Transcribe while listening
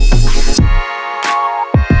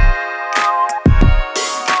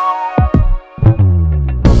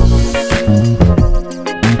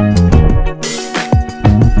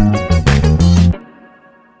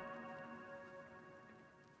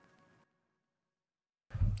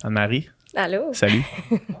Anne-Marie. Allô? Salut.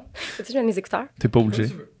 Peux-tu que je mette mes écouteurs? T'es pas obligé.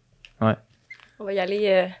 Ouais. On va y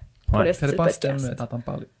aller pour le Ça style dépend si podcast. t'aimes t'entendre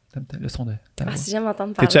parler. T'aimes le son de ta voix. Si j'aime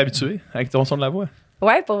entendre parler. T'es-tu habitué avec ton son de la voix?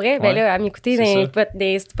 Ouais, pour vrai. Ben Ouais. là, à m'écouter C'est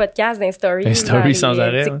des podcasts, des stories. Des stories dans sans les,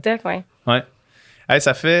 arrêt, TikTok, ouais. Ouais. Hey,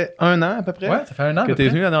 ça fait 1 an à peu près Ouais, ça fait 1 an. que t'es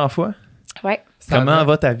venu la dernière fois. Ouais. Comment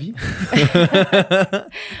va ta vie?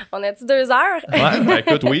 On a-tu 2 heures? Ouais, ben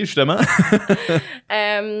écoute, oui, justement.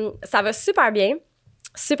 Ça va super bien.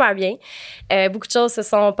 Super bien. Beaucoup de choses se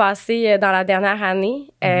sont passées dans la dernière année.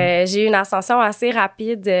 J'ai eu une ascension assez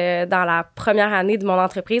rapide dans la première année de mon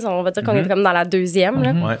entreprise. On va dire qu'on est comme dans la deuxième.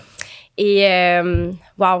 Là. Ouais. Et,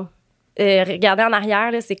 wow, regarder en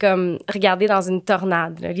arrière, là, c'est comme regarder dans une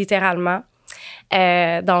tornade, là, littéralement.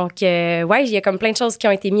 Donc, ouais, il y a comme plein de choses qui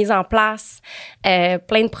ont été mises en place,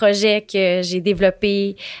 plein de projets que j'ai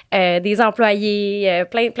développés, des employés,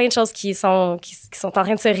 plein de choses qui sont en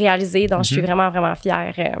train de se réaliser. Donc, je suis vraiment, vraiment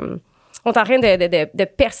fière. On est en train de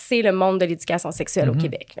percer le monde de l'éducation sexuelle au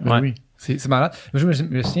Québec. Ouais. Oui, c'est malade. Je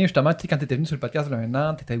me souviens justement, tu sais, quand tu étais venu sur le podcast il y a 1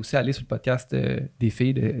 an, tu étais aussi allé sur le podcast des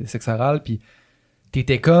filles de sexe oral, puis tu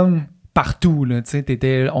étais comme partout, là, tu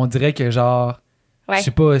sais, on dirait que genre, Ouais. je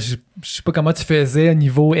sais pas comment tu faisais au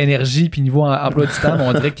niveau énergie puis niveau emploi du temps, mais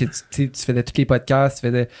on dirait que tu faisais tous les podcasts,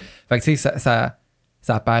 fait que tu sais,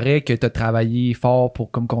 ça paraît que tu as travaillé fort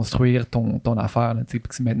pour comme construire ton affaire, là, tu sais,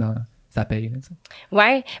 puis que maintenant ça paye. Là,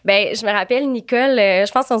 Ouais, ben je me rappelle, Nicole,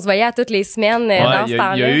 je pense qu'on se voyait à toutes les semaines dans ce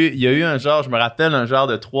temps-là. Il y a eu un genre, je me rappelle, un genre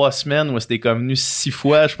de 3 semaines où c'était comme venu 6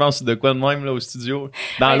 fois, je pense, de quoi de même là, au studio,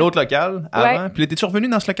 dans l'autre local avant. Puis t'es-tu revenu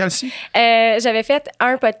dans ce local-ci? J'avais fait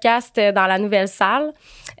un podcast dans la nouvelle salle,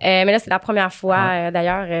 mais là, c'est la première fois.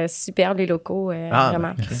 D'ailleurs, superbe les locaux,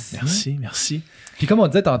 vraiment. Merci. Puis comme on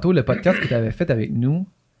disait tantôt, le podcast que tu avais fait avec nous,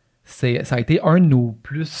 ça a été un de nos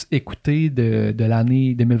plus écoutés de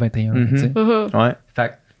l'année 2021. Tu sais. Ouais. Fait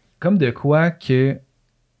que, comme de quoi que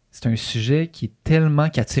c'est un sujet qui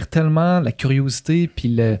attire tellement la curiosité, puis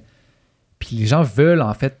les gens veulent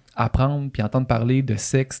en fait apprendre puis entendre parler de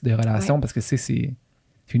sexe, de relations, parce que c'est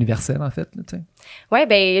universel en fait. Là, tu sais. Oui,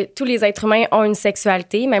 ben tous les êtres humains ont une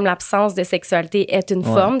sexualité, même l'absence de sexualité est une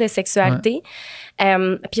forme de sexualité.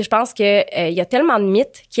 Puis je pense que il y a tellement de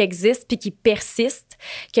mythes qui existent puis qui persistent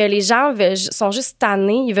que les gens sont juste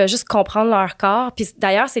tannés, ils veulent juste comprendre leur corps. Puis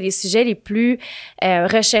d'ailleurs, c'est les sujets les plus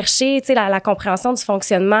recherchés, tu sais, la compréhension du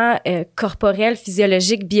fonctionnement corporel,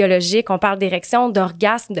 physiologique, biologique. On parle d'érection,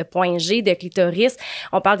 d'orgasme, de point G, de clitoris.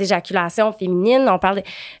 On parle d'éjaculation féminine.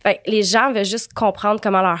 Les gens veulent juste comprendre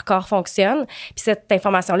comment leur corps fonctionne. Puis cette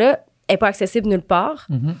information-là n'est pas accessible nulle part.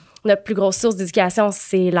 Notre plus grosse source d'éducation,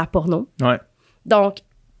 c'est la porno. Ouais. Donc,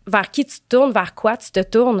 vers qui tu te tournes, vers quoi tu te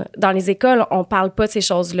tournes? Dans les écoles, on parle pas de ces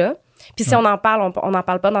choses-là. Puis si on en parle, on n'en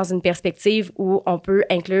parle pas dans une perspective où on peut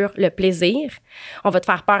inclure le plaisir. On va te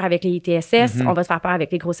faire peur avec les ITSS, on va te faire peur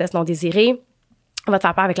avec les grossesses non désirées, on va te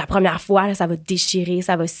faire peur avec la première fois, là, ça va te déchirer,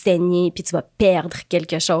 ça va saigner, puis tu vas perdre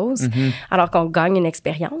quelque chose, alors qu'on gagne une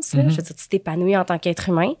expérience. Là. Je veux dire, tu t'épanouis en tant qu'être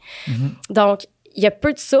humain. Donc, il y a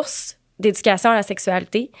peu de sources d'éducation à la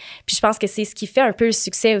sexualité. Puis je pense que c'est ce qui fait un peu le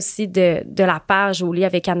succès aussi de la page au Lit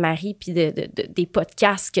avec Anne-Marie, puis des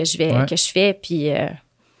podcasts que je fais, puis...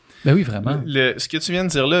 Ben oui, vraiment. Ce que tu viens de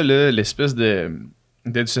dire là, l'espèce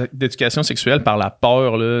d'éducation sexuelle par la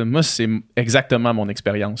peur, là, moi, c'est exactement mon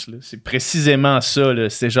expérience. Là. C'est précisément ça. Là.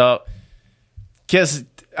 C'est genre...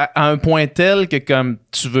 à un point tel que comme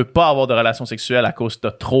tu veux pas avoir de relation sexuelle à cause que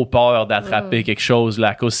t'as trop peur d'attraper quelque chose, là,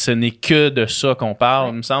 à cause que ce n'est que de ça qu'on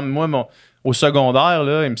parle. Il me semble, moi, au secondaire,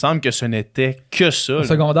 là, il me semble que ce n'était que ça. Au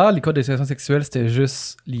secondaire, les codes d'éducation sexuelle, c'était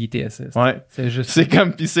juste l'ITSS. Ouais. C'est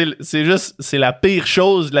comme, puis c'est la pire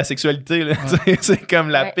chose de la sexualité, là. Ouais. C'est comme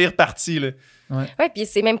la pire partie, là. Ouais, puis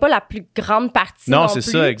c'est même pas la plus grande partie. Non, c'est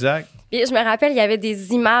ça, exact. Puis je me rappelle, il y avait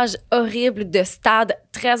des images horribles de stades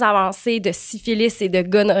très avancés de syphilis et de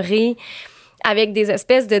gonorrhée avec des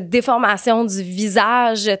espèces de déformations du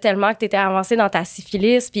visage tellement que tu étais avancé dans ta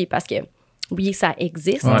syphilis. Puis parce que, oui, ça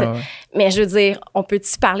existe. Mais je veux dire, on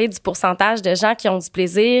peut-tu parler du pourcentage de gens qui ont du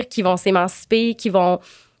plaisir, qui vont s'émanciper, qui vont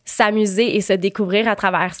s'amuser et se découvrir à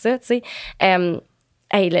travers ça, tu sais?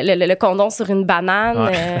 Hey, le condom sur une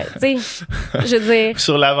banane, tu sais, je veux dire...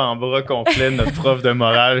 Sur l'avant-bras complet de notre prof de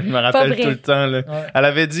morale, je me rappelle tout le temps. Là. Ouais. Elle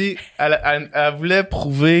avait dit, elle voulait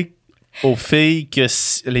prouver aux filles que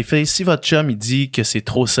les filles, si votre chum il dit que c'est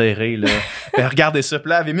trop serré, là, ben regardez ça. Puis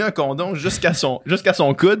là, elle avait mis un condom jusqu'à son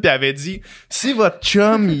coude, puis elle avait dit, si votre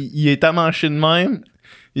chum il est amanché de même,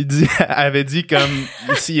 Elle avait dit comme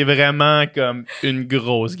s'il est vraiment comme une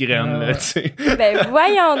grosse graine, là, tu sais. Ben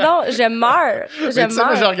voyons donc, je meurs. Mais tu sais,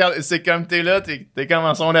 moi, je regarde, c'est comme t'es là, t'es comme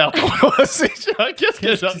en secondaire 3. C'est genre, qu'est-ce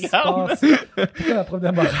que je regarde? Pourquoi la prof de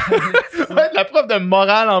morale? Ouais, la prof de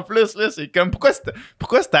morale en plus, là, c'est comme, pourquoi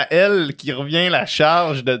c'est à elle qui revient la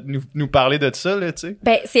charge de nous parler de ça, là, tu sais?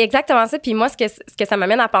 Ben, c'est exactement ça. Puis moi, ce que ça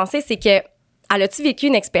m'amène à penser, c'est que elle a-tu vécu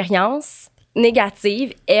une expérience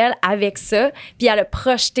négative, elle, avec ça, puis elle a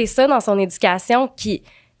projeté ça dans son éducation qui,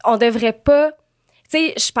 on devrait pas... Tu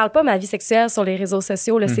sais, je parle pas de ma vie sexuelle sur les réseaux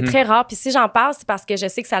sociaux, là, c'est très rare. Puis si j'en parle, c'est parce que je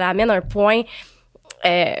sais que ça l'amène un point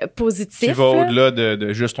positif. Qui va au-delà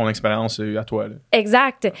de juste ton expérience à toi, là.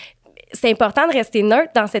 Exact. C'est important de rester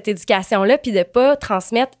neutre dans cette éducation-là, puis de pas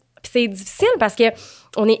transmettre. Puis c'est difficile parce que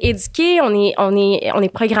on est éduqué, on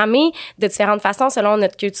est programmé de différentes façons selon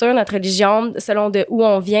notre culture, notre religion, selon de où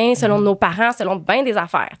on vient, selon nos parents, selon bien des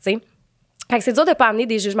affaires, tu sais. Fait que c'est dur de pas amener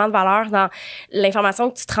des jugements de valeur dans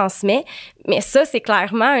l'information que tu transmets, mais ça, c'est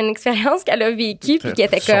clairement une expérience qu'elle a vécue puis qui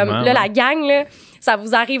était comme, sûrement, là, la gang, là, ça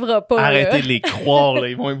vous arrivera pas. Arrêtez là. de les croire, là,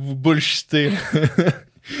 ils vont vous bullshiter.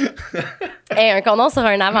 Hey, un condom sur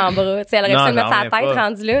un avant-bras, tu sais, elle aurait pu se mettre sa tête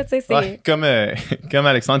rendue là, tu sais, c'est... Ouais, comme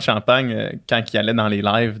Alexandre Champagne, quand il allait dans les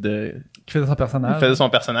lives de... Qui faisait son personnage. Il faisait son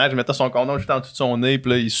personnage, il mettait son condom juste en dessous de son nez,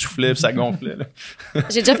 puis là, il soufflait, puis ça gonflait, là.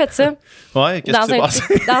 J'ai déjà fait ça. Ouais, qu'est-ce qui s'est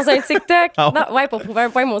passé? Dans un TikTok. Ah ouais? Non, ouais, pour prouver un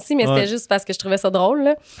point, moi aussi, mais c'était juste parce que je trouvais ça drôle,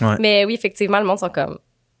 là. Ouais. Mais oui, effectivement, le monde sont comme...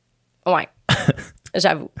 Ouais,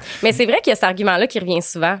 j'avoue. Mais c'est vrai qu'il y a cet argument-là qui revient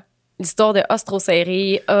souvent. L'histoire de « Ah, c'est trop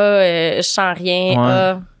serré »,« Ah, je sens rien »,«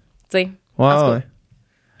 Ah... » Tu sais. Ouais.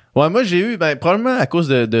 Ouais, moi, j'ai eu, probablement à cause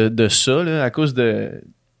de ça, là, à cause de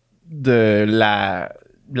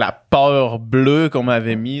la peur bleue qu'on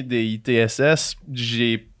m'avait mis des ITSS,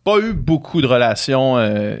 j'ai pas eu beaucoup de relations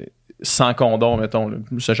sans condom, mettons. Là.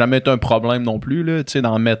 Ça n'a jamais été un problème non plus, là, tu sais,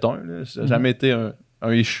 d'en mettre un. Là. Ça n'a jamais été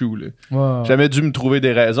un issue. Là. Wow. Jamais dû me trouver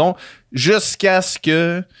des raisons. Jusqu'à ce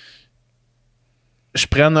que je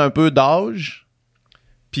prenne un peu d'âge,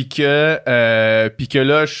 puis que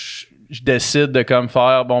là, je décide de comme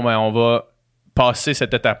faire, bon, ben, on va passer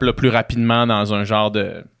cette étape-là plus rapidement dans un genre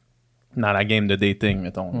de... dans la game de dating,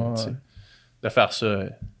 mettons. Ouais. Tu sais. De faire ça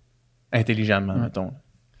intelligemment, mettons.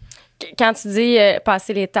 Quand tu dis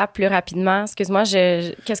passer l'étape plus rapidement, excuse-moi,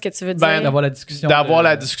 qu'est-ce que tu veux dire? Ben, D'avoir la discussion.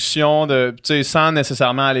 La discussion, tu sais, sans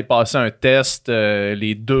nécessairement aller passer un test,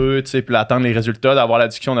 les deux, tu sais, puis attendre les résultats, d'avoir la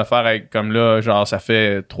discussion de faire avec, comme là, genre, ça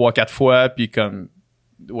fait 3-4 fois, puis comme,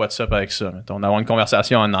 what's up avec ça, mettons. D'avoir une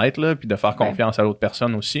conversation honnête, là, puis de faire confiance à l'autre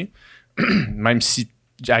personne aussi. Même si,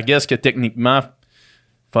 I guess que techniquement,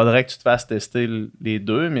 faudrait que tu te fasses tester les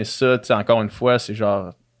deux, mais ça, tu sais, encore une fois, c'est genre...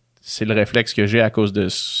 C'est le réflexe que j'ai à cause de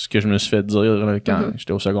ce que je me suis fait dire là, quand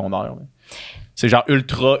j'étais au secondaire. Là. C'est genre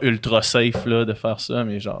ultra safe là, de faire ça,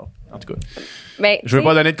 mais genre, en tout cas. Ben, je veux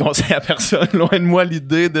pas donner de conseils à personne. Loin de moi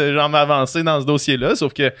l'idée de genre m'avancer dans ce dossier-là,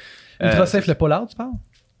 sauf que... Ultra safe le pull-out, tu parles?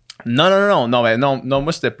 Non,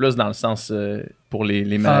 moi c'était plus dans le sens pour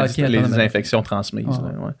les maladies, les infections transmises. Ah.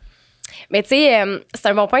 Là, ouais. Mais tu sais, c'est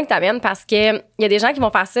un bon point que tu amènes parce que il y a des gens qui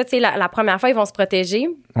vont faire ça, tu sais, la première fois, ils vont se protéger.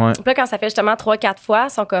 Ouais. Puis là, quand ça fait justement 3-4 fois,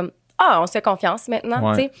 ils sont comme on se fait confiance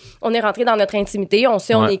maintenant, tu sais. On est rentré dans notre intimité, on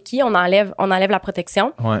sait on est qui, on enlève la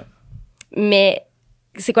protection. Ouais. Mais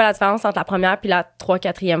c'est quoi la différence entre la première puis la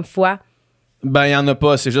 3-4e fois? Ben, il n'y en a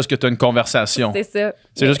pas. C'est juste que tu as une conversation. C'est ça.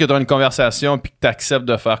 C'est juste que tu as une conversation puis que tu acceptes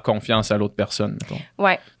de faire confiance à l'autre personne, mettons.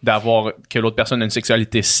 Ouais. Que l'autre personne a une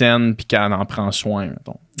sexualité saine puis qu'elle en prend soin,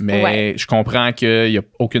 mettons. Mais je comprends qu'il n'y a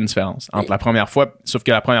aucune différence entre la première fois, sauf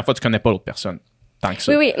que la première fois, tu connais pas l'autre personne. Tant que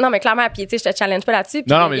ça. Oui. Non, mais clairement, puis tu sais, je te challenge pas là-dessus.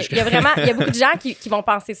 Non, mais il y a beaucoup de gens qui vont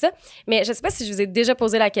penser ça. Mais je sais pas si je vous ai déjà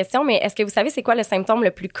posé la question, mais est-ce que vous savez c'est quoi le symptôme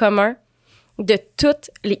le plus commun de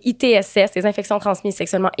toutes les ITSS, les infections transmises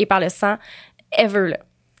sexuellement et par le sang, ever, là?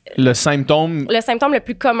 Le symptôme... Le symptôme le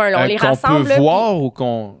plus commun, là. On les rassemble. Qu'on peut voir ou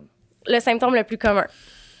qu'on... Le symptôme le plus commun.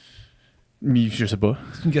 Mais je sais pas.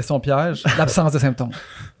 C'est une question piège. L'absence de symptômes.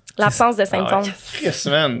 L'absence de symptômes. Chris,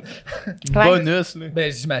 man. Bonus, là.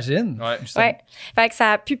 Ben, j'imagine. Ouais. Fait que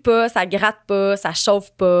ça pue pas, ça gratte pas, ça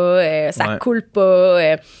chauffe pas, ça coule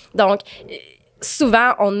pas. Donc,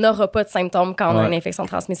 souvent, on n'aura pas de symptômes quand on a une infection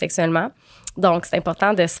transmise sexuellement. Donc, c'est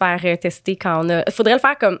important de se faire tester quand on a... Il faudrait le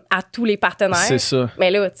faire comme à tous les partenaires. C'est ça.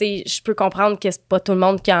 Mais là, tu sais, je peux comprendre que c'est pas tout le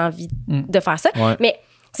monde qui a envie de faire ça. Ouais. Mais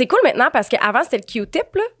c'est cool maintenant parce qu'avant, c'était le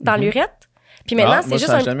Q-tip là, dans l'urette. Puis maintenant, c'est moi, juste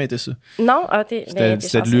ça n'a jamais été ça. Non?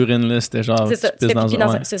 C'était de l'urine, là. C'était genre... C'est ça. C'était pipi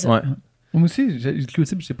dans c'est ça. Ouais. Moi aussi, le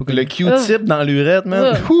Q-tip, je sais pas. Le Q-tip dans l'urette,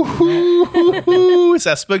 man.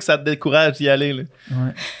 Ça se peut que ça te décourage d'y aller, là.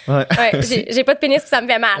 Ouais. Ouais, j'ai pas de pénis puis ça me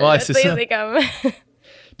fait mal. Ouais, là, c'est tu sais, ça. C'est comme...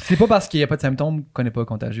 C'est pas parce qu'il n'y a pas de symptômes qu'on n'est pas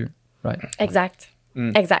contagieux. Right. Exact.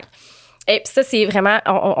 Exact. Et puis ça, c'est vraiment,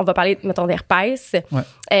 on va parler, mettons, d'herpès.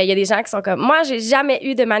 Il y a des gens qui sont comme, moi, j'ai jamais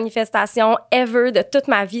eu de manifestation ever de toute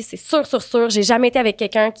ma vie, c'est sûr. J'ai jamais été avec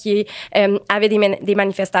quelqu'un qui avait des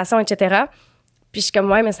manifestations, etc. Puis je suis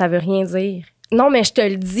comme, ouais, mais ça veut rien dire. Non, mais je te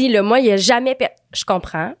le dis, là, moi, il n'y a jamais... Je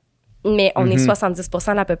comprends, mais on est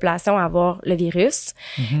 70% de la population à avoir le virus.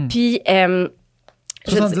 Puis...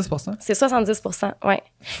 70%? C'est 70%, oui.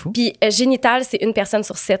 Puis génital, c'est 1 personne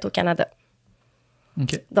sur 7 au Canada.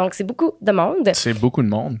 Okay. Donc, c'est beaucoup de monde. C'est beaucoup de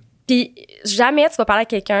monde. Puis jamais tu vas parler à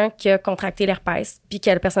quelqu'un qui a contracté l'herpès, puis que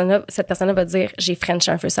cette personne-là va dire « j'ai frenché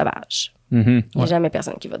un feu sauvage ». Il n'y a jamais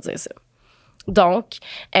personne qui va dire ça. Donc,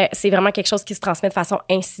 c'est vraiment quelque chose qui se transmet de façon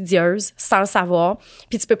insidieuse, sans le savoir.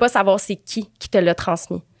 Puis tu peux pas savoir c'est qui te l'a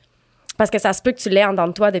transmis. Parce que ça se peut que tu l'aies en dedans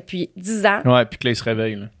de toi depuis 10 ans. Ouais, puis que là, il se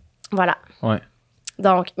réveille. Là. Voilà. Ouais.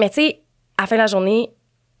 Donc, mais tu sais, à la fin de la journée,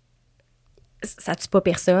 ça tue pas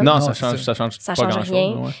personne. Non, ça change pas grand-chose.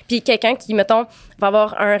 Rien. Ouais. Puis quelqu'un qui, mettons, va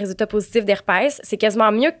avoir un résultat positif d'herpès, c'est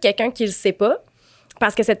quasiment mieux que quelqu'un qui le sait pas,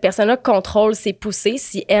 parce que cette personne-là contrôle ses poussées,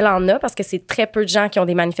 si elle en a, parce que c'est très peu de gens qui ont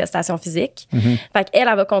des manifestations physiques. Fait qu'elle,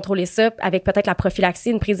 elle va contrôler ça avec peut-être la prophylaxie,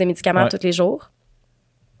 une prise de médicaments tous les jours.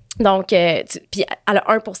 Donc, puis elle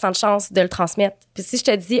a 1% de chance de le transmettre. Puis si je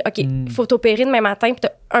te dis, OK, il faut t'opérer demain matin, puis tu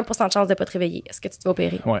as 1% de chance de pas te réveiller, est-ce que tu te fais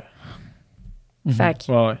opérer? Ouais. Fait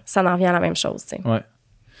que ça en revient à la même chose, tu sais. Ouais.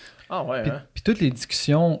 Ah ouais. Puis toutes les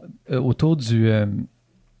discussions autour du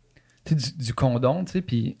condom, tu sais,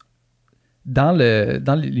 puis dans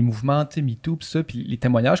les mouvements, tu sais, MeToo, puis ça, puis les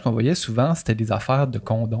témoignages qu'on voyait souvent, c'était des affaires de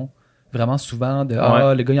condom. Vraiment souvent de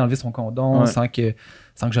le gars il a enlevé son condom sans que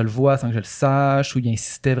je le voie, sans que je le sache, ou il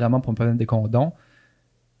insistait vraiment pour me permettre des condoms.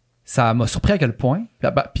 Ça m'a surpris à quel point,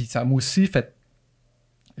 puis ça m'a aussi fait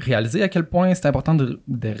réaliser à quel point c'est important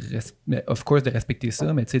of course, de respecter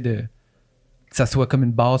ça, mais tu sais, que ça soit comme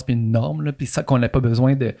une base puis une norme, là, puis ça, qu'on n'ait pas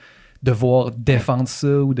besoin de devoir défendre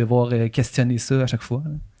ça ou devoir questionner ça à chaque fois.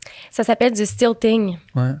 Là. Ça s'appelle du stilting.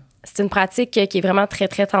 Ouais. C'est une pratique qui est vraiment très,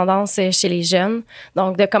 très tendance chez les jeunes.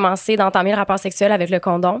 Donc, de commencer d'entamer le rapport sexuel avec le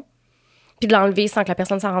condom, puis de l'enlever sans que la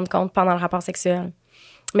personne s'en rende compte pendant le rapport sexuel.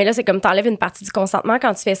 Mais là, c'est comme t'enlèves une partie du consentement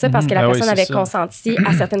quand tu fais ça parce que la personne avait consenti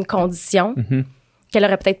à certaines conditions qu'elle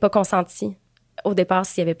aurait peut-être pas consenti au départ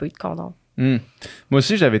s'il n'y avait pas eu de condom. Moi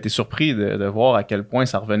aussi, j'avais été surpris de voir à quel point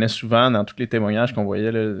ça revenait souvent dans tous les témoignages qu'on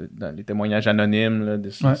voyait, là, dans les témoignages anonymes,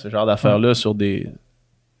 là, ce genre d'affaires-là sur des...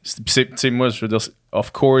 Tu sais, moi, je veux dire,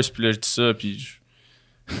 of course, puis là, je dis ça, puis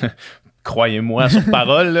croyez-moi sur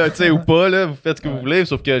parole, là, tu sais, ou pas, là, vous faites ce que vous voulez,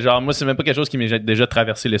 sauf que, genre, moi, c'est même pas quelque chose qui m'est déjà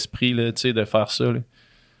traversé l'esprit, là, tu sais, de faire ça, là.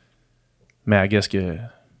 Mais I guess que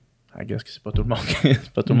c'est pas tout le monde,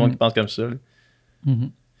 c'est pas tout le monde qui pense comme ça, là.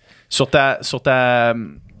 Sur ta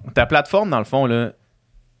plateforme, dans le fond, là,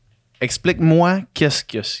 explique-moi qu'est-ce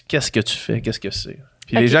que tu fais, qu'est-ce que c'est.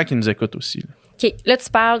 Puis les gens qui nous écoutent aussi, là. OK. Là, tu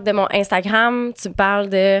parles de mon Instagram, tu parles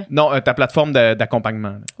de... Non, ta plateforme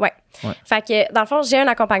d'accompagnement. Oui. Fait que, dans le fond, j'ai un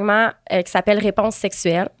accompagnement qui s'appelle Réponse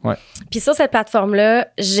sexuelle. Ouais. Puis sur cette plateforme-là,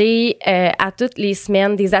 j'ai à toutes les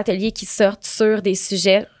semaines des ateliers qui sortent sur des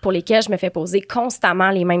sujets pour lesquels je me fais poser constamment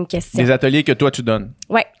les mêmes questions. Des ateliers que toi, tu donnes.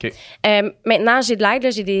 Oui. Okay. Maintenant, j'ai de l'aide. Là,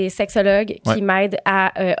 j'ai des sexologues qui m'aident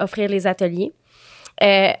à offrir les ateliers.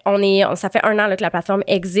 Ça fait 1 an là, que la plateforme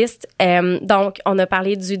existe. Donc, on a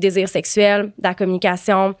parlé du désir sexuel, de la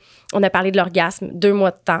communication. On a parlé de l'orgasme, 2 mois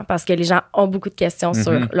de temps, parce que les gens ont beaucoup de questions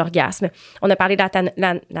sur l'orgasme. On a parlé de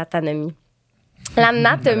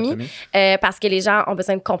l'anatomie. Parce que les gens ont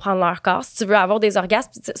besoin de comprendre leur corps. Si tu veux avoir des orgasmes,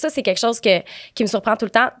 ça, c'est quelque chose qui me surprend tout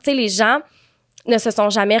le temps. Tu sais, les gens ne se sont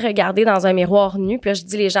jamais regardés dans un miroir nu. Puis là, je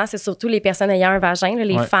dis les gens, c'est surtout les personnes ayant un vagin, là,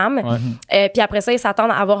 les femmes. Puis après ça, ils s'attendent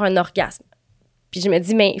à avoir un orgasme. Puis je me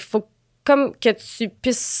dis, mais il faut comme que tu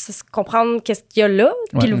puisses comprendre qu'est-ce qu'il y a là,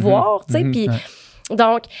 puis le voir, tu sais. Puis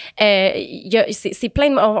donc, c'est plein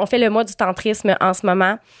de... On fait le mois du tantrisme en ce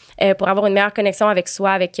moment pour avoir une meilleure connexion avec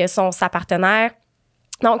soi, avec sa partenaire.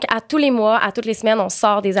 Donc, à tous les mois, à toutes les semaines, on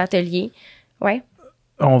sort des ateliers. Ouais.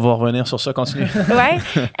 On va revenir sur ça, continue.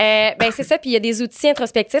 Oui, ben c'est ça. Puis il y a des outils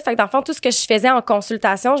introspectifs. Fait que dans le fond, tout ce que je faisais en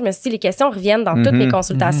consultation, je me suis dit, les questions reviennent dans toutes mes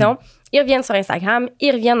consultations. Ils reviennent sur Instagram,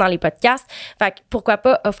 ils reviennent dans les podcasts. Fait que pourquoi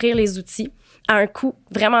pas offrir les outils à un coût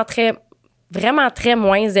vraiment très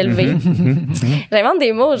moins élevé. J'invente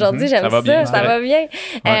des mots aujourd'hui, j'aime ça va bien.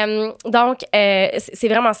 Donc, c'est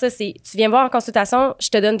vraiment ça, tu viens me voir en consultation, je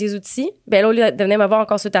te donne des outils. Ben là, au lieu de venir me voir en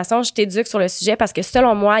consultation, je t'éduque sur le sujet parce que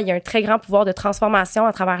selon moi, il y a un très grand pouvoir de transformation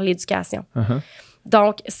à travers l'éducation.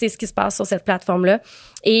 Donc, c'est ce qui se passe sur cette plateforme-là.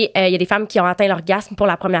 Et il y a des femmes qui ont atteint l'orgasme pour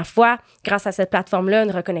la première fois grâce à cette plateforme-là,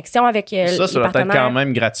 une reconnexion avec le ça doit être quand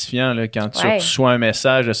même gratifiant là, quand tu reçois un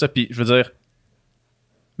message de ça. Puis, je veux dire,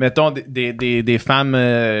 mettons des femmes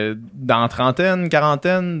dans trentaine,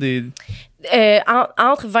 quarantaine,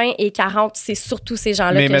 entre 20 et 40, c'est surtout ces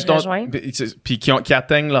gens-là que je rejoins. Puis qui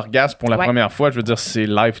atteignent l'orgasme pour la première fois, je veux dire, c'est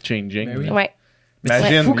life-changing. Ben oui. Ouais.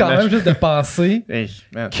 C'est fou quand même juste de penser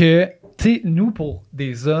que, tu sais, nous, pour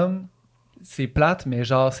des hommes, c'est plate, mais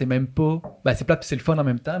genre, c'est même pas... Ben, c'est plate puis c'est le fun en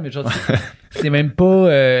même temps, mais genre, c'est même pas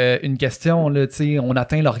une question, là, tu sais, on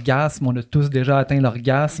atteint l'orgasme, on a tous déjà atteint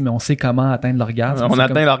l'orgasme, mais on sait comment atteindre l'orgasme. On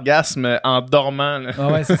atteint l'orgasme en dormant, là.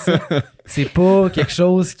 Ah ouais, c'est ça. C'est pas quelque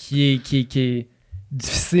chose qui est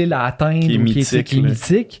difficile à atteindre qui est ou mythique, qui est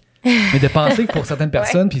mythique, mais de penser que pour certaines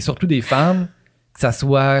personnes, puis surtout des femmes, que ça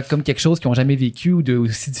soit comme quelque chose qu'ils n'ont jamais vécu ou de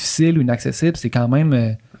aussi difficile ou inaccessible, c'est quand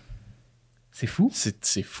même... c'est fou.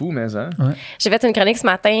 C'est fou, mais hein? Ouais. J'ai fait une chronique ce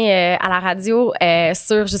matin à la radio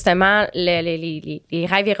sur justement les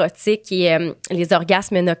rêves érotiques et les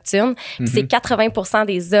orgasmes nocturnes. C'est 80%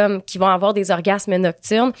 des hommes qui vont avoir des orgasmes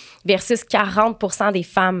nocturnes versus 40% des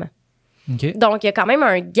femmes. Okay. Donc, il y a quand même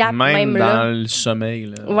un gap même là. Dans le sommeil.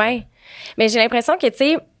 Là. Oui. Mais j'ai l'impression que, tu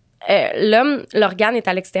sais, l'homme, l'organe est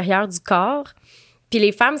à l'extérieur du corps. Puis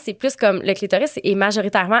les femmes, c'est plus comme le clitoris est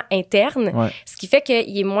majoritairement interne, ce qui fait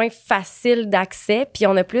qu'il est moins facile d'accès, puis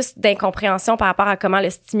on a plus d'incompréhension par rapport à comment le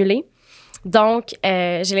stimuler. Donc,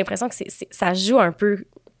 j'ai l'impression que ça joue un peu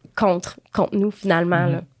contre nous, finalement.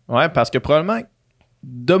 Là. Ouais, parce que probablement,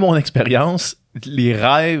 de mon expérience, les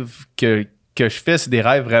rêves que je fais, c'est des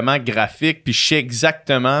rêves vraiment graphiques, puis je sais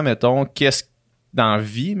exactement, mettons, qu'est-ce dans la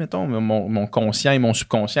vie, mettons, mon conscient et mon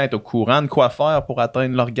subconscient est au courant de quoi faire pour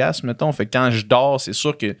atteindre l'orgasme, mettons. Fait que quand je dors, c'est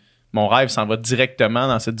sûr que mon rêve s'en va directement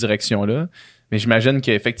dans cette direction-là. Mais j'imagine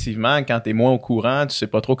qu'effectivement, quand t'es moins au courant, tu sais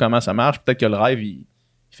pas trop comment ça marche. Peut-être que le rêve, il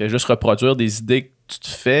fait juste reproduire des idées que tu te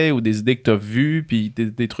fais ou des idées que t'as vues, puis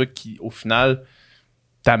des trucs qui, au final,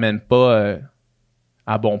 t'amènent pas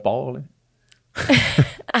à bon port, là.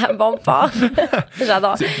 À bon port.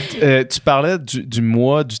 J'adore. Tu parlais du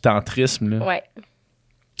mois du tantrisme, là. Ouais.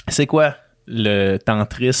 C'est quoi le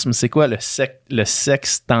tantrisme? C'est quoi le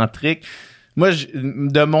sexe tantrique? Moi,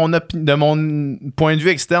 de mon point de vue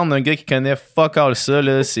externe, un gars qui connaît fuck all ça,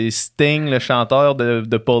 là, c'est Sting, le chanteur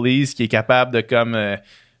de Police, qui est capable de comme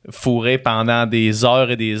fourrer pendant des heures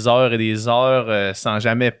et des heures et des heures sans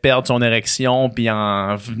jamais perdre son érection, puis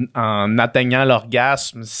en atteignant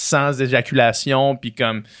l'orgasme sans éjaculation, puis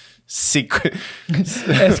comme...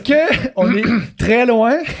 Est-ce qu'on est très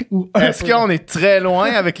loin ou est-ce qu'on est très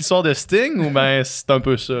loin avec l'histoire de Sting ou ben c'est un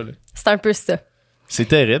peu ça là? C'est un peu ça. C'est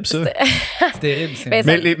terrible ça. C'est terrible.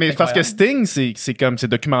 Mais parce que Sting c'est comme c'est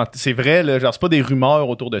documenté, c'est vrai là, genre c'est pas des rumeurs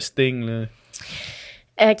autour de Sting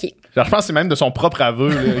là. OK. Genre je pense que c'est même de son propre aveu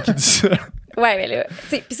là, qui dit ça. Ouais, mais là,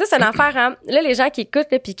 puis ça, c'est une affaire, hein. Là, les gens qui écoutent,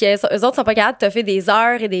 puis qu'eux autres sont pas capables de te faire des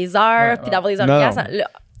heures et des heures, puis d'avoir des orgasmes.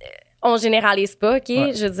 On généralise pas, OK?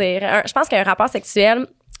 Je veux dire, je pense qu'un rapport sexuel,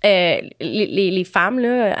 les femmes,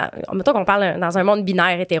 là, mettons qu'on parle dans un monde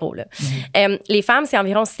binaire hétéro, là, les femmes, c'est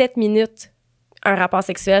environ 7 minutes un rapport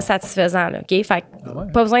sexuel satisfaisant, là, OK? Fait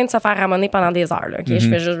pas besoin de se faire ramoner pendant des heures, là, OK?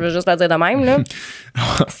 Je veux juste le dire de même, là.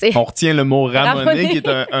 On retient le mot ramoner, qui est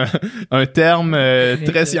un terme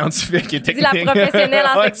très scientifique et technique. Dis la professionnelle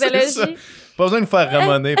en sexologie. Pas besoin de faire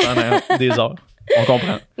ramoner pendant des heures. On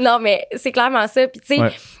comprend. Non, mais c'est clairement ça. Puis, tu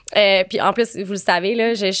sais, puis en plus, vous le savez,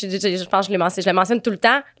 là, je pense que je le mentionne tout le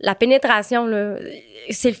temps, la pénétration, là,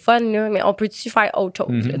 c'est le fun, là, mais on peut-tu faire autre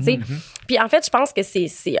chose, là, tu sais? Puis en fait, je pense que c'est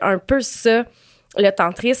un peu ça, le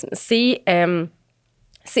tantrisme. C'est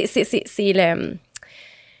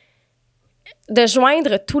de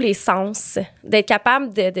joindre tous les sens, d'être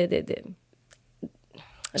capable de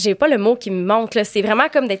j'ai pas le mot qui me montre, là. C'est vraiment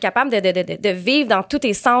comme d'être capable de vivre dans tous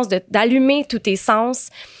tes sens, d'allumer tous tes sens.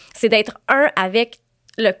 C'est d'être un avec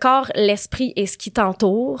le corps, l'esprit et ce qui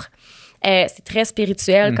t'entoure. C'est très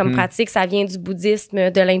spirituel comme pratique. Ça vient du bouddhisme,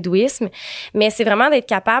 de l'hindouisme. Mais c'est vraiment d'être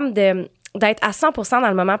capable d'être à 100% dans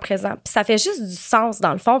le moment présent. Puis ça fait juste du sens,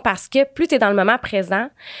 dans le fond, parce que plus tu es dans le moment présent,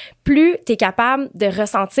 plus tu es capable de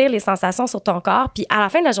ressentir les sensations sur ton corps. Puis à la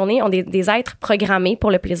fin de la journée, on est des êtres programmés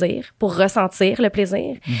pour le plaisir, pour ressentir le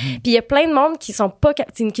plaisir. Puis il y a plein de monde qui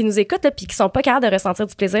nous écoutent, là, puis qui sont pas capables de ressentir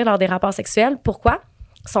du plaisir lors des rapports sexuels. Pourquoi?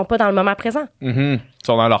 Ils sont pas dans le moment présent. Ils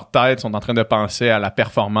sont dans leur tête, sont en train de penser à la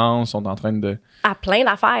performance, sont en train de... À plein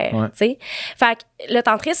d'affaires, tu sais. Fait que le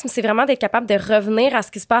tantrisme, c'est vraiment d'être capable de revenir à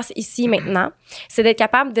ce qui se passe ici, maintenant. C'est d'être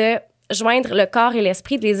capable de joindre le corps et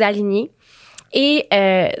l'esprit, de les aligner et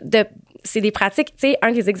de c'est des pratiques, tu sais,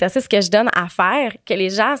 un des exercices que je donne à faire, que les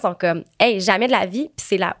gens sont comme, hey, jamais de la vie, puis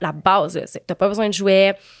c'est la base, là. T'as pas besoin de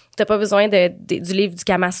jouets, t'as pas besoin du livre du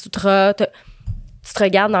Kama Sutra, tu te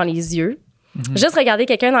regardes dans les yeux. Juste regarder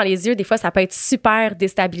quelqu'un dans les yeux, des fois, ça peut être super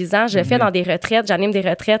déstabilisant. Je le fais dans des retraites, j'anime des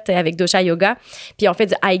retraites avec Dosha Yoga, puis on fait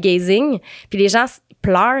du eye gazing, puis les gens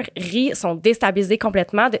pleurent, rient, sont déstabilisés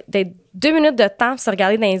complètement. D'être 2 minutes de temps pour se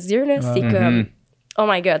regarder dans les yeux, là, c'est comme, oh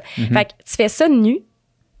my God. Fait que tu fais ça nu,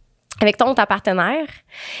 avec ta partenaire,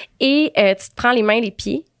 et tu te prends les mains, les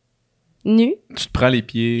pieds, nus. Tu te prends les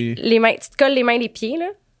pieds. Les mains, tu te colles les mains, les pieds, là.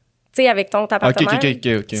 Tu sais, avec ta partenaire.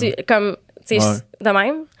 OK. Comme, tu sais, de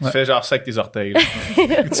même. Tu fais genre ça avec tes orteils.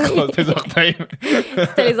 Tu crosses tes orteils.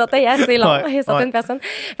 T'as les orteils assez longs, certaines personnes.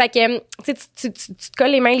 Fait que, tu te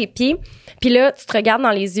colles les mains, les pieds, puis là, tu te regardes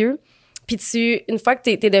dans les yeux, puis une fois que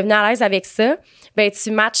t'es devenu à l'aise avec ça, ben tu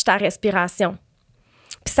matches ta respiration.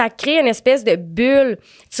 Puis ça crée une espèce de bulle.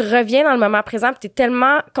 Tu reviens dans le moment présent, puis tu es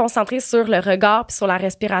tellement concentré sur le regard puis sur la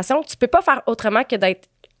respiration que tu peux pas faire autrement que d'être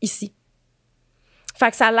ici.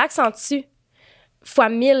 Fait que ça l'accentue fois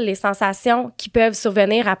 1000 les sensations qui peuvent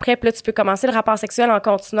survenir après. Puis là, tu peux commencer le rapport sexuel en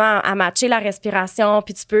continuant à matcher la respiration,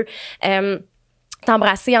 puis tu peux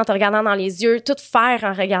t'embrasser en te regardant dans les yeux, tout faire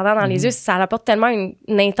en regardant dans les yeux. Ça apporte tellement une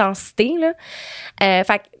intensité, là.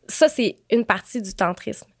 Fait que ça, c'est une partie du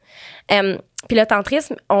tantrisme. Puis le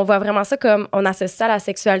tantrisme, on voit vraiment ça comme on associe ça à la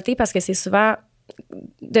sexualité parce que c'est souvent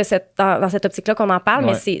dans cette optique-là qu'on en parle,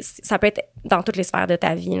 mais ça peut être dans toutes les sphères de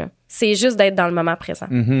ta vie, là. C'est juste d'être dans le moment présent,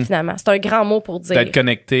 finalement. C'est un grand mot pour dire... D'être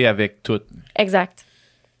connecté avec tout. Exact.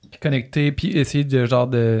 Connecté, puis essayer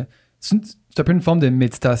de c'est un peu une forme de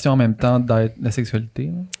méditation en même temps d'être la sexualité.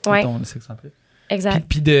 Oui. Le sexe centré. Exact.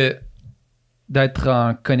 Puis d'être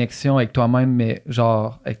en connexion avec toi-même, mais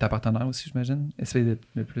genre avec ta partenaire aussi, j'imagine. Essayer d'être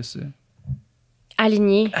le plus...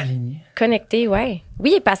 Aligné. Connecté, ouais.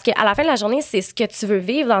 Oui, parce qu'à la fin de la journée, c'est ce que tu veux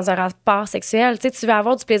vivre dans un rapport sexuel. Tu sais, tu veux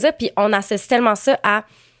avoir du plaisir, puis on associe tellement ça à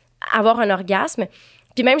avoir un orgasme.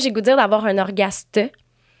 Puis même, j'ai le goût de dire d'avoir un orgaste.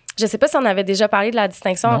 Je sais pas si on avait déjà parlé de la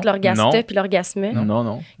distinction entre l'orgaste et l'orgasme.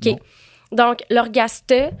 Non. OK. Non. Donc,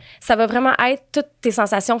 l'orgaste, ça va vraiment être toutes tes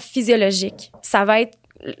sensations physiologiques. Ça va être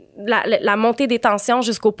la montée des tensions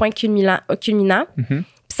jusqu'au point culminant.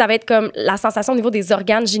 Puis ça va être comme la sensation au niveau des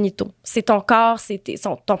organes génitaux. C'est ton corps, c'est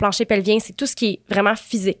ton plancher pelvien, c'est tout ce qui est vraiment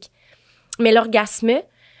physique. Mais l'orgasme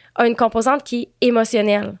a une composante qui est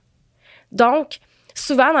émotionnelle. Donc,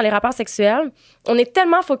 souvent, dans les rapports sexuels, on est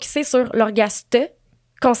tellement focusé sur l'orgaste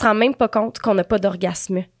qu'on se rend même pas compte qu'on n'a pas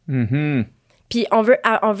d'orgasme. Puis on veut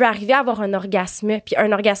arriver à avoir un orgasme. Puis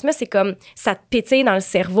un orgasme, c'est comme ça te pétille dans le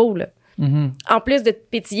cerveau, là. En plus de te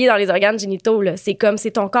pétiller dans les organes génitaux, là. C'est comme,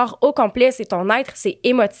 c'est ton corps au complet, c'est ton être, c'est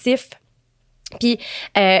émotif. Puis, tu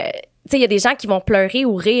sais, il y a des gens qui vont pleurer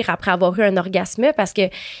ou rire après avoir eu un orgasme parce que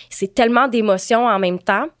c'est tellement d'émotions en même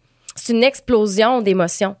temps. C'est une explosion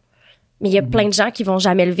d'émotions. Mais il y a plein de gens qui vont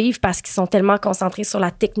jamais le vivre parce qu'ils sont tellement concentrés sur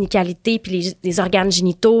la technicalité puis les organes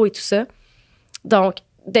génitaux et tout ça. Donc,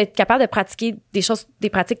 d'être capable de pratiquer des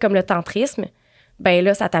pratiques comme le tantrisme, ben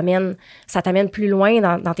là, ça t'amène plus loin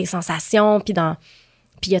dans tes sensations, puis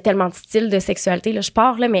il y a tellement de styles de sexualité, là, je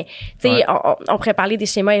pars, là, mais, tu sais, on pourrait parler des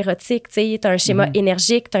schémas érotiques, tu sais, t'as un schéma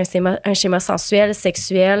énergique, t'as un schéma sensuel,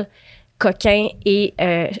 sexuel, coquin et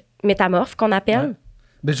métamorphe, qu'on appelle. Ouais.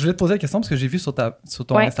 Ben, je voulais te poser la question parce que j'ai vu sur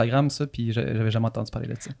ton Instagram ça, puis j'avais jamais entendu parler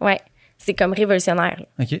de ça. Ouais, c'est comme révolutionnaire. Là.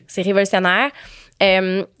 OK. C'est révolutionnaire.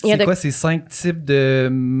 C'est quoi ces 5 types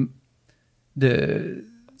de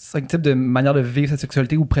 5 types de manières de vivre sa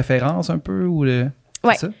sexualité ou préférences un peu? Ouais.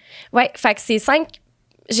 C'est ça? Ouais, fait que c'est 5,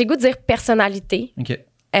 j'ai goût de dire personnalité. OK.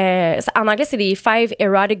 En anglais, c'est les 5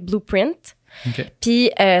 Erotic Blueprint. OK.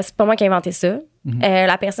 Puis c'est pas moi qui ai inventé ça.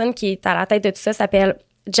 La personne qui est à la tête de tout ça s'appelle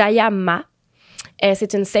Jaya Ma.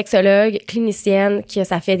 C'est une sexologue clinicienne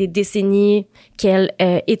ça fait des décennies qu'elle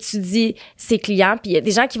étudie ses clients. Puis il y a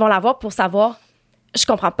des gens qui vont la voir pour savoir, je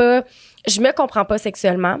me comprends pas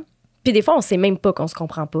sexuellement. Puis des fois, on sait même pas qu'on se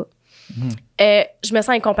comprend pas. Je me sens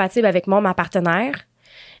incompatible avec ma partenaire.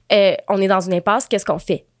 On est dans une impasse, qu'est-ce qu'on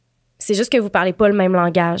fait? C'est juste que vous parlez pas le même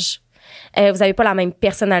langage. Vous avez pas la même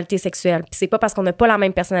personnalité sexuelle. Puis c'est pas parce qu'on n'a pas la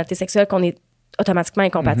même personnalité sexuelle qu'on est automatiquement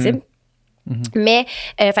incompatible. Mais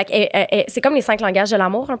c'est comme les 5 langages de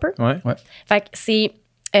l'amour un peu. Ouais. Fait que c'est,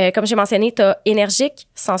 comme j'ai mentionné, t'as énergique,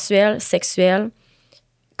 sensuel, sexuel,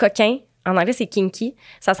 coquin. En anglais, c'est kinky.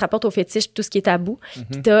 Ça se rapporte au fétiche, tout ce qui est tabou.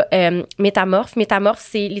 Puis t'as métamorphe. Métamorphe,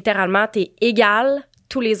 c'est littéralement, t'es égal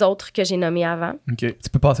tous les autres que j'ai nommés avant. Okay. Tu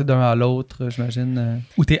peux passer d'un à l'autre, j'imagine.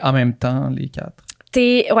 Ou t'es en même temps, les 4.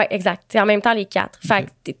 Ouais, exact. T'es en même temps les 4. Fait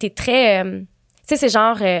que t'es très... tu sais, c'est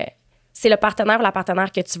genre... c'est le partenaire ou la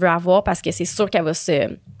partenaire que tu veux avoir parce que c'est sûr qu'elle va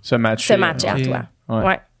se matcher à toi.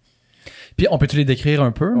 Ouais. Puis, on peut-tu les décrire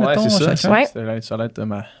un peu, mettons, c'est ça. chacun? Ça va être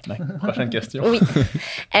ma prochaine question. Oui.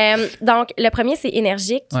 Donc, le premier, c'est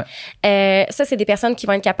énergique. Ouais. Ça, c'est des personnes qui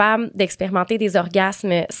vont être capables d'expérimenter des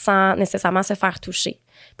orgasmes sans nécessairement se faire toucher.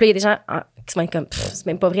 Puis là, il y a des gens qui vont être comme, c'est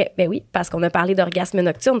même pas vrai. Ben oui, parce qu'on a parlé d'orgasme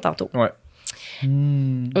nocturne tantôt. Ouais.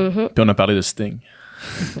 Mm-hmm. Puis on a parlé de Sting.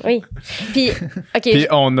 Oui. Puis, OK. Puis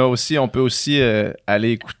on peut aussi aller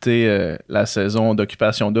écouter la saison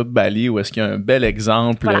d'Occupation Double Bali où est-ce qu'il y a un bel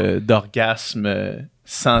exemple d'orgasme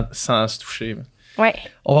sans se toucher. Ouais.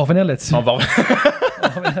 On va revenir là-dessus.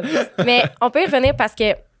 Mais on peut y revenir parce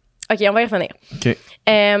que... OK, on va y revenir. OK.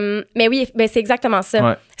 Mais oui, c'est exactement ça.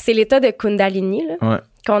 Ouais. C'est l'état de Kundalini là,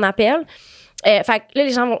 qu'on appelle. Fait que là,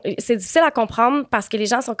 les gens c'est difficile à comprendre parce que les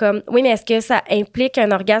gens sont comme, oui, mais est-ce que ça implique un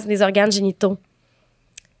orgasme des organes génitaux?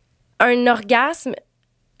 Un orgasme,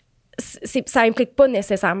 ça implique pas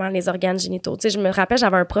nécessairement les organes génitaux. Tu sais, je me rappelle,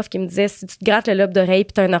 j'avais un prof qui me disait, si tu te grattes le lobe d'oreille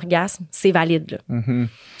puis tu as un orgasme, c'est valide. Là. Mm-hmm.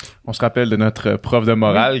 On se rappelle de notre prof de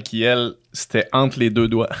morale qui, elle, c'était entre les deux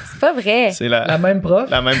doigts. C'est pas vrai. C'est la même prof.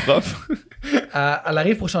 La même prof. Elle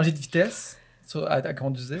arrive pour changer de vitesse. Elle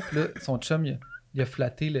conduisait. Puis là, son chum, il a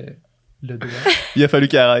flatté le doigt. Il a fallu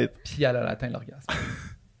qu'elle arrête. Puis elle a atteint l'orgasme.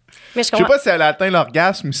 Mais je sais pas si elle a atteint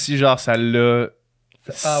l'orgasme ou si, genre, ça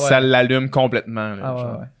l'allume complètement. Là,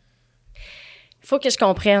 ouais. Faut que je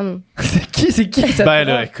comprenne. C'est qui cette Ben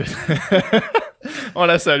là, écoute. On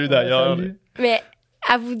la salue d'ailleurs. Mais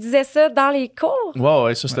elle vous disait ça dans les cours?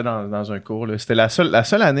 Ouais, ça c'était dans un cours. Là. C'était la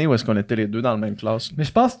seule année où est-ce qu'on était les deux dans le même classe. Mais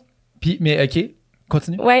je pense... Mais OK,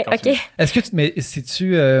 continue. Ouais, OK. Est-ce que mais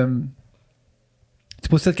sais-tu... Tu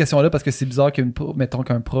poses cette question-là parce que c'est bizarre mettons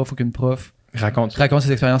qu'un prof ou qu'une prof raconte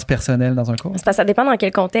ses expériences personnelles dans un cours? C'est parce que ça dépend dans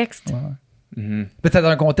quel contexte. Ouais. Mm-hmm. Peut-être dans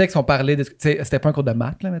un contexte, on parlait de... C'était pas un cours de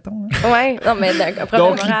maths, là, mettons. Hein? Ouais, non, mais...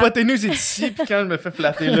 Donc, l'hypoténuse est ici, puis quand elle me fait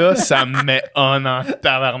flatter là, ça me met en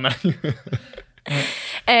tabarnak.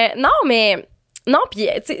 Non, mais... Non, puis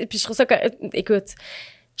je trouve ça... Écoute,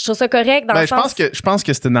 je trouve ça correct dans le sens... Je pense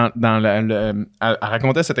que c'était dans elle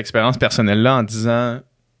racontait cette expérience personnelle-là en disant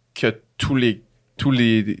que tous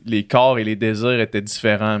les corps et les désirs étaient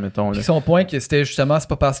différents, mettons. Là. Puis son point, que c'était justement, c'est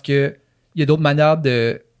pas parce que il y a d'autres manières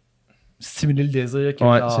de stimuler le désir que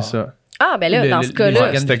genre... c'est ça. Ah, ben là, dans ce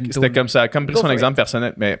cas-là... C'était comme ça, comme pris son exemple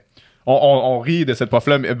personnel, mais on rit de cette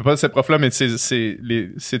prof-là, mais pas de cette prof-là, mais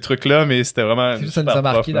ces trucs-là, mais c'était vraiment... C'est juste ça nous a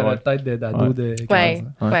marqué dans notre tête d'ado de 15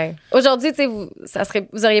 ans. Ouais. Aujourd'hui, tu sais,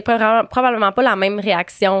 vous auriez probablement pas la même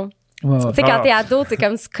réaction. Tu sais, quand t'es ado, tu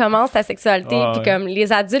comme tu commences ta sexualité, puis comme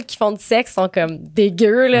les adultes qui font du sexe sont comme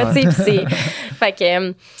dégueux, là, tu sais, fait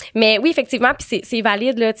que... mais oui, effectivement, puis c'est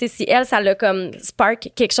valide, là, tu sais, si elle, ça l'a comme spark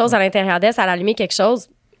quelque chose à l'intérieur d'elle, ça l'a allumé quelque chose,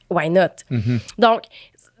 why not? Mm-hmm. Donc,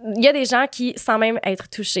 il y a des gens qui, sans même être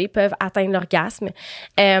touchés, peuvent atteindre l'orgasme.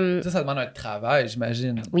 Ça demande un travail,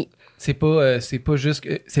 j'imagine. Oui. C'est pas juste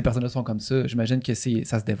que ces personnes-là sont comme ça. J'imagine que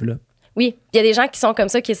ça se développe. Oui, il y a des gens qui sont comme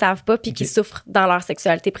ça, qui ne savent pas, puis qui souffrent dans leur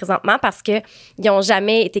sexualité présentement parce qu'ils n'ont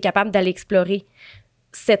jamais été capables d'aller explorer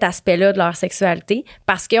cet aspect-là de leur sexualité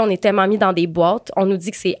parce qu'on est tellement mis dans des boîtes. On nous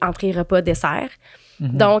dit que c'est entrée, repas, dessert.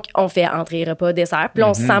 Mm-hmm. Donc, on fait entrée, repas, dessert. Puis là,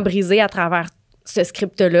 on se sent brisé à travers ce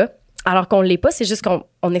script-là, alors qu'on ne l'est pas. C'est juste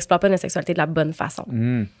qu'on n'explore pas notre sexualité de la bonne façon.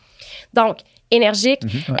 Mm. Donc, énergique.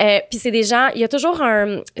 Puis c'est des gens... Il y a toujours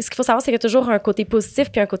ce qu'il faut savoir, c'est qu'il y a toujours un côté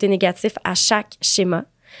positif puis un côté négatif à chaque schéma.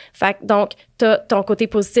 Fait que, donc, t'as ton côté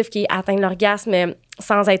positif qui est atteindre l'orgasme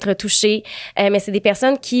sans être touché. Mais c'est des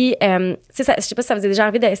personnes qui... je sais pas si ça vous est déjà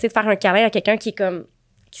arrivé d'essayer de faire un câlin à quelqu'un qui est comme...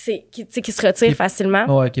 qui se retire facilement.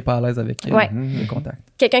 Ouais, qui est pas à l'aise avec le contact.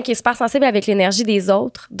 Quelqu'un qui est super sensible avec l'énergie des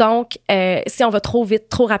autres. Donc, si on va trop vite,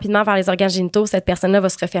 trop rapidement vers les organes génitaux, cette personne-là va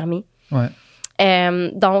se refermer. Ouais.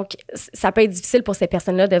 Donc, ça peut être difficile pour ces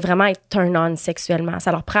personnes-là de vraiment être turn-on sexuellement.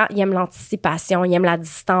 Ça leur prend... Ils aiment l'anticipation, ils aiment la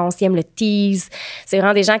distance, ils aiment le tease. C'est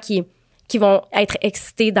vraiment des gens qui vont être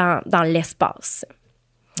excités dans l'espace.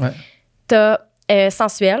 Ouais. T'as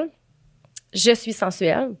sensuel. Je suis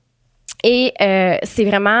sensuelle. Et c'est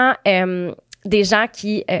vraiment des gens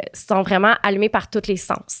qui sont vraiment allumés par tous les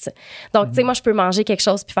sens. Donc, tu sais, moi, je peux manger quelque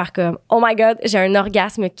chose puis faire comme « Oh my God, j'ai un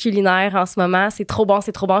orgasme culinaire en ce moment. C'est trop bon,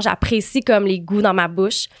 c'est trop bon. » J'apprécie comme les goûts dans ma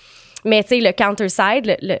bouche. Mais, tu sais, le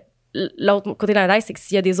counter-side, l'autre côté de la médaille, c'est que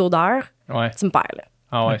s'il y a des odeurs, tu me perds, là.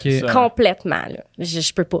 Ah ouais, okay. Complètement, là.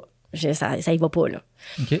 Je peux pas. Ça y va pas, là.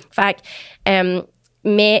 OK. Fait que,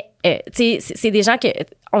 mais, tu sais, c'est des gens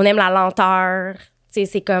on aime la lenteur. T'sais,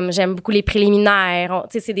 c'est comme, j'aime beaucoup les préliminaires.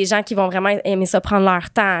 C'est des gens qui vont vraiment aimer ça prendre leur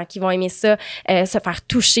temps, qui vont aimer ça se faire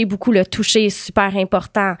toucher beaucoup. Le toucher est super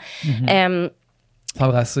important.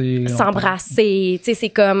 S'embrasser. Tu sais, c'est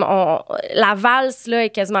comme... la valse, là, est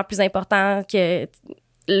quasiment plus importante que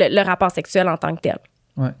le rapport sexuel en tant que tel.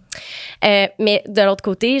 Ouais. Mais de l'autre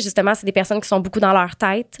côté, justement, c'est des personnes qui sont beaucoup dans leur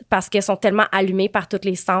tête parce qu'elles sont tellement allumées par tous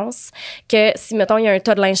les sens que si, mettons, il y a un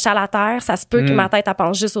tas de linge sale à terre, ça se peut que ma tête, elle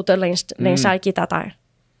pense juste au tas de linge sale qui est à terre.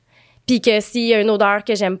 Puis que s'il y a une odeur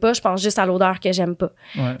que j'aime pas, je pense juste à l'odeur que j'aime pas.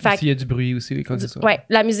 Ouais. S'il y a du bruit aussi, quoi que ce soit. Ouais,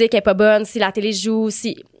 la musique est pas bonne, si la télé joue,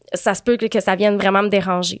 ça se peut que ça vienne vraiment me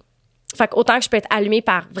déranger. Fait qu'autant que je peux être allumée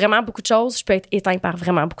par vraiment beaucoup de choses, je peux être éteinte par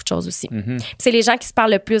vraiment beaucoup de choses aussi. Mm-hmm. Puis c'est les gens qui se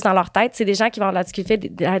parlent le plus dans leur tête, c'est des gens qui vont avoir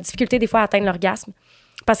la difficulté des fois à atteindre l'orgasme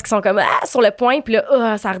parce qu'ils sont comme sur le point, puis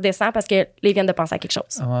là, ça redescend parce que ils viennent de penser à quelque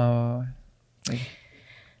chose. Ouais.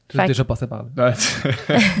 Tu as déjà passé par là.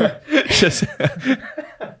 Je sais.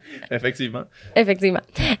 Effectivement.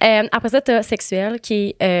 Après ça, tu as sexuel,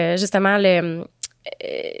 qui est justement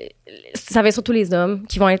ça va être surtout les hommes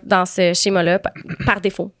qui vont être dans ce schéma-là par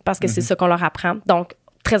défaut, parce que c'est ça qu'on leur apprend. Donc,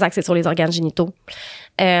 très axé sur les organes génitaux.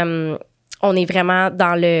 On est vraiment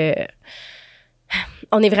dans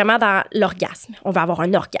l'orgasme. On va avoir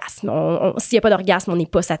un orgasme. S'il n'y a pas d'orgasme, on n'est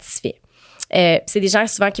pas satisfait. C'est des gens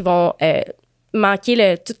souvent qui vont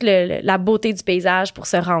manquer toute la beauté du paysage pour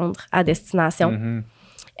se rendre à destination.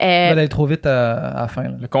 On va aller trop vite à la fin.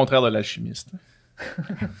 Là. Le contraire de l'alchimiste.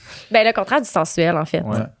 Ben, le contraire du sensuel, en fait.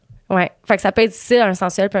 Ouais. Fait que ça peut être difficile, un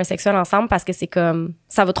sensuel puis un sexuel ensemble, parce que c'est comme...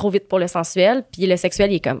 Ça va trop vite pour le sensuel, puis le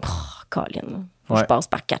sexuel, il est comme... Colin, je passe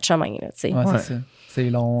par 4 chemins, là, tu sais. Ouais, c'est ça. C'est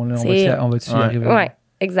long, là. On va-tu y arriver? Ouais,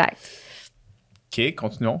 exact. OK,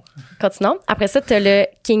 continuons. Après ça, tu as le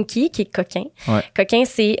kinky, qui est coquin. Ouais. Coquin,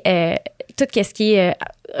 c'est tout ce qui est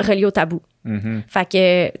relié au tabou. Mm-hmm. Fait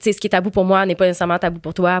que, tu sais, ce qui est tabou pour moi n'est pas nécessairement tabou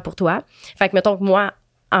pour toi. Fait que, mettons que moi,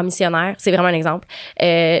 en missionnaire, c'est vraiment un exemple,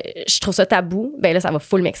 je trouve ça tabou, ben là, ça va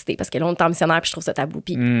full m'exciter parce que là, on est en missionnaire puis je trouve ça tabou.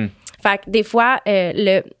 Puis, fait que des fois,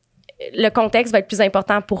 le contexte va être plus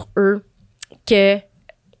important pour eux que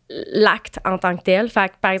l'acte en tant que tel. Fait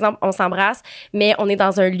que, par exemple, on s'embrasse, mais on est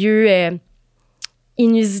dans un lieu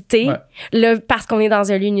inusité. Ouais. Là, parce qu'on est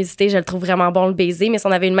dans un lieu inusité, je le trouve vraiment bon, le baiser, mais si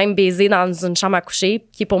on avait le même baiser dans une chambre à coucher,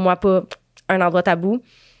 qui est pour moi pas un endroit tabou,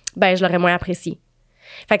 ben je l'aurais moins apprécié.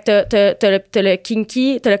 Fait que t'as le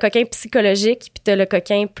kinky, t'as le coquin psychologique, puis t'as le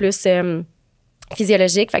coquin plus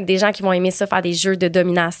physiologique. Fait que des gens qui vont aimer ça, faire des jeux de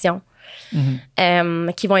domination,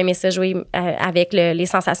 qui vont aimer ça, jouer avec les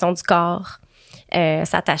sensations du corps,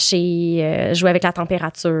 s'attacher, jouer avec la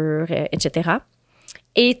température, etc.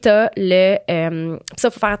 Et t'as ça, il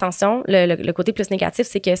faut faire attention, le côté plus négatif,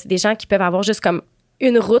 c'est que c'est des gens qui peuvent avoir juste comme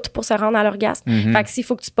une route pour se rendre à l'orgasme. Fait que s'il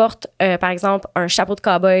faut que tu portes, par exemple, un chapeau de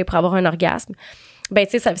cow-boy pour avoir un orgasme, ben,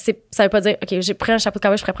 tu sais, ça veut pas dire, OK, j'ai pris un chapeau de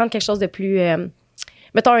cowboy, je pourrais prendre quelque chose de plus,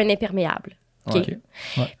 mettons, un imperméable. OK. Ouais.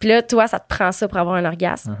 Puis là, toi, ça te prend ça pour avoir un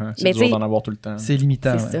orgasme. C'est dur d'en avoir tout le temps. C'est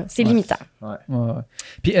limitant. C'est ça. C'est limitant. Ouais.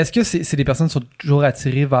 Puis est-ce que c'est des personnes qui sont toujours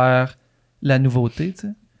attirées vers la nouveauté, tu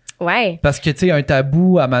sais? Ouais. Parce que, tu sais, un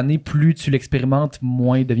tabou, à un moment donné, plus tu l'expérimentes,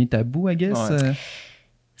 moins il devient tabou, I guess. Ouais.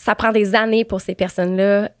 Ça prend des années pour ces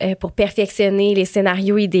personnes-là pour perfectionner les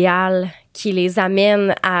scénarios idéaux qui les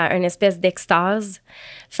amènent à une espèce d'extase.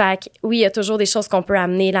 Fait que oui, il y a toujours des choses qu'on peut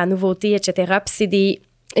amener, la nouveauté, etc. Puis il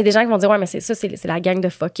y a des gens qui vont dire « Ouais, mais c'est la gang de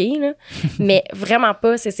fuckés, là. » Mais vraiment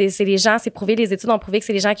pas. C'est les gens, c'est prouvé, les études ont prouvé que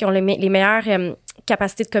c'est les gens qui ont les meilleures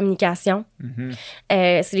capacités de communication.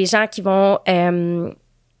 C'est les gens qui vont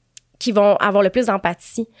avoir le plus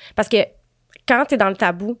d'empathie. Parce que quand tu es dans le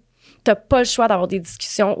tabou, t'as pas le choix d'avoir des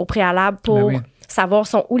discussions au préalable pour savoir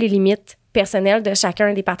sont où les limites personnelles de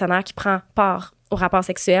chacun des partenaires qui prend part au rapport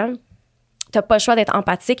sexuel. T'as pas le choix d'être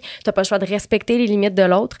empathique, t'as pas le choix de respecter les limites de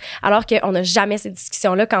l'autre, alors qu'on n'a jamais ces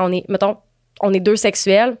discussions-là quand on est, mettons, on est deux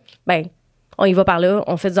sexuels, ben, on y va par là,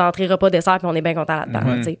 on fait du entrée, repas, dessert, puis on est bien content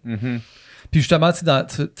là-dedans, tu sais. Puis justement, tu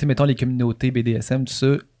sais, mettons les communautés BDSM, tout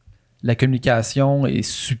ça, la communication est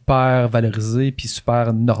super valorisée puis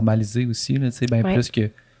super normalisée aussi, tu sais, bien plus que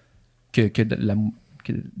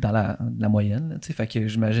dans la moyenne. Là, fait que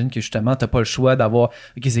j'imagine que justement, t'as pas le choix d'avoir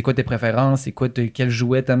OK, c'est quoi tes préférences, c'est quoi quel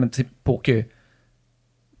jouet t'aimes, pour que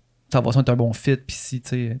savoir si t'as un bon fit, puis si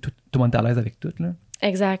tout le monde est à l'aise avec tout. Là.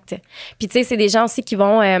 Exact. Puis tu sais, c'est des gens aussi qui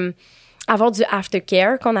vont avoir du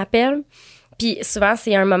aftercare qu'on appelle. Puis souvent,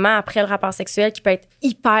 c'est un moment après le rapport sexuel qui peut être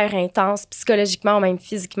hyper intense psychologiquement ou même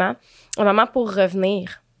physiquement. Un moment pour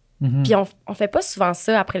revenir. Puis on fait pas souvent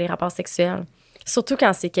ça après les rapports sexuels. Surtout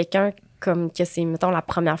quand c'est quelqu'un comme que c'est, mettons, la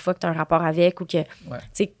première fois que tu as un rapport avec ou que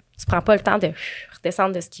tu prends pas le temps de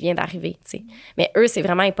redescendre de ce qui vient d'arriver. T'sais. Mais eux, c'est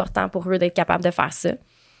vraiment important pour eux d'être capables de faire ça.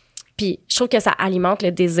 Puis je trouve que ça alimente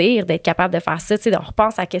le désir d'être capable de faire ça. On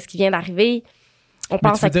repense à ce qui vient d'arriver. On Mais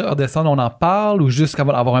pense tu veux dire redescendre, on en parle ou juste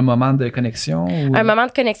avoir un moment de connexion? Ou... un moment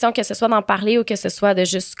de connexion, que ce soit d'en parler ou que ce soit de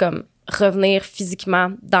juste comme revenir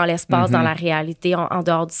physiquement dans l'espace, dans la réalité, en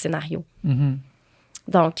dehors du scénario.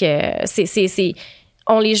 Donc,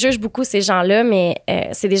 on les juge beaucoup, ces gens-là, mais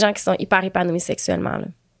c'est des gens qui sont hyper épanouis sexuellement, là.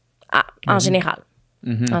 En général.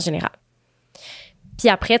 En général. Puis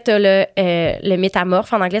après, tu as le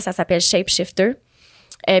métamorphe. En anglais, ça s'appelle shapeshifter.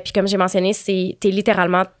 Puis comme j'ai mentionné, t'es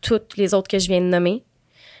littéralement toutes les autres que je viens de nommer.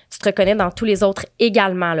 Tu te reconnais dans tous les autres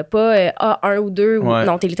également, là. Pas un ou deux.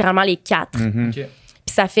 Non, t'es littéralement les 4. OK.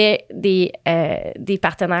 Puis ça fait des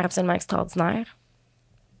partenaires absolument extraordinaires.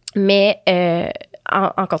 Mais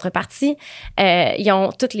en contrepartie, ils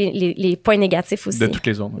ont tous les points négatifs aussi. De toutes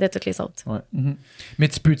les autres. De toutes les autres. Ouais. Mais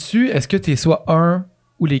est-ce que tu es soit un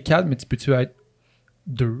ou les 4, mais tu peux-tu être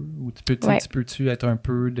 2? Ou tu peux-tu être un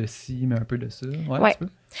peu de ci, mais un peu de ça? Ouais. Tu peux?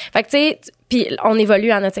 Fait que tu sais, puis on évolue,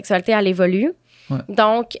 notre sexualité, elle évolue. Ouais.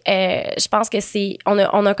 Donc, je pense que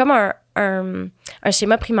on a comme un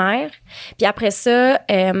schéma primaire. Puis après ça,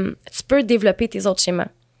 tu peux développer tes autres schémas.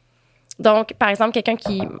 Donc, par exemple, quelqu'un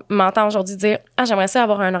qui m'entend aujourd'hui dire « Ah, j'aimerais ça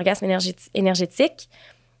avoir un orgasme énergétique »,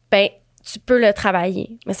 ben tu peux le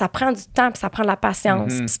travailler. Mais ça prend du temps, puis ça prend de la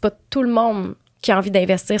patience. Puis c'est pas tout le monde qui a envie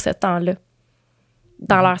d'investir ce temps-là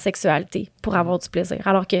dans leur sexualité pour avoir du plaisir.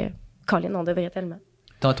 Alors que, Colin, on devrait tellement.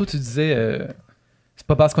 Tantôt, tu disais, c'est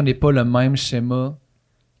pas parce qu'on n'est pas le même schéma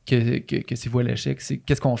que c'est vous à l'échec. C'est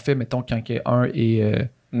qu'est-ce qu'on fait, mettons, quand un est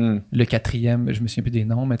le 4e, je me souviens plus des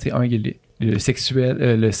noms, mais tu sais, un il est le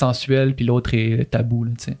sexuel, le sensuel, puis l'autre est le tabou,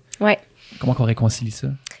 là, tu sais. Ouais. Comment qu'on réconcilie ça?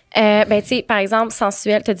 Ben, tu sais, par exemple,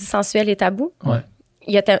 sensuel, t'as dit sensuel et tabou? Ouais.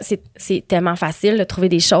 C'est tellement facile de trouver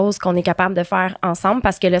des choses qu'on est capable de faire ensemble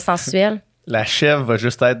parce que le sensuel... La chèvre va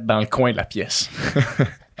juste être dans le coin de la pièce.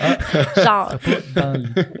 Genre... Dans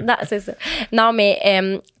le... Non, c'est ça. Non, mais,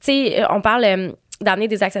 tu sais, on parle d'amener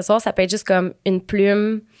des accessoires, ça peut être juste comme une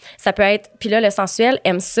plume, ça peut être... Puis là, le sensuel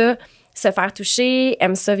aime ça, se faire toucher,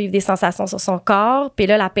 aime ça vivre des sensations sur son corps. Puis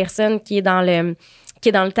là, la personne qui est dans le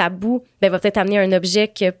tabou, ben, va peut-être amener un objet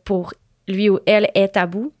que pour lui ou elle est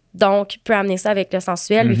tabou. Donc, peut amener ça avec le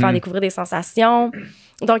sensuel, lui faire découvrir des sensations.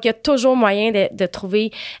 Donc, il y a toujours moyen de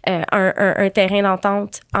trouver un terrain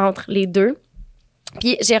d'entente entre les deux.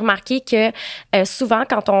 Puis, j'ai remarqué que souvent,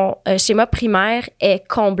 quand ton schéma primaire est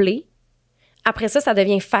comblé, après ça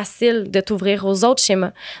devient facile de t'ouvrir aux autres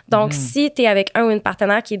schémas. Donc, si tu es avec un ou une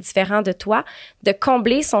partenaire qui est différent de toi, de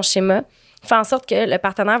combler son schéma fait en sorte que le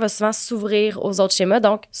partenaire va souvent s'ouvrir aux autres schémas,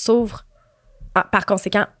 donc s'ouvre par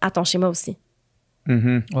conséquent à ton schéma aussi.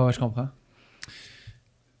 Ouais, je comprends.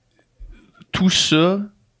 Tout ça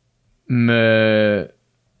moi,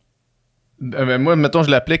 mettons,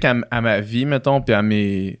 je l'applique à ma vie, mettons, puis à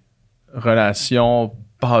mes relations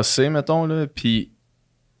passées, mettons, là, puis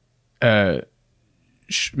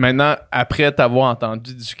maintenant, après t'avoir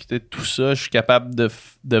entendu discuter de tout ça, je suis capable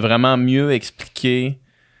de vraiment mieux expliquer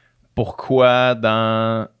pourquoi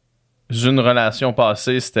dans une relation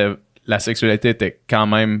passée, la sexualité était quand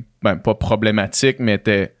même, pas problématique, mais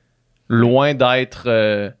était loin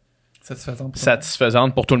d'être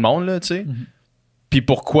satisfaisante pour tout le monde, là, tu sais. Puis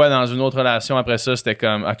pourquoi dans une autre relation après ça, c'était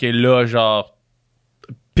comme, OK, là, genre,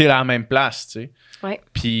 pile à la même place, tu sais. Ouais.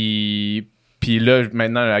 Puis là,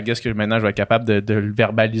 maintenant, I guess que maintenant, je vais être capable de le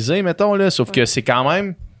verbaliser, mettons, là. Sauf que c'est quand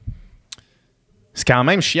même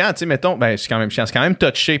chiant, tu sais, mettons. Ben, c'est quand même chiant. C'est quand même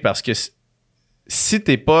touché parce que si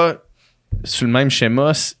t'es pas sur le même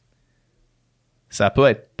schéma, ça peut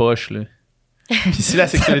être poche, là. Puis si la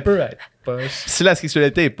sexualité... ça peut être poche. Si la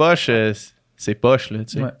sexualité est poche, c'est poche, là,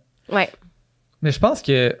 tu sais. Ouais. Mais je pense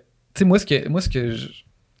que... Tu sais, moi, ce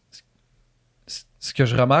que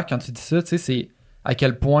je remarque quand tu dis ça, tu sais, c'est à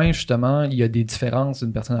quel point, justement, il y a des différences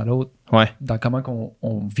d'une personne à l'autre dans comment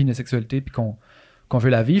on vit notre sexualité puis qu'on veut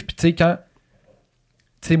la vivre. Puis, tu sais, quand...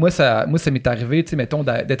 Tu sais, moi, ça m'est arrivé, tu sais, mettons,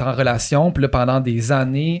 d'être en relation, puis là, pendant des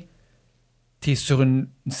années, t'es sur une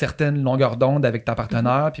certaine longueur d'onde avec ta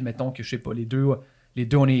partenaire, puis mettons que, je sais pas, les deux,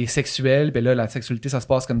 on est sexuels, puis là, la sexualité, ça se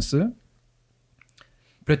passe comme ça.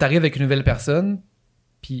 Puis là, t'arrives avec une nouvelle personne,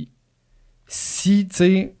 puis si, tu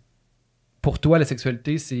sais, pour toi, la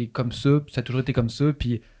sexualité, c'est comme ça, puis ça a toujours été comme ça,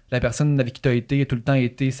 puis la personne avec qui t'as été a tout le temps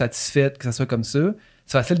été satisfaite que ça soit comme ça,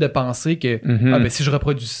 c'est facile de penser que si je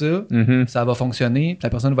reproduis ça, ça va fonctionner, puis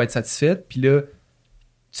la personne va être satisfaite, puis là,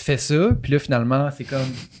 tu fais ça, puis là, finalement, c'est comme...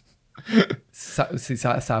 ça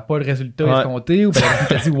n'a pas le résultat escompté, ou ben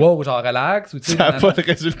tu te dis wow, genre relax, ou tu sais, ça n'a pas le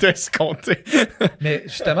résultat escompté. Mais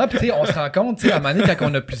justement, puis tu sais, on se rend compte, tu sais, à un moment donné, quand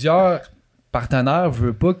on a plusieurs partenaires,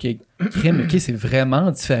 veut pas qu'il y ait crime, OK, c'est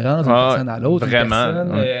vraiment différent d'une personne à l'autre. Vraiment. Une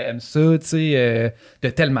personne aime ça, tu sais, de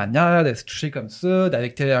telle manière, de se toucher comme ça,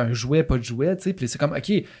 avec un jouet, pas de jouet, tu sais. Puis c'est comme, OK,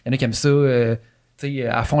 il y en a qui aiment ça, tu sais,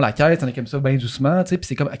 à fond la caisse, il y en a qui aiment ça bien doucement, tu sais. Puis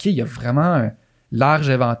c'est comme, OK, il y a vraiment un large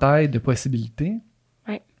éventail de possibilités.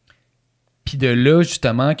 Ouais. Puis de là,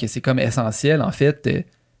 justement, que c'est comme essentiel, en fait,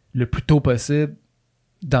 le plus tôt possible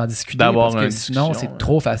d'en discuter. D'avoir parce que sinon, c'est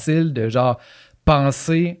trop facile de, genre,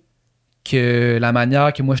 penser que la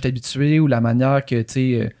manière que moi je suis habitué ou la manière que, tu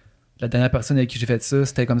sais, la dernière personne avec qui j'ai fait ça,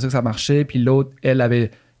 c'était comme ça que ça marchait, puis l'autre, elle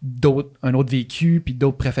avait un autre vécu, puis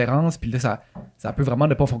d'autres préférences, puis là, ça peut vraiment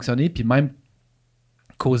ne pas fonctionner, puis même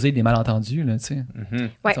causer des malentendus, là, tu sais,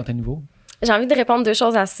 à certains niveaux. J'ai envie de répondre 2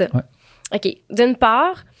 choses à ça. Ouais. OK. D'une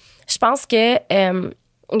part, je pense que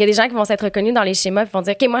il y a des gens qui vont s'être reconnus dans les schémas et vont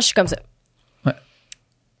dire, OK, moi, je suis comme ça. Ouais.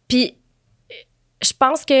 Puis, je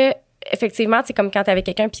pense que effectivement, c'est comme quand t'es avec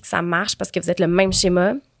quelqu'un puis que ça marche parce que vous êtes le même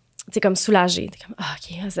schéma, t'es comme soulagé. T'es comme,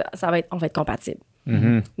 OK, on va être compatible.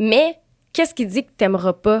 Mais qu'est-ce qui dit que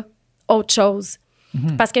t'aimeras pas autre chose?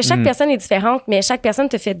 Parce que chaque personne est différente, mais chaque personne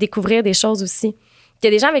te fait découvrir des choses aussi. Il y a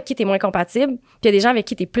des gens avec qui t'es moins compatible, puis il y a des gens avec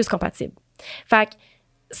qui t'es plus compatible. Fait que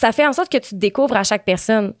ça fait en sorte que tu découvres à chaque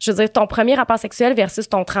personne. Je veux dire, ton premier rapport sexuel versus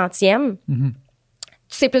ton 30e, tu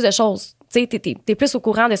sais plus de choses. Tu sais, t'es plus au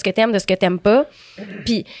courant de ce que t'aimes, de ce que t'aimes pas.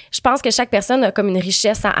 Puis je pense que chaque personne a comme une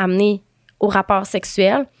richesse à amener au rapport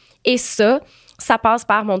sexuel. Et ça passe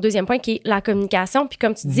par mon 2e point qui est la communication. Puis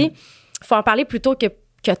comme tu dis, il faut en parler plutôt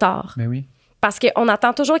que tard. Mais oui. Parce qu'on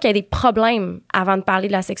attend toujours qu'il y ait des problèmes avant de parler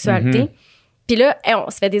de la sexualité. Puis là,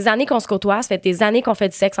 ça fait des années qu'on se côtoie, ça fait des années qu'on fait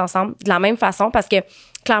du sexe ensemble de la même façon parce que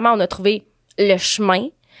clairement, on a trouvé le chemin.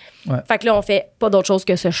 Ouais. Fait que là, on fait pas d'autre chose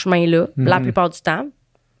que ce chemin-là la plupart du temps,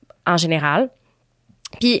 en général.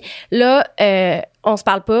 Puis là, on se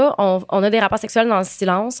parle pas, on a des rapports sexuels dans le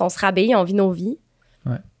silence, on se rhabille, on vit nos vies.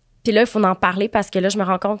 Ouais. Puis là, il faut en parler parce que là, je me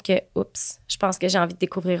rends compte que, oups, je pense que j'ai envie de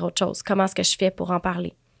découvrir autre chose. Comment est-ce que je fais pour en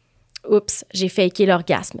parler? Oups, j'ai faké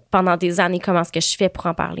l'orgasme. Pendant des années, comment est-ce que je fais pour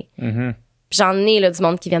en parler? J'en ai là, du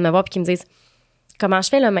monde qui vient me voir et qui me disent comment je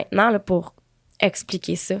fais là, maintenant là, pour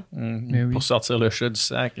expliquer ça. Mais oui. Pour sortir le chat du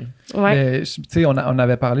sac. Ouais. Tu sais, on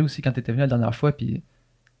avait parlé aussi quand tu étais venu la dernière fois, puis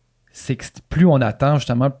c'est que plus on attend,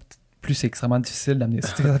 justement, plus c'est extrêmement difficile d'amener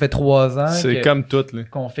ça. Ça fait 3 ans C'est comme tout, là.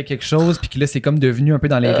 qu'on fait quelque chose, puis que là, c'est comme devenu un peu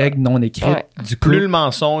dans les règles non écrites du couple. Plus le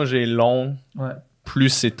mensonge est long, Ouais. plus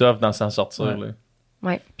c'est tough d'en s'en sortir. Ouais. Là.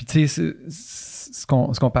 Ouais. Puis tu sais, ce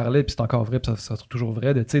qu'on parlait, puis c'est encore vrai, puis ça sera toujours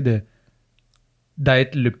vrai, tu sais,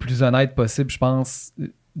 d'être le plus honnête possible, je pense,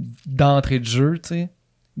 d'entrée de jeu, tu sais,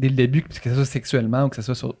 dès le début, que ce soit sexuellement ou que ce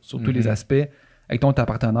soit sur tous les aspects, avec ta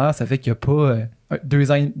partenaire, ça fait qu'il n'y a pas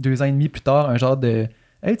 2 ans et demi plus tard, un genre de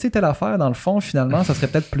 « Hey, tu sais, telle affaire, dans le fond, finalement, ça serait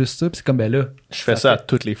peut-être plus ça. » Puis c'est comme, ben là... Je fais ça à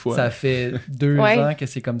toutes les fois. Ça fait 2 ans que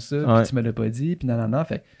c'est comme ça, puis tu me l'as pas dit, puis non.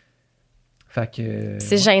 Fait que...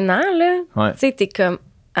 C'est gênant, là. Ouais. Tu sais, t'es comme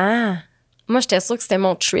 « Ah! » Moi, j'étais sûre que c'était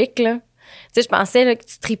mon trick, là. Tu sais, je pensais là, que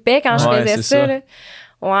tu tripais quand je faisais ça, là.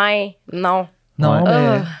 Ouais, non. Non,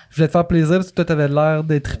 mais je voulais te faire plaisir parce que toi, t'avais l'air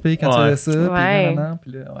d'être trippé quand tu faisais ça. Ouais.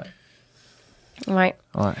 Puis là, Ouais.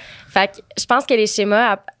 Fait que je pense que les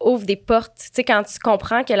schémas ouvrent des portes. Tu sais, quand tu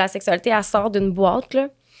comprends que la sexualité, elle sort d'une boîte, là,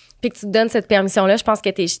 puis que tu te donnes cette permission-là, je pense que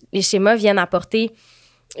les schémas viennent apporter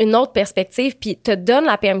une autre perspective puis te donnent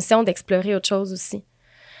la permission d'explorer autre chose aussi.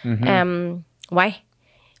 Ouais.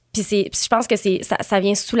 Puis je pense que ça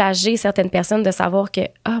vient soulager certaines personnes de savoir que,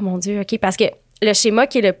 mon Dieu, OK, parce que le schéma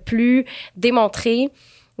qui est le plus démontré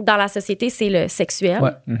dans la société, c'est le sexuel.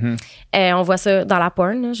 Ouais. On voit ça dans la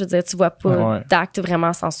porn. Là. Je veux dire, tu vois pas d'acte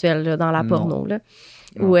vraiment sensuel là, dans la porno. Là.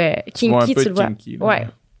 Ou kinky, tu le vois. Kinky, ouais.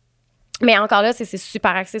 Mais encore là, c'est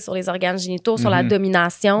super axé sur les organes génitaux, sur la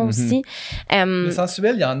domination aussi. Le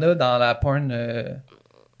sensuel, il y en a dans la porn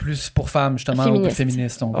plus pour femmes, justement, ou plus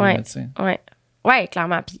féministe, on va dire. Ouais,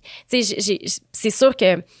 clairement. Puis, tu sais, c'est sûr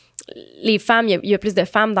que les femmes, il y a plus de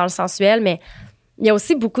femmes dans le sensuel, mais il y a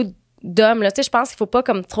aussi beaucoup d'hommes. Là. Tu sais, je pense qu'il faut pas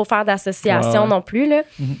comme trop faire d'association non plus. Là.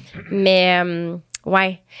 Mais,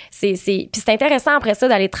 ouais. Puis c'est intéressant après ça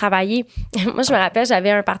d'aller travailler. Moi, je me rappelle, j'avais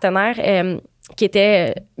un partenaire qui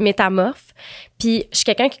était métamorphe. Puis je suis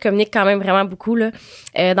quelqu'un qui communique quand même vraiment beaucoup là,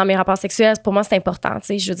 dans mes rapports sexuels. Pour moi, c'est important. Tu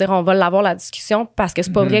sais, je veux dire, on va l'avoir la discussion parce que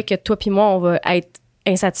c'est pas vrai que toi puis moi, on va être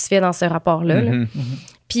insatisfait dans ce rapport-là. Là.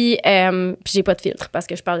 Puis j'ai pas de filtre parce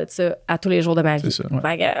que je parle de ça à tous les jours de ma vie. C'est ça.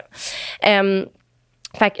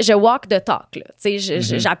 Fait que je walk the talk. Là. Tu sais,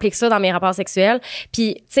 j'applique ça dans mes rapports sexuels.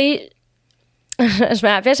 Puis, tu sais, je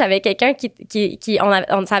me rappelle, j'avais quelqu'un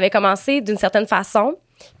ça avait commencé d'une certaine façon.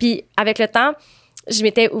 Puis, avec le temps, je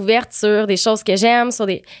m'étais ouverte sur des choses que j'aime,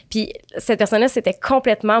 puis cette personne-là s'était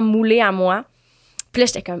complètement moulée à moi. Puis là,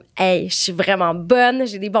 j'étais comme, hey, je suis vraiment bonne,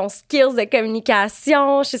 j'ai des bons skills de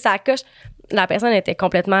communication, je suis sa coche. La personne était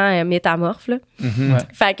complètement métamorphe, là.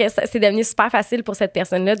 Fait que c'est devenu super facile pour cette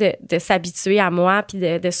personne-là de s'habituer à moi puis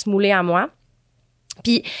de se mouler à moi.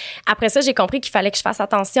 Puis après ça, j'ai compris qu'il fallait que je fasse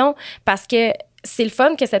attention parce que c'est le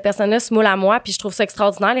fun que cette personne-là se moule à moi, puis je trouve ça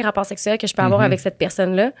extraordinaire, les rapports sexuels que je peux avoir avec cette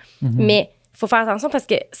personne-là. Mais il faut faire attention parce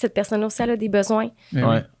que cette personne-là aussi, elle a des besoins.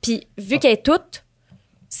 Puis vu qu'elle est toute,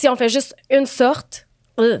 si on fait juste une sorte...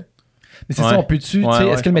 Mais c'est ça, on peut-tu...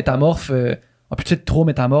 est-ce que le métamorphe... on peut-tu être trop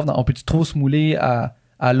métamorphe? On peut-tu trop se mouler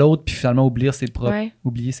à l'autre puis finalement oublier ses propres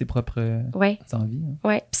envies?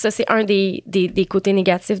 Oui, puis ça, c'est un des côtés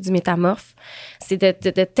négatifs du métamorphe. C'est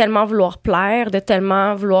de tellement vouloir plaire, de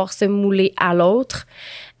tellement vouloir se mouler à l'autre.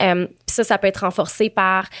 Puis ça peut être renforcé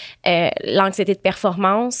par l'anxiété de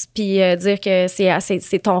performance, puis dire que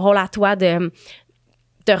c'est ton rôle à toi de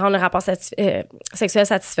rendre le rapport sexuel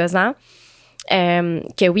satisfaisant.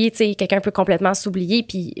 Que oui, tu sais, quelqu'un peut complètement s'oublier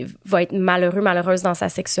puis va être malheureuse dans sa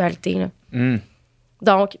sexualité, là.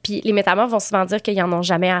 Donc, puis les métamorphes vont souvent dire qu'ils en ont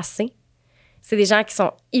jamais assez. C'est des gens qui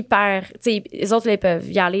sont hyper... Tu sais, les autres, là, ils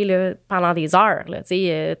peuvent y aller là, pendant des heures, là. Tu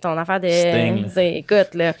sais, ton affaire de...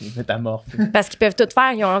 Écoute, là... Les métamorphes. Parce qu'ils peuvent tout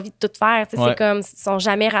faire, ils ont envie de tout faire. Tu sais, c'est comme... Ils sont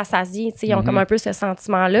jamais rassasiés, tu sais, ils ont comme un peu ce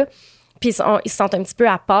sentiment-là. Puis ils se sentent un petit peu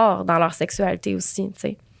à part dans leur sexualité aussi, tu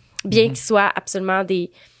sais. Bien qu'ils soient absolument des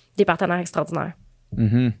partenaires extraordinaires.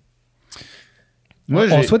 Moi,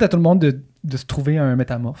 on souhaite à tout le monde de se trouver un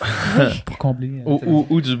métamorphe pour combler.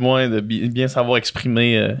 Ou du moins de bien savoir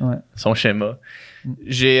exprimer son schéma.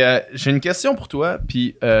 J'ai une question pour toi,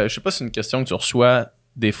 puis je sais pas si c'est une question que tu reçois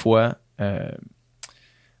des fois,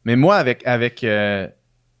 mais moi, avec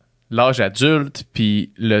l'âge adulte,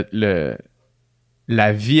 puis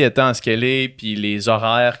la vie étant ce qu'elle est, puis les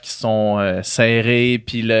horaires qui sont serrés,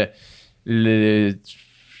 puis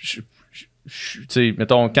tu sais,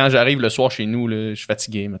 mettons, quand j'arrive le soir chez nous, là, je suis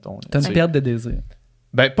fatigué, mettons. T'as une perte de désir.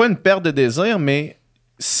 Ben, pas une perte de désir, mais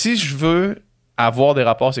si je veux avoir des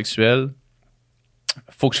rapports sexuels,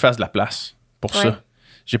 faut que je fasse de la place pour ça.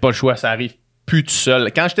 J'ai pas le choix, ça arrive plus tout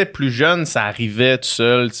seul. Quand j'étais plus jeune, ça arrivait tout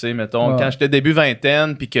seul, tu sais, mettons. Quand j'étais début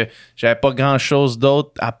vingtaine, puis que j'avais pas grand-chose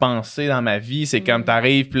d'autre à penser dans ma vie, c'est comme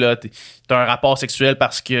t'arrives, puis là, t'as un rapport sexuel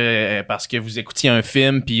parce que vous écoutiez un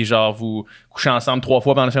film, puis genre, vous couchez ensemble 3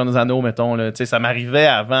 fois pendant le Seigneur des Anneaux, mettons, là, tu sais, ça m'arrivait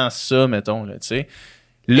avant ça, mettons, là, tu sais.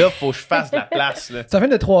 Là, faut que je fasse de la place. Là. C'est un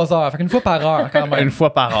film de 3 heures, fait qu'une fois par heure, quand même. Une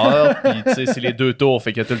fois par heure, puis tu sais, c'est les 2 tours,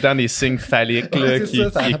 fait qu'il y a tout le temps des signes phalliques là, qui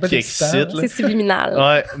excitent. C'est subliminal.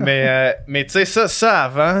 Ouais, mais tu sais, ça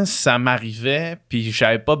avant, ça m'arrivait, puis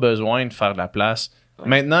j'avais pas besoin de faire de la place.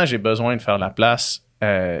 Maintenant, j'ai besoin de faire de la place,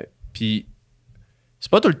 puis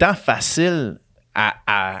c'est pas tout le temps facile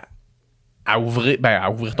à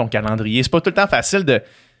ouvrir ton calendrier. C'est pas tout le temps facile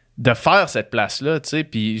de faire cette place-là, tu sais,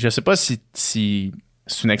 puis je sais pas si c'est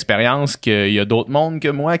une expérience qu'il y a d'autres mondes que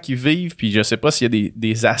moi qui vivent, puis je sais pas s'il y a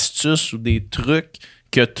des astuces ou des trucs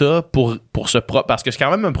que t'as pour parce que c'est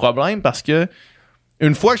quand même un problème, parce que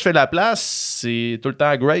une fois que je fais de la place, c'est tout le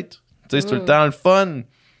temps great, tu sais, c'est tout le temps le fun,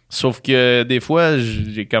 sauf que des fois,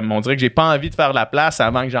 on dirait que j'ai pas envie de faire de la place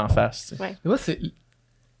avant que j'en fasse. Ouais.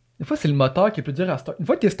 Des fois, c'est le moteur qui est plus dur à starter. Une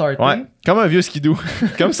fois que t'es starté... Ouais, comme un vieux skidoo.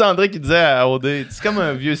 Comme Sandré qui disait à OD, c'est comme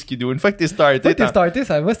un vieux skidoo. Une fois que t'es starté...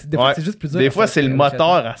 ça va. Des fois, c'est juste plus dur. Des fois, c'est le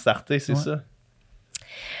moteur à starter, c'est ça.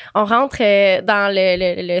 On rentre dans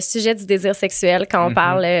le sujet du désir sexuel quand on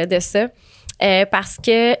parle de ça. Parce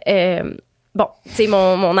que... bon, tu sais,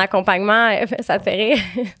 mon accompagnement, ça te fait rire.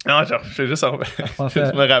 Non, genre, je fais juste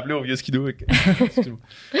me rappeler au vieux skidoo.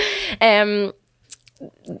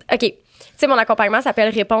 OK. Tu sais, mon accompagnement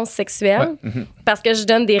s'appelle réponse sexuelle parce que je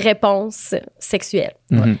donne des réponses sexuelles.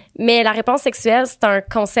 Mais la réponse sexuelle, c'est un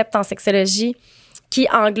concept en sexologie qui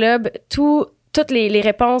englobe toutes les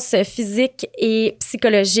réponses physiques et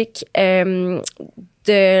psychologiques de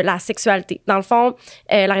la sexualité. Dans le fond,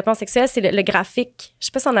 la réponse sexuelle, c'est le graphique. Je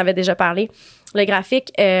sais pas si on en avait déjà parlé. Le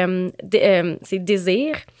graphique, c'est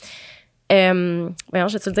désir. Voyons,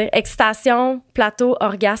 je vais te le dire. Excitation, plateau,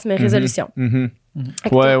 orgasme, résolution.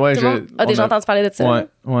 Ouais, j'ai déjà entendu parler de ça.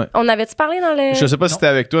 Ouais. On avait-tu parlé dans le... Je sais pas si c'était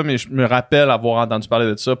avec toi, mais je me rappelle avoir entendu parler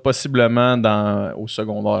de ça, possiblement au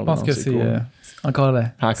secondaire. Je pense que c'est encore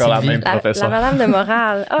la même professeure. La madame de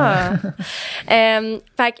morale.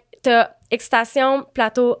 Fait que t'as excitation,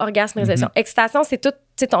 plateau, orgasme, résolution. Excitation, c'est tout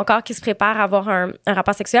ton corps qui se prépare à avoir un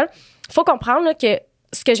rapport sexuel. Faut comprendre là, que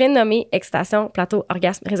ce que je viens de nommer, excitation, plateau,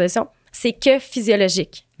 orgasme, résolution, c'est que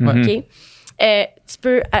physiologique. OK? Tu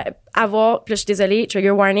peux avoir, puis là, je suis désolée,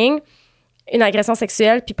 trigger warning, une agression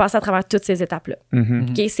sexuelle, puis passer à travers toutes ces étapes-là.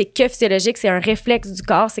 OK? C'est que physiologique, c'est un réflexe du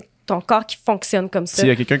corps, c'est ton corps qui fonctionne comme ça. S'il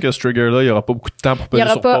y a quelqu'un qui a ce trigger-là, il n'y aura pas beaucoup de temps pour peser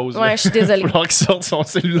sur pause. Ouais, je suis désolée. Il va falloir qu'il sorte son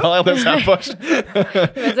cellulaire de sa poche.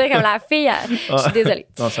 Je veux dire, comme la fille, je suis désolée.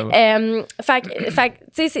 Non, ça va. Fait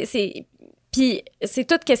tu sais, c'est... Puis c'est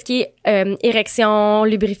tout ce qui est érection,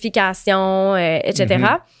 lubrification, etc.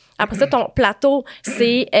 Après ça, ton plateau,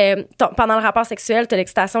 c'est pendant le rapport sexuel, tu as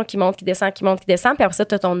l'excitation qui monte, qui descend, qui monte, qui descend. Puis après ça,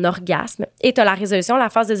 tu as ton orgasme. Et tu as la résolution. La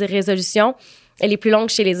phase de résolution, elle est plus longue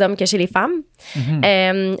chez les hommes que chez les femmes.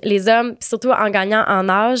 Les hommes, surtout en gagnant en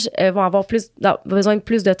âge, vont avoir besoin de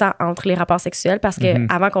plus de temps entre les rapports sexuels parce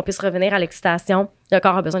qu'avant qu'on puisse revenir à l'excitation, le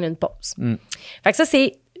corps a besoin d'une pause. Fait que ça,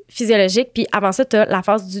 c'est physiologique. Puis avant ça, tu as la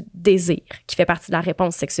phase du désir qui fait partie de la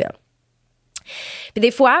réponse sexuelle. Puis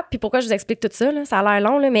des fois, puis pourquoi je vous explique tout ça, là, ça a l'air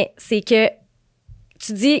long, là, mais c'est que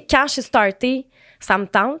tu dis, quand je suis startée, ça me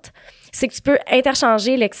tente, c'est que tu peux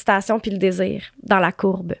interchanger l'excitation puis le désir dans la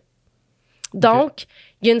courbe. Donc,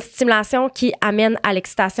 il y a une stimulation qui amène à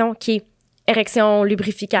l'excitation qui est érection,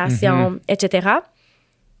 lubrification, etc.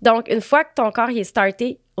 Donc, une fois que ton corps il est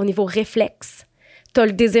starté au niveau réflexe, tu as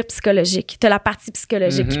le désir psychologique, tu as la partie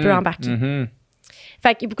psychologique qui peut embarquer.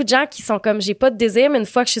 Fait qu'il y a beaucoup de gens qui sont comme, j'ai pas de désir, mais une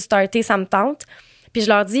fois que je suis startée, ça me tente. Puis je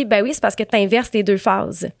leur dis, ben oui, c'est parce que tu inverses les deux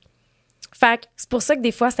phases. Fait que c'est pour ça que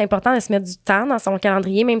des fois, c'est important de se mettre du temps dans son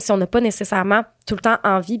calendrier, même si on n'a pas nécessairement tout le temps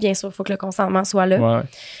envie. Bien sûr, il faut que le consentement soit là. Ouais.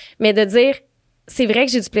 Mais de dire, c'est vrai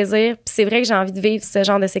que j'ai du plaisir, puis c'est vrai que j'ai envie de vivre ce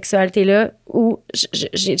genre de sexualité-là où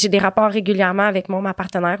j'ai des rapports régulièrement avec ma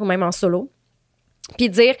partenaire ou même en solo. Puis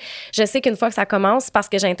dire, je sais qu'une fois que ça commence, c'est parce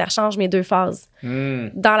que j'interchange mes deux phases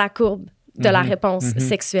dans la courbe de la réponse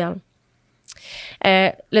sexuelle.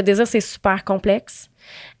 Le désir, c'est super complexe.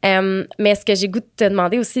 Mais ce que j'ai goût de te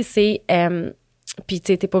demander aussi, c'est... puis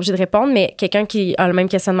tu n'es pas obligé de répondre, mais quelqu'un qui a le même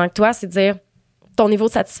questionnement que toi, c'est de dire, ton niveau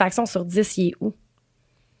de satisfaction sur 10, il est où?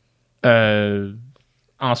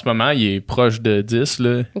 En ce moment, il est proche de 10.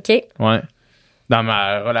 Là. OK. Ouais. Dans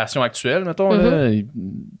ma relation actuelle, mettons, là,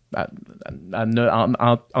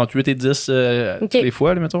 entre 8 et 10 toutes les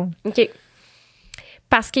fois, là, mettons. OK.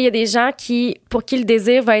 Parce qu'il y a des gens pour qui le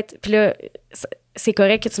désir va être... Puis là, c'est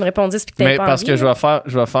correct que tu me répondisses puis que tu n'aies pas parce envie, que je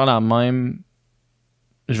vais faire la même...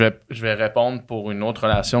 Je vais répondre pour une autre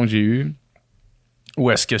relation que j'ai eue.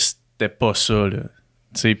 Ou est-ce que c'était pas ça, là?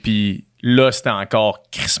 Tu sais, puis là, c'était encore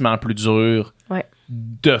crissement plus dur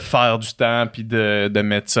de faire du temps puis de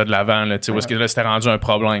mettre ça de l'avant, là. Tu sais, où est-ce que là, c'était rendu un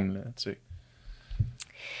problème, là, tu sais.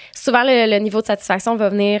 Souvent, le niveau de satisfaction va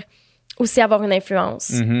venir aussi avoir une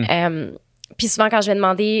influence. Puis souvent, quand je vais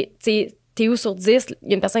demander, tu sais, t'es où sur 10? Il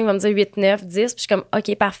y a une personne qui va me dire 8, 9, 10. Puis je suis comme,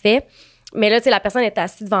 OK, parfait. Mais là, tu sais, la personne est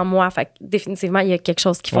assise devant moi. Fait que définitivement, il y a quelque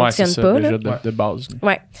chose qui fonctionne c'est ça, pas. déjà Là. de base.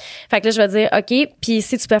 Ouais. Fait que là, je vais dire, OK, puis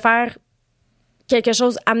si tu peux faire quelque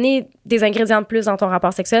chose, amener des ingrédients de plus dans ton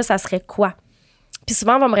rapport sexuel, ça serait quoi? Puis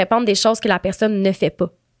souvent, on va me répondre des choses que la personne ne fait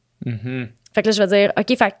pas. Fait que là, je vais dire,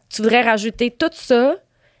 OK, fait que tu voudrais rajouter tout ça,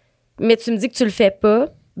 mais tu me dis que tu le fais pas.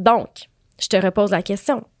 Donc, je te repose la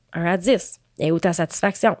question. 1 à 10. Et où ta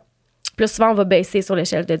satisfaction? Plus souvent, on va baisser sur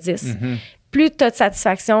l'échelle de 10. Plus tu as de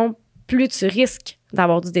satisfaction, plus tu risques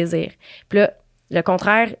d'avoir du désir. Puis là, le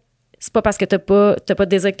contraire, c'est pas parce que t'as pas de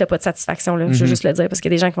désir que t'as pas de satisfaction. Là. Je veux juste le dire, parce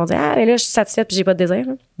qu'il y a des gens qui vont dire « Ah, mais là, je suis satisfaite puis j'ai pas de désir. »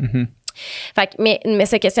 Fait que, mais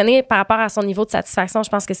se questionner par rapport à son niveau de satisfaction, je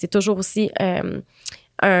pense que c'est toujours aussi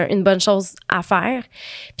une bonne chose à faire.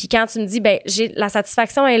 Puis quand tu me dis, ben la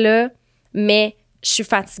satisfaction est là, mais je suis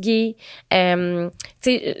fatiguée. Tu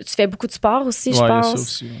sais, tu fais beaucoup de sport aussi, je pense. Ça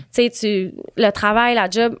aussi, ouais. Tu sais, le travail, la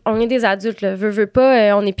job, on est des adultes, là. Veux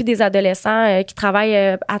pas, on n'est plus des adolescents qui travaillent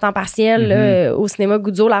à temps partiel là, au cinéma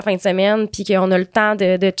Goudzo la fin de semaine, puis qu'on a le temps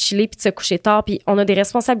de chiller puis de se coucher tard, puis on a des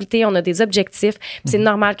responsabilités, on a des objectifs, puis c'est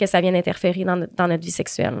normal que ça vienne interférer dans notre vie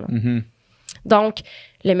sexuelle. Donc,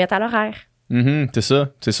 le mettre à l'horaire. C'est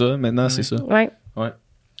ça. Maintenant, c'est ça. Ouais.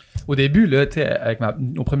 Au début, là, tu sais, avec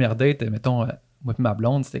nos premières dates, mettons, moi et ma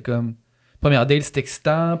blonde, c'était comme... Première date, c'est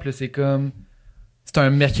excitant, puis là, c'est comme... C'est un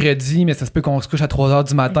mercredi, mais ça se peut qu'on se couche à 3h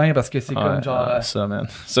du matin parce que c'est comme genre... Ça, man.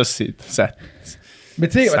 Ça, c'est... Ça, mais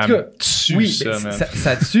tu sais, en tout cas... Tue, oui, ça, man.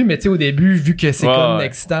 Ça tue, mais tu sais, au début, vu que c'est comme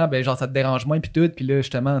excitant, ben genre, ça te dérange moins, puis tout. Puis là,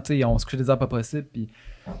 justement, tu sais, on se couchait des heures pas possibles, puis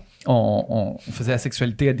on faisait la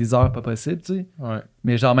sexualité à des heures pas possibles, tu sais.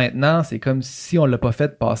 Mais genre, maintenant, c'est comme si on l'a pas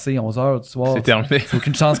fait passer 11h du soir. C'est terminé. C'est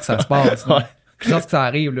aucune chance que ça se passe. Aucune chance que ça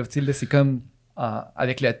arrive, là. Tu sais, là, c'est comme...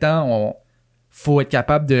 avec le temps, faut être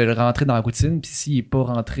capable de le rentrer dans la routine, puis s'il n'est pas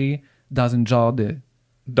rentré dans une genre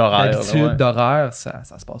d'habitude, d'horaire, ça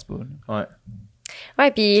se passe pas. Là.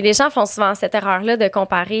 Oui, puis les gens font souvent cette erreur-là de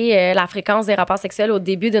comparer la fréquence des rapports sexuels au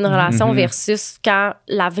début d'une relation versus quand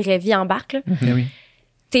la vraie vie embarque. Là. Oui.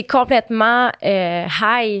 t'es complètement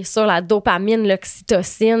high sur la dopamine,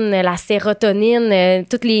 l'oxytocine, la sérotonine,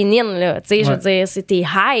 toutes les nines, là. Tu sais, je veux dire, t'es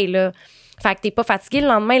high, là. Fait que t'es pas fatigué le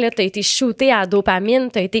lendemain, là. T'as été shooté à la dopamine,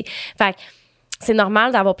 Fait que c'est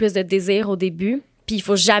normal d'avoir plus de désir au début. Puis il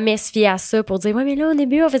faut jamais se fier à ça pour dire, ouais, mais là, au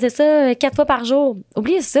début, on faisait ça 4 fois par jour.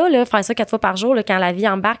 Oubliez ça, là, faire ça 4 fois par jour, là, quand la vie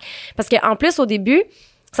embarque. Parce qu'en plus, au début,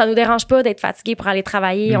 ça nous dérange pas d'être fatigué pour aller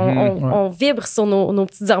travailler. On vibre sur nos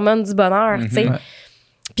petites hormones du bonheur, tu sais.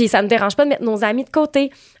 Puis ça nous dérange pas de mettre nos amis de côté,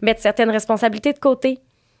 mettre certaines responsabilités de côté.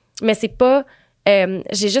 Mais c'est pas...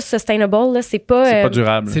 j'ai juste sustainable, là, c'est pas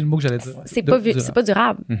durable. C'est le mot que j'allais dire. C'est pas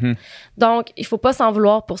durable. Donc, il faut pas s'en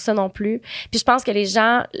vouloir pour ça non plus. Puis je pense que les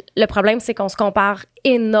gens... Le problème, c'est qu'on se compare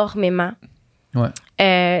énormément.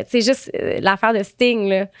 C'est juste l'affaire de Sting,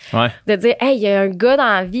 là. De dire, hey, il y a un gars dans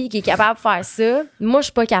la vie qui est capable de faire ça. Moi, je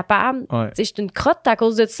suis pas capable. Tu sais, je suis une crotte à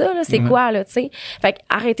cause de ça, là. C'est quoi, là, tu sais? Fait que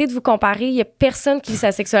arrêtez de vous comparer. Il y a personne qui vit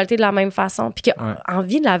sa sexualité de la même façon puis qui a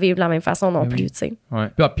envie de la vivre de la même façon non plus, tu sais.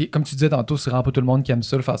 Puis, comme tu disais tantôt, c'est vraiment pas tout le monde qui aime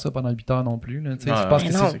ça, faire ça pendant 8 heures non plus, là.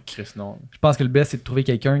 Je pense que le best, c'est de trouver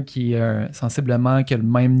quelqu'un qui sensiblement qui a le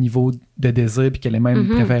même niveau de désir puis qui a les mêmes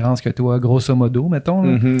préférences que toi, grosso modo, mettons,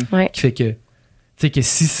 là. Qui fait que tu sais, que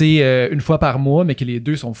si c'est une fois par mois, mais que les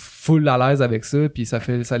deux sont full à l'aise avec ça, puis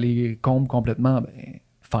ça les comble complètement, ben,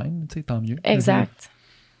 fine, tu sais, tant mieux. Exact.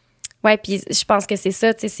 Ouais, puis je pense que c'est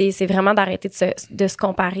ça, tu sais, c'est vraiment d'arrêter de se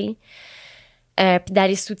comparer. Puis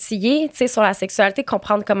d'aller s'outiller, tu sais, sur la sexualité,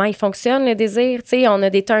 comprendre comment il fonctionne, le désir. Tu sais, on a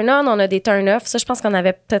des turn-on, on a des turn-off. Ça, je pense qu'on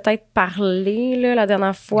avait peut-être parlé, là, la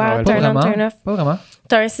dernière fois. Turn-on, turn-off. Pas vraiment.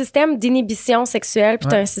 Tu as un système d'inhibition sexuelle, puis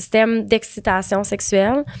tu as un système d'excitation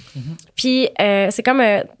sexuelle. Puis c'est comme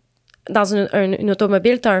dans une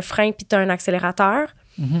automobile, tu as un frein, puis tu as un accélérateur.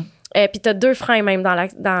 Puis tu as 2 freins même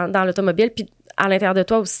dans l'automobile. Puis à l'intérieur de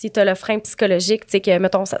toi aussi, tu as le frein psychologique, tu sais, que,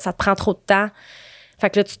 mettons, ça te prend trop de temps. Fait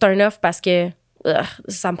que là, tu turn off parce que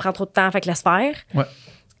ça me prend trop de temps, fait que laisse faire.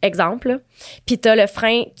 Exemple. Là. Puis t'as le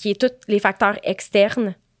frein qui est tous les facteurs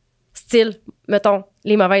externes, style, mettons,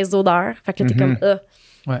 les mauvaises odeurs. Fait que là, t'es comme...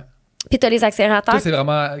 Puis t'as les accélérateurs. Ça, c'est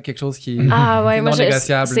vraiment quelque chose qui est non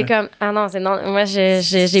négociable. C'est comme... Ah non, c'est non... Moi,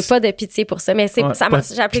 j'ai pas de pitié pour ça, mais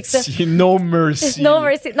j'applique ça. No mercy. No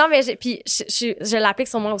mercy. Non, mais puis je l'applique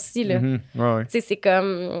sur moi aussi, là. Tu sais, c'est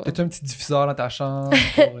comme... T'as un petit diffuseur dans ta chambre?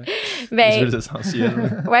 Ben, les huiles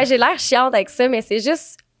essentielles. Ouais, j'ai l'air chiante avec ça, mais c'est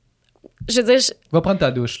juste... Je veux dire... Va prendre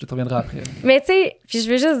ta douche, tu reviendras après. Mais tu sais, puis je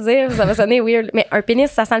veux juste dire, ça va sonner weird, mais un pénis,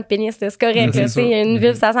 ça sent le pénis, là, c'est correct. Tu sais, une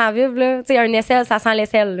vulve, ça sent la vulve, là. Tu sais, un aisselle, ça sent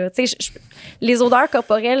l'aisselle, là. Tu sais, les odeurs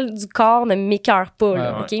corporelles du corps ne m'écœurent pas,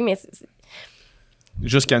 là, OK? Mais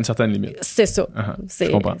jusqu'à une certaine limite. C'est ça.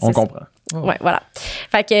 Je comprends. On comprend. Ouais, voilà.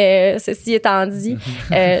 Fait que, ceci étant dit,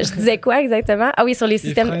 je disais quoi exactement? Ah oui, sur les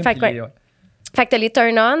systèmes... Fait que t'as les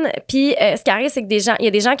turn-on, puis ce qui arrive, c'est que il y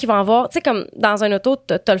a des gens qui vont avoir, tu sais, comme dans un auto,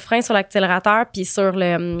 t'as le frein sur l'accélérateur, puis sur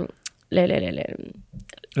le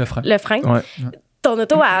frein. Le frein. Ton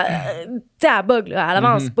auto, elle bug, là, elle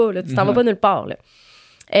avance pas, là, tu t'en vas pas nulle part,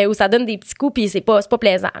 là. Où ça donne des petits coups, puis c'est pas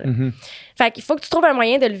plaisant. Fait qu'il faut que tu trouves un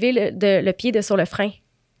moyen de lever le pied sur le frein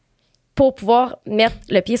pour pouvoir mettre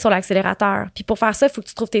le pied sur l'accélérateur. Puis pour faire ça, il faut que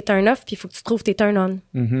tu trouves tes turn-off, puis il faut que tu trouves tes turn-on.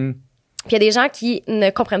 Puis il y a des gens qui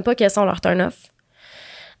ne comprennent pas quels sont leurs turn-off.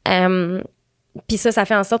 Puis ça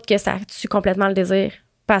fait en sorte que ça tue complètement le désir.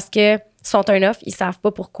 Parce que son turn-off, ils savent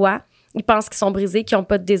pas pourquoi. Ils pensent qu'ils sont brisés, qu'ils n'ont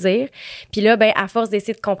pas de désir. Puis là, ben, à force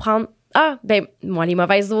d'essayer de comprendre, moi, les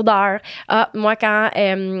mauvaises odeurs. Moi, quand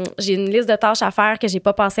j'ai une liste de tâches à faire que j'ai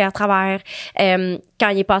pas passé à travers. Quand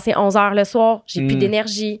il est passé 11 heures le soir, j'ai plus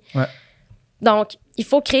d'énergie. Donc, il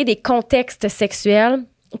faut créer des contextes sexuels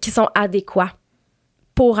qui sont adéquats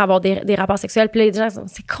pour avoir des rapports sexuels. Puis là, les gens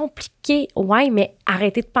disent, c'est compliqué. Ouais, mais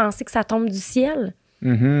arrêtez de penser que ça tombe du ciel.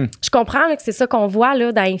 Je comprends là, que c'est ça qu'on voit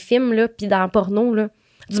là, dans les films, là, puis dans le porno. Là.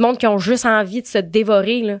 Du monde qui ont juste envie de se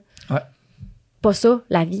dévorer. Là. Pas ça,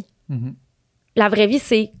 la vie. La vraie vie,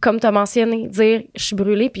 c'est, comme tu as mentionné, dire, je suis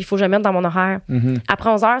brûlée, puis il faut que je me mette dans mon horaire. Après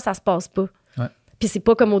 11 heures, ça se passe pas. Puis c'est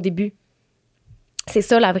pas comme au début. C'est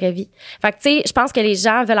ça, la vraie vie. Fait que, tu sais, je pense que les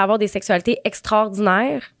gens veulent avoir des sexualités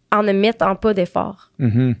extraordinaires en ne mettant pas d'effort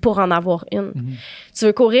pour en avoir une. Tu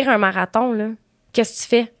veux courir un marathon, là, qu'est-ce que tu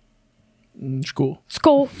fais? Je cours. Tu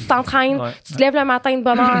cours, tu t'entraînes, tu te lèves le matin de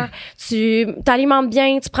bonne heure, tu t'alimentes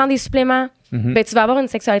bien, tu prends des suppléments. Ben, tu vas avoir une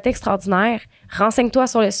sexualité extraordinaire. Renseigne-toi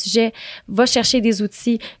sur le sujet, va chercher des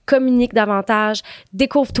outils, communique davantage,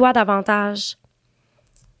 découvre-toi davantage.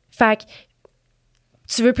 Fait que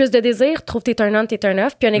tu veux plus de désir, trouve tes turn-on, tes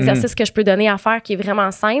turn-off. Puis un exercice que je peux donner à faire qui est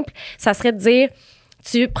vraiment simple, ça serait de dire...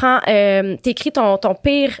 Tu prends, t'écris ton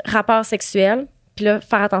pire rapport sexuel, Puis là,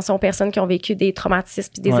 faire attention aux personnes qui ont vécu des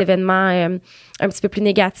traumatismes puis des événements un petit peu plus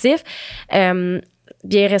négatifs.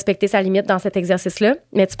 Bien respecter sa limite dans cet exercice-là.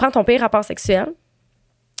 Mais tu prends ton pire rapport sexuel,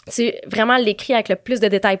 tu vraiment l'écris avec le plus de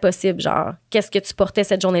détails possible, genre qu'est-ce que tu portais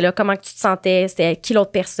cette journée-là, comment que tu te sentais, c'était qui l'autre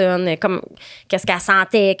personne, qu'est-ce qu'elle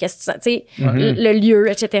sentait, qu'est-ce que tu sais, le lieu,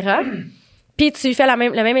 etc. Puis tu fais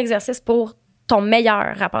le même exercice pour ton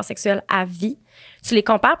meilleur rapport sexuel à vie. Tu les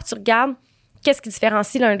compares puis tu regardes qu'est-ce qui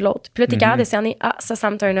différencie l'un de l'autre. Puis là, tu es capable de cerner, ça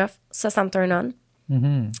me turn off, ça me turn on.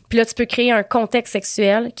 Puis là, tu peux créer un contexte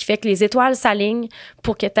sexuel qui fait que les étoiles s'alignent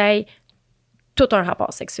pour que tu aies tout un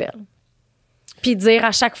rapport sexuel. Puis dire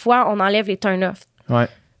à chaque fois, on enlève les turn-off. Ouais.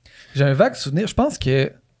 J'ai un vague souvenir. Je pense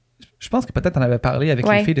que peut-être on avait parlé avec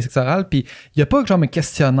les filles de sexe oral. Puis il n'y a pas genre un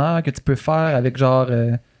questionnaire que tu peux faire avec genre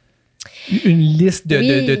une liste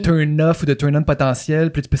de turn-off ou de turn-on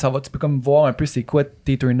potentiels. Puis tu peux comme voir un peu c'est quoi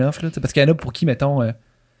tes turn-off. Là, parce qu'il y en a pour qui, mettons,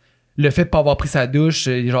 le fait de ne pas avoir pris sa douche,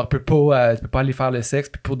 genre, tu peux pas aller faire le sexe.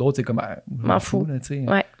 Puis pour d'autres, c'est comme, m'en fous. Là,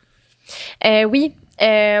 Oui.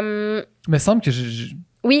 Mais il me semble que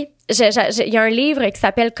Oui, il y a un livre qui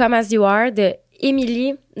s'appelle Come As You Are de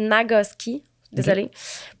Emily Nagoski. Désolée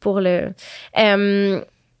pour le... Il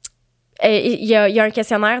y a un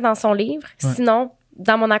questionnaire dans son livre. Ouais. Sinon,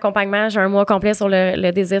 dans mon accompagnement, j'ai un mois complet sur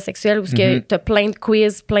le désir sexuel où tu as plein de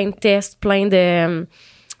quiz, plein de tests, plein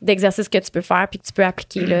d'exercices que tu peux faire puis que tu peux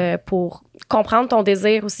appliquer là, pour comprendre ton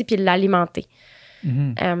désir aussi puis l'alimenter.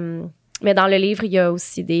 Mais dans le livre, il y a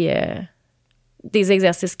aussi des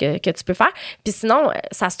exercices que tu peux faire. Puis sinon,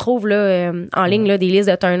 ça se trouve là, en ligne, là, des listes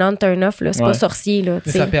de turn-on, turn-off. Là, c'est pas sorcier. Là,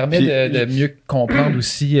 mais ça permet de mieux comprendre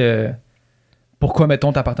aussi pourquoi,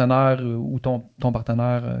 mettons, ta partenaire ou ton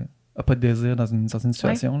partenaire n'a pas de désir dans une certaine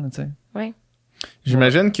situation. Oui.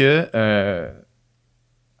 J'imagine que là,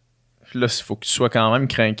 il faut que tu sois quand même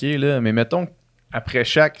craqué, là, mais mettons après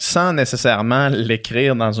sans nécessairement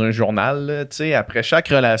l'écrire dans un journal, là, après chaque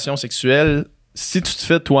relation sexuelle, si tu te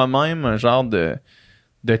fais toi-même un genre de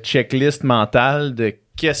checklist mentale de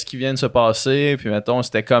qu'est-ce qui vient de se passer, puis mettons,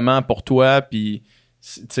 c'était comment pour toi, puis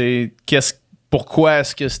tu sais, pourquoi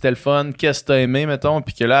est-ce que c'était le fun, qu'est-ce que t'as aimé, mettons,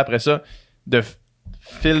 puis que là, après ça, de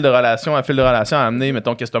fil de relation à amener,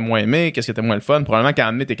 mettons, qu'est-ce que t'as moins aimé, qu'est-ce que t'as moins le fun, probablement qu'à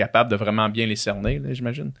amener, t'es capable de vraiment bien les cerner, là,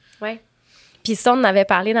 j'imagine. Oui. Puis ça, on en avait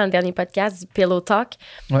parlé dans le dernier podcast du Pillow Talk.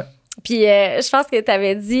 Ouais. Puis je pense que tu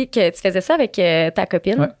avais dit que tu faisais ça avec ta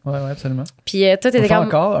copine. Oui, absolument. Puis toi, t'étais comme...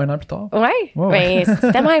 encore, un an plus tard. Ouais.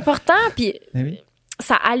 C'est tellement important. Puis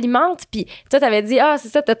ça alimente. Puis toi, t'avais dit, c'est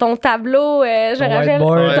ça, t'as ton tableau, je rappelle.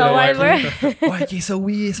 Ton whiteboard. OK, ça,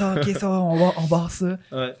 oui, ça, OK, ça, on barre ça.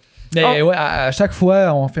 Ouais. Mais à chaque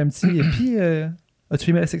fois, on fait un petit... Et puis,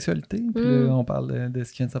 as-tu aimé la sexualité? Puis là, on parle de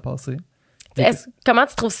ce qui vient de se passer. Comment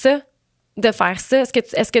tu trouves ça? De faire ça?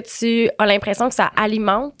 Est-ce que tu as l'impression que ça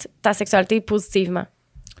alimente ta sexualité positivement?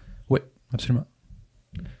 Oui, absolument.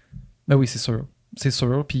 Ben oui, c'est sûr. C'est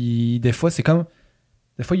sûr. Puis des fois, c'est comme...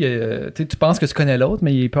 Des fois, tu penses que tu connais l'autre,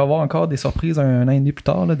 mais il peut y avoir encore des surprises un an et demi plus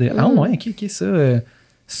tard. Là, OK,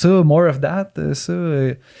 ça, more of that, ça...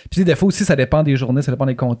 Puis des fois aussi, ça dépend des journées, ça dépend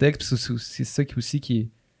des contextes. Puis c'est ça qu'il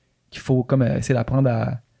faut comme essayer d'apprendre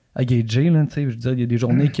à gager. Là, je veux dire, il y a des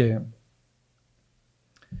journées que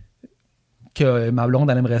ma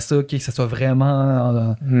blonde, elle aimerait ça, que ça soit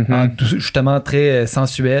vraiment justement très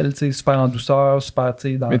sensuel, super en douceur, super,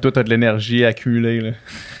 Mais toi, t'as de l'énergie accumulée, là.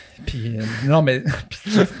 Puis, non, mais...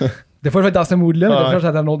 des fois, je vais être dans ce mood-là, mais des fois, je vais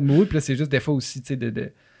être dans un autre mood, puis là, c'est juste des fois aussi, tu sais,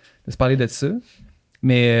 de se parler de ça.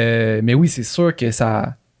 Mais oui, c'est sûr que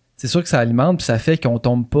ça alimente, puis ça fait qu'on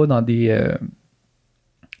tombe pas dans des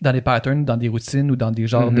patterns, dans des routines ou dans des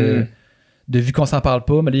genres de vues qu'on s'en parle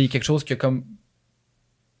pas, mais là, il y a quelque chose qui a comme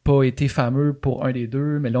pas été fameux pour un des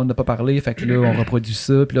deux, mais là, on n'a pas parlé, fait que là, on reproduit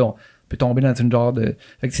ça, puis là, on peut tomber dans une genre de...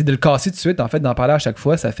 Fait que c'est de le casser tout de suite, en fait, d'en parler à chaque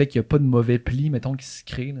fois, ça fait qu'il n'y a pas de mauvais pli, mettons, qui se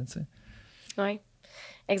crée, là, tu sais. Oui,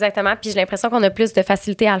 exactement, puis j'ai l'impression qu'on a plus de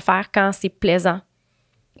facilité à le faire quand c'est plaisant.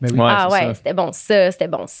 Mais oui. C'était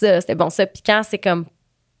bon ça, puis quand c'est comme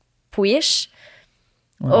push,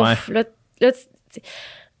 ouf, là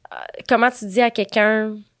comment tu dis à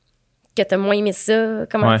quelqu'un que t'as moins aimé ça,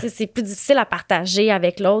 c'est plus difficile à partager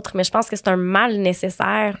avec l'autre, mais je pense que c'est un mal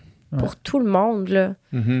nécessaire pour tout le monde, là.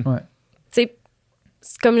 Tu sais,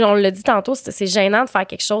 comme on l'a dit tantôt, c'est gênant de faire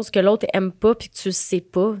quelque chose que l'autre aime pas puis que tu le sais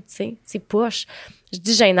pas, tu sais, c'est poche. Je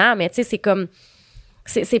dis gênant, mais tu sais, c'est comme...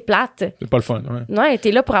 C'est plate. C'est pas le fun, ouais,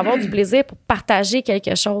 t'es là pour avoir du plaisir, pour partager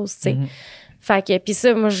quelque chose, tu sais. Fait que, puis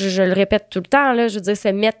ça, moi, je le répète tout le temps, là, je veux dire, se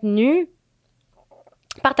mettre nu,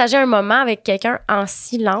 partager un moment avec quelqu'un en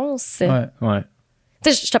silence. Ouais.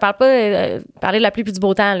 Tu sais, je te parle pas parler de la pluie puis du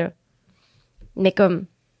beau temps, là. Mais comme,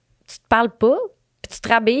 tu te parles pas, puis tu te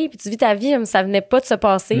rhabilles puis tu vis ta vie comme ça venait pas de se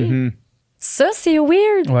passer. Mhm. Ça, c'est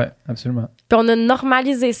weird. Ouais, absolument. Puis on a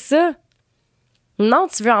normalisé ça. Non,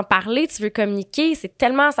 tu veux en parler, tu veux communiquer. Ça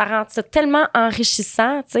rend ça tellement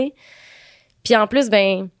enrichissant, tu sais. Puis en plus,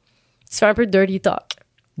 ben, tu fais un peu de dirty talk.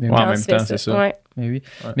 Mais Ouais, oui. en même temps, c'est ça. Ouais. Mais oui.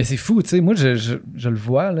 Ouais. Mais c'est fou, tu sais. Moi, je le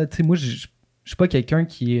vois, là. Tu sais, moi, je suis pas quelqu'un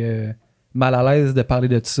qui est mal à l'aise de parler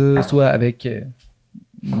de ça, soit avec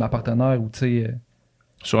ma partenaire ou, tu sais...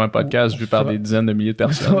 Sur un podcast vu par des dizaines de milliers de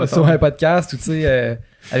personnes. sur un podcast ou, tu sais,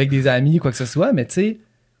 avec des amis, quoi que ce soit. Mais, tu sais,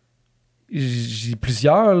 j'ai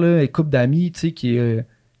plusieurs, là, couples d'amis, tu sais, qui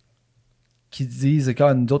disent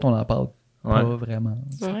que nous autres, on n'en parle pas vraiment.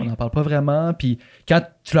 Ouais. On n'en parle pas vraiment. Puis quand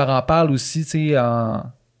tu leur en parles aussi, tu sais,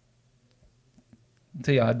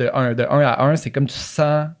 de 1 à 1, c'est comme tu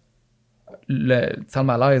sens le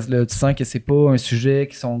malaise, là. Tu sens que c'est pas un sujet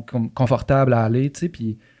qui sont confortables à aller, tu sais,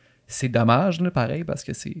 puis c'est dommage, là, pareil, parce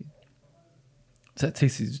que c'est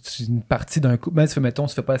une partie d'un couple. Même si, mettons,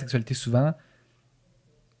 tu fais pas la sexualité souvent,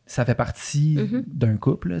 ça fait partie d'un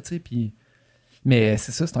couple, là, tu sais, puis... Mais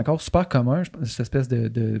c'est ça, c'est encore super commun, cette espèce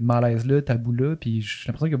de malaise-là, tabou-là, puis j'ai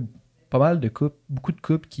l'impression qu'il y a pas mal de couples, beaucoup de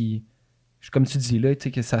couples qui, comme tu dis là, tu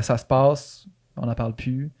sais, que ça se passe, on n'en parle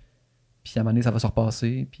plus, puis à un moment donné, ça va se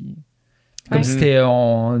repasser, puis... Comme si c'était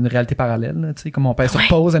une réalité parallèle, là, tu sais, comme on pèse sur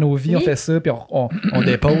pause à nos vies, on fait ça, puis on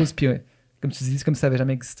dépose, puis comme tu dis, c'est comme si ça n'avait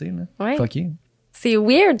jamais existé, là. Ouais. Fucké. C'est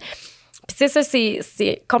weird. Puis tu sais, ça,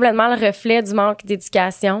 c'est complètement le reflet du manque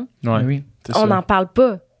d'éducation. Ouais, Oui. c'est On ça. n'en parle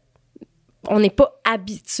pas. On n'est pas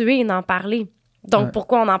habitué d'en parler. Donc,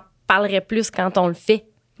 pourquoi on en parlerait plus quand on le fait?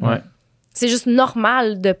 Ouais. C'est juste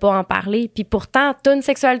normal de pas en parler. Puis pourtant, t'as une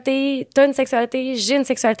sexualité, j'ai une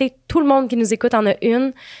sexualité, tout le monde qui nous écoute en a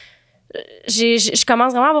une. Je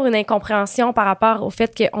commence vraiment à avoir une incompréhension par rapport au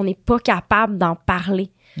fait qu'on n'est pas capable d'en parler.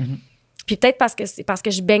 Mhm. Puis peut-être parce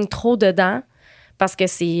que je baigne trop dedans, parce que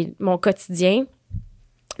c'est mon quotidien.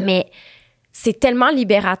 Mais c'est tellement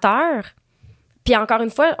libérateur. Puis encore une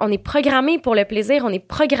fois, on est programmé pour le plaisir, on est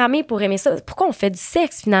programmé pour aimer ça. Pourquoi on fait du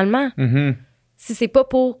sexe, finalement? Mhm. Si c'est pas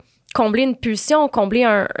pour combler une pulsion, combler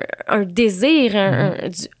un désir,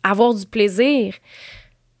 avoir du plaisir.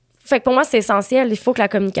 Fait que pour moi, c'est essentiel. Il faut que la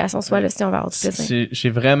communication soit là si on veut avoir du plaisir. J'ai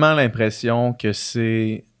vraiment l'impression que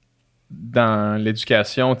c'est dans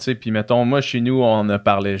l'éducation, tu sais, puis mettons, moi, chez nous, on ne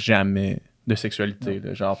parlait jamais de sexualité,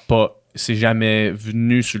 là, genre pas... C'est jamais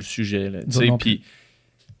venu sur le sujet, là, tu sais, puis...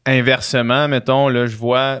 Inversement, mettons, là, je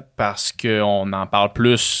vois, parce qu'on en parle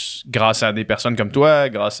plus grâce à des personnes comme toi,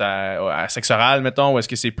 grâce à Sexe Oral, mettons, ou est-ce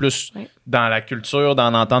que c'est plus dans la culture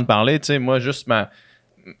d'en entendre parler, tu sais, moi, juste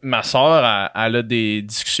ma soeur, elle a des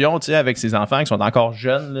discussions, tu sais, avec ses enfants qui sont encore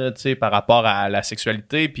jeunes, là, tu sais, par rapport à la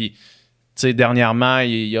sexualité, puis, tu sais, dernièrement,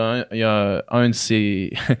 il y a un de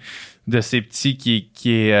ses petits qui est...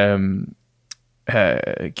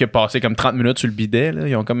 qui a passé comme 30 minutes sur le bidet. Là.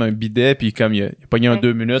 Ils ont comme un bidet, puis comme il a pogné un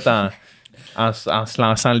 2 minutes en se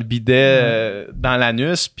lançant le bidet dans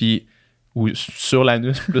l'anus, puis ou sur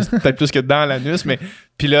l'anus, peut-être plus que dans l'anus, mais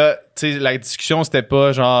puis là, tu sais, la discussion, c'était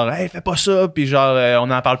pas genre « Hey, fais pas ça », puis genre on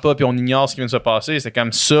n'en parle pas, puis on ignore ce qui vient de se passer. C'est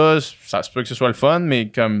comme ça se peut que ce soit le fun, mais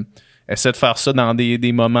comme essaie de faire ça dans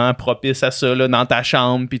des moments propices à ça, là, dans ta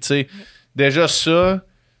chambre, puis tu sais, déjà ça...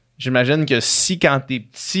 J'imagine que si, quand t'es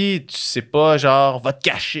petit, tu sais pas, genre, va te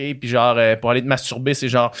cacher, puis genre, pour aller te masturber, c'est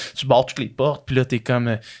genre, tu barres toutes les portes, puis là, t'es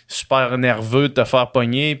comme super nerveux de te faire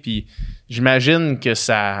pogner, puis j'imagine que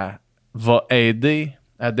ça va aider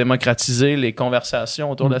à démocratiser les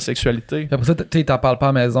conversations autour de la sexualité. Puis après ça, tu t'en parles pas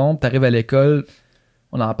à la maison, t'arrives à l'école,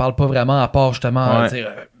 on n'en parle pas vraiment, à part justement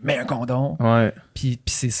dire mets un condom. Ouais. Puis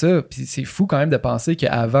c'est ça, puis c'est fou quand même de penser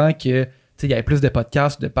qu'avant que, tu sais, il y avait plus de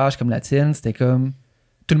podcasts ou de pages comme la tienne, c'était comme...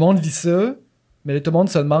 Tout le monde vit ça, mais là, tout le monde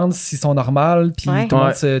se demande s'ils sont normaux, puis tout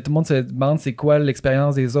le monde se demande c'est quoi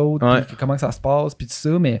l'expérience des autres, puis comment ça se passe, puis tout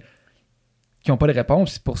ça, mais qui n'ont pas de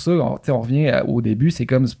réponse. C'est pour ça, on revient au début, c'est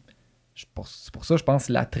comme... C'est pour ça, je pense,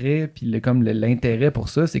 l'attrait, puis l'intérêt pour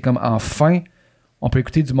ça, c'est comme enfin, on peut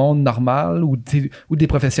écouter du monde normal ou des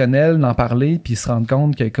professionnels en parler, puis se rendre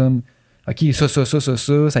compte que comme, OK,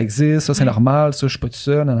 ça existe, ça c'est normal, ça je suis pas tout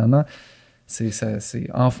seul, non. C'est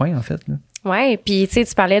enfin, en fait, là. Oui, puis tu sais,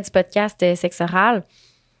 tu parlais du podcast Sexe Oral.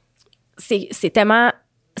 C'est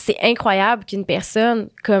incroyable qu'une personne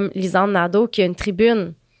comme Lisanne Nadeau, qui a une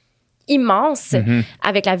tribune immense,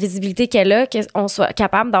 avec la visibilité qu'elle a, qu'on soit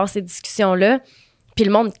capable d'avoir ces discussions-là. Puis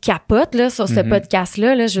le monde capote là, sur ce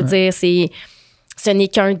podcast-là. Là, je veux dire, ce n'est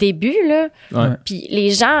qu'un début. Là. Ouais. Puis les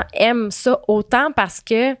gens aiment ça autant parce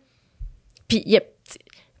que il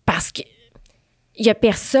y a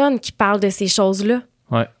personne qui parle de ces choses-là.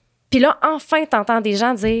 Ouais. Puis là, enfin, t'entends des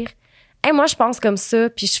gens dire hey, moi, je pense comme ça,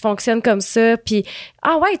 puis je fonctionne comme ça, puis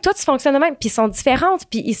ah ouais, toi, tu fonctionnes de même, puis ils sont différentes,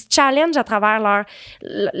 puis ils se challengent à travers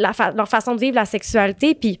leur façon de vivre la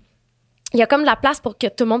sexualité, puis il y a comme de la place pour que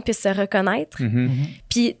tout le monde puisse se reconnaître,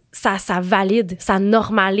 puis ça valide, ça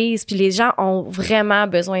normalise, puis les gens ont vraiment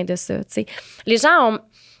besoin de ça, tu sais. Les gens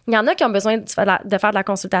il y en a qui ont besoin de faire de la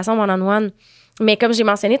consultation one-on-one, mais comme j'ai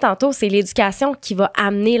mentionné tantôt, c'est l'éducation qui va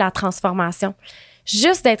amener la transformation.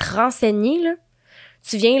 Juste d'être renseigné, là,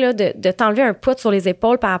 tu viens là, de t'enlever un poids sur les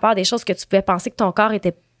épaules par rapport à des choses que tu pouvais penser que ton corps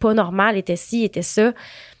était pas normal, était ci, était ça.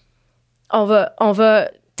 On va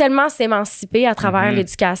tellement s'émanciper à travers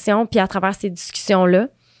l'éducation puis à travers ces discussions-là.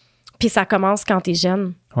 Puis ça commence quand t'es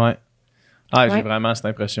jeune. Ouais. Ah, j'ai vraiment cette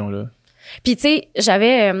impression-là. Puis tu sais,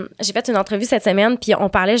 j'ai fait une entrevue cette semaine puis on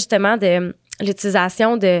parlait justement de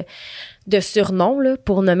l'utilisation de surnoms là,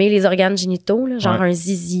 pour nommer les organes génitaux, là, genre un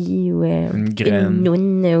zizi ou une graine. Une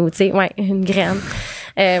noune, ou tu sais, une graine.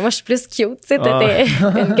 Moi, je suis plus cute, tu sais, t'étais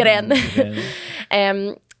une graine.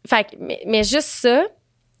 Mais juste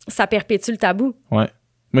ça perpétue le tabou. Ouais.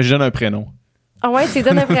 Moi, je donne un prénom. Ah ouais, tu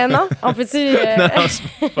donnes un prénom? On peut-tu... Non,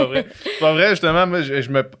 c'est pas vrai. C'est pas vrai, justement. Moi, je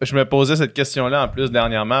me posais cette question-là en plus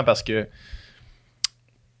dernièrement parce que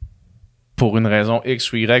pour une raison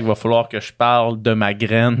X ou Y, il va falloir que je parle de ma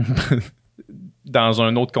graine dans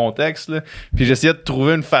un autre contexte. Là. Puis j'essayais de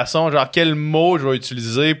trouver une façon, genre quel mot je vais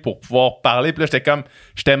utiliser pour pouvoir parler. Puis là,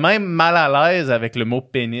 j'étais même mal à l'aise avec le mot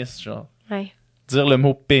pénis, genre. Ouais. Dire le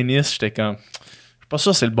mot pénis, j'étais comme... Je suis pas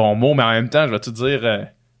sûr que c'est le bon mot, mais en même temps, je vais te dire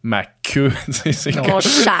ma queue. C'est mon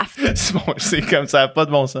shaft. C'est comme ça, n'a pas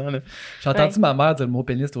de bon sens. Là. J'ai entendu ma mère dire le mot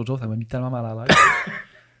pénis l'autre jour, ça m'a mis tellement mal à l'aise.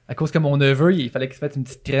 À cause que mon neveu, il fallait qu'il se mette une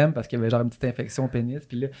petite crème parce qu'il y avait genre une petite infection au pénis.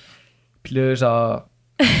 Puis là genre,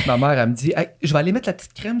 ma mère, elle me dit hey, je vais aller mettre la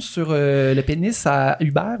petite crème sur le pénis à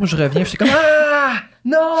Hubert. Je reviens. Je suis comme ah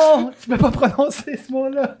non, tu peux pas prononcer ce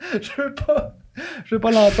mot-là. Je veux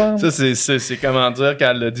pas l'entendre. Ça, c'est comment dire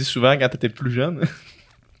qu'elle le dit souvent quand t'étais plus jeune.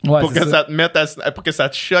 Ouais, pour que ça te mette pour que ça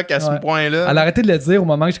te choque à ce point-là. Elle a arrêté de le dire au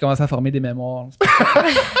moment que j'ai commencé à former des mémoires.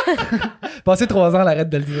 Passé 3 ans, elle arrête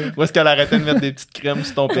de le dire. Où est-ce qu'elle arrêtait de mettre des petites crèmes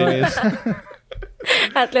sur ton pénis?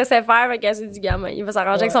 Elle te laissait faire, fait qu'elle s'est dit, gamin, il va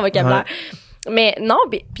s'arranger avec son vocabulaire. Ouais. Mais non,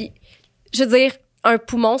 puis je veux dire, un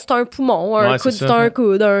poumon, c'est un poumon. Un coude, c'est un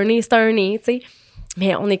coude. Un nez, c'est un nez, tu sais.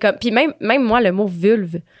 Mais on est comme... Puis même moi, le mot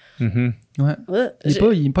vulve... Ouais.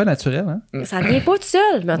 Il est pas naturel, hein? Ça vient pas tout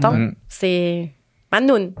seul, mettons. C'est...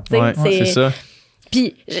 Manoun, tu sais. C'est ça.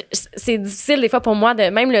 Puis c'est difficile des fois pour moi de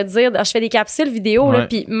même le dire. Je fais des capsules vidéo, là,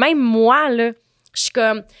 puis même moi, là, je suis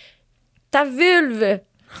comme... Ta vulve...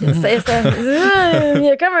 Il y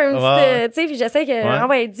a comme un petit... tu sais, puis j'essaie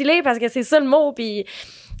que... dis-le parce que c'est ça le mot, puis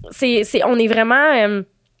on est vraiment...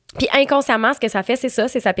 puis inconsciemment, ce que ça fait, c'est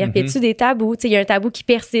ça perpétue des tabous. Tu sais, il y a un tabou qui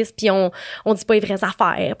persiste, puis on dit pas les vraies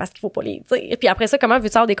affaires parce qu'il faut pas les dire. Puis après ça, comment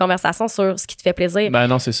veux-tu avoir des conversations sur ce qui te fait plaisir? Ben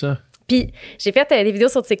non, c'est ça. Puis j'ai fait des vidéos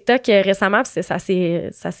sur TikTok récemment, puis ça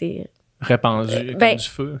s'est répandu comme du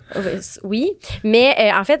feu. Oui,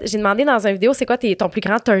 mais en fait, j'ai demandé dans une vidéo, c'est quoi ton plus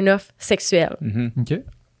grand turn-off sexuel? OK.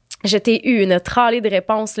 Je t'ai eu une tralée de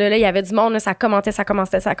réponses. Là, il y avait du monde, là, ça commentait.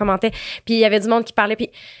 Puis il y avait du monde qui parlait, puis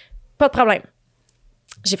pas de problème.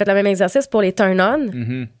 J'ai fait le même exercice pour les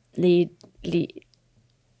turn-on, les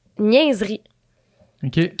niaiseries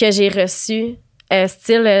que j'ai reçues.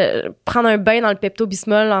 Style, prendre un bain dans le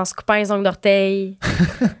Pepto-Bismol en se coupant les ongles d'orteil.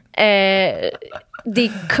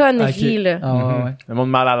 Des conneries, là. Ouais. Le monde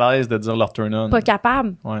mal à l'aise de dire leur turn-on. Pas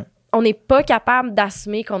capable. Ouais. On n'est pas capable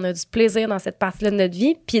d'assumer qu'on a du plaisir dans cette partie-là de notre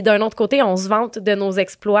vie. Puis d'un autre côté, on se vante de nos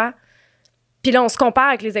exploits. Puis là, on se compare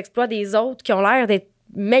avec les exploits des autres qui ont l'air d'être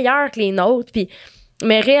meilleurs que les nôtres. Puis...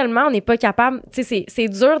 Mais réellement, on n'est pas capable... Tu sais, c'est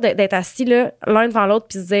dur d'être assis là, l'un devant l'autre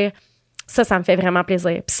puis se dire « ça me fait vraiment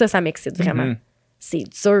plaisir. » Puis ça m'excite vraiment. C'est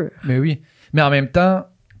dur. Mais oui. Mais en même temps,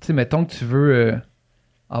 tu sais, mettons que tu veux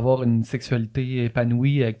avoir une sexualité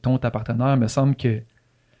épanouie avec ta partenaire, il me semble que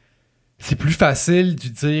c'est plus facile de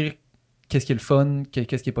dire qu'est-ce qui est le fun,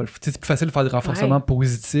 qu'est-ce qui est pas le fun. C'est plus facile de faire des renforcements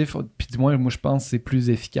positifs. Puis du moins, moi, je pense que c'est plus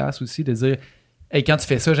efficace aussi de dire hey, quand tu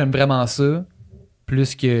fais ça, j'aime vraiment ça,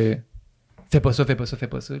 plus que fais pas ça.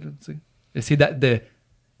 Là, essayer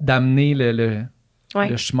d'amener le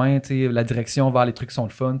chemin, la direction vers les trucs qui sont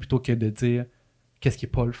le fun, plutôt que de dire qu'est-ce qui est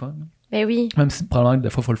pas le fun. Ben oui. Même si probablement des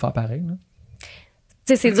fois, il faut le faire pareil. Tu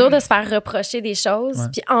sais, c'est dur de se faire reprocher des choses.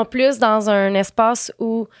 Puis en plus, dans un espace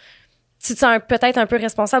où tu te sens peut-être un peu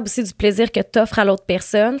responsable aussi du plaisir que tu offres à l'autre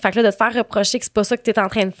personne. Fait que là, de te faire reprocher que c'est pas ça que tu es en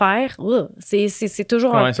train de faire, c'est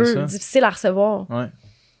toujours un peu difficile à recevoir. Ouais.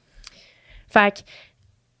 Fait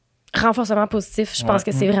que renforcement positif, je pense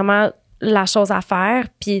que c'est vraiment la chose à faire.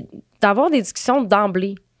 Puis d'avoir des discussions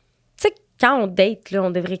d'emblée. Tu sais, quand on date, là, on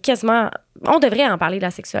devrait en parler de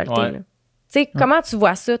la sexualité. Ouais. Tu sais, comment tu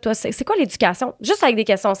vois ça, toi? C'est quoi l'éducation? Juste avec des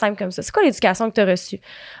questions simples comme ça. C'est quoi l'éducation que tu as reçue?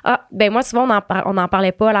 Ah, ben moi, souvent, on n'en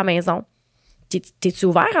parlait pas à la maison. T'es-tu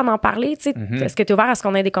ouvert à en parler? Est-ce que tu es ouvert à ce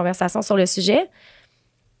qu'on ait des conversations sur le sujet?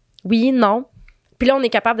 Oui, non. Puis là, on est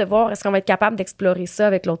capable de voir, est-ce qu'on va être capable d'explorer ça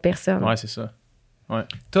avec l'autre personne? Ouais, c'est ça. Ouais.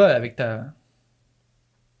 Toi, avec ta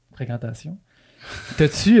fréquentation,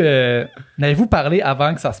 n'avez-vous parlé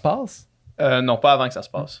avant que ça se passe? Non, pas avant que ça se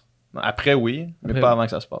passe. Après, oui, mais pas avant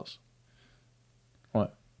que ça se passe. Ouais.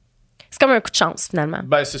 C'est comme un coup de chance, finalement.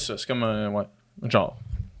 Ben, c'est ça. C'est comme un... Ouais. Genre.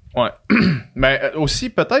 Ouais. Mais aussi,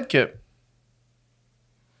 peut-être que...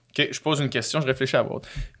 OK, je pose une question, je réfléchis à votre.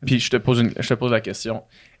 Puis je te pose la question.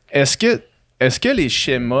 Est-ce que les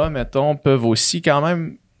schémas, mettons, peuvent aussi quand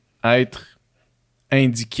même être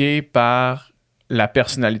indiqués par la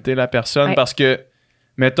personnalité de la personne? Ouais. Parce que,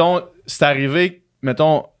 mettons, c'est arrivé,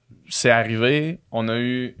 on a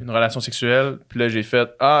eu une relation sexuelle, puis là, j'ai fait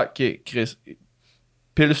 « Ah, OK, Chris,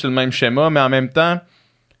 pile sur le même schéma », mais en même temps,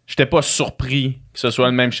 j'étais pas surpris que ce soit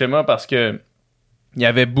le même schéma parce que il y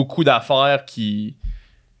avait beaucoup d'affaires qui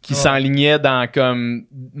s'enlignaient dans comme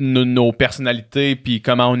nos personnalités puis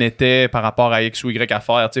comment on était par rapport à X ou Y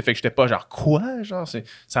affaires, tu sais, fait que j'étais pas genre quoi, genre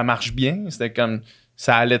ça marche bien, c'était comme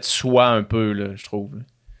ça allait de soi un peu là, je trouve.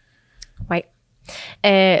 Oui.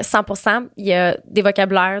 100%, il y a du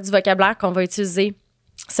vocabulaire qu'on va utiliser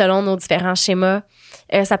selon nos différents schémas.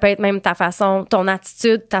 Ça peut être même ton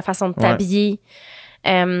attitude, ta façon de t'habiller.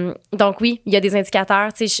 Donc oui, il y a des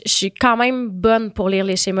indicateurs. Tu sais, je suis quand même bonne pour lire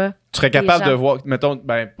les schémas. Tu serais capable de voir, mettons,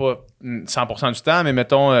 ben pas 100% du temps, mais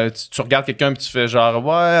mettons, tu regardes quelqu'un et tu fais genre,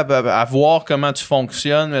 ouais, à voir comment tu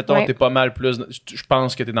fonctionnes, mettons, t'es pas mal plus. Je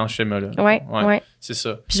pense que t'es dans ce schéma-là. Ouais. C'est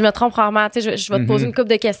ça. Puis je me trompe rarement. Tu sais, je vais te poser une couple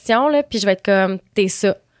de questions, là, puis je vais être comme, t'es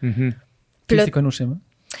ça. Puis là, c'est quoi nos schémas?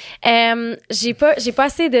 J'ai pas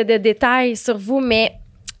assez de détails sur vous, mais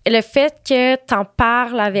le fait que t'en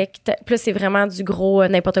parles avec... Puis là, c'est vraiment du gros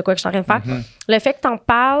n'importe quoi que je suis en train de faire. Le fait que t'en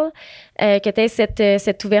parles, que t'aies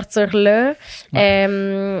cette ouverture-là,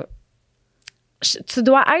 tu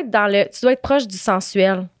dois être proche du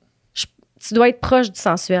sensuel. Tu dois être proche du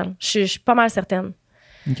sensuel. Je suis pas mal certaine.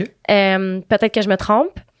 OK. Peut-être que je me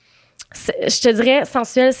trompe. Je te dirais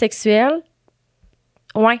sensuel, sexuel.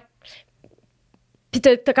 Ouais. Puis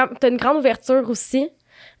t'as une grande ouverture aussi.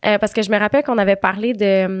 Parce que je me rappelle qu'on avait parlé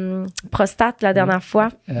de prostate la dernière fois.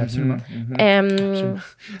 Absolument.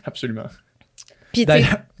 Absolument. Puis tu sais,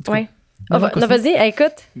 ouais. Vas-y,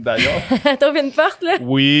 écoute. D'ailleurs. T'as ouvert une porte, là?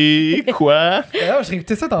 Oui, quoi? D'ailleurs, j'ai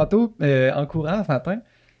écouté ça tantôt en courant ce matin.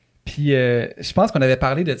 Puis je pense qu'on avait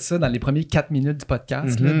parlé de ça dans les premiers 4 minutes du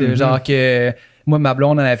podcast. Là, de genre que moi, ma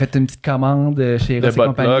blonde, elle avait fait une petite commande chez Ross &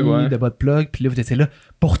 Compagnie de bot plug. Puis là, vous étiez là,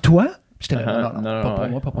 pour toi? Puis j'étais là,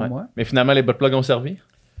 non, pas pour moi. Mais finalement, les bot plugs ont servi?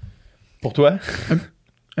 Pour toi?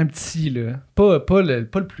 Un petit, là. Pas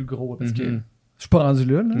le plus gros, parce que je suis pas rendu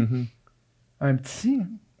là. Un petit.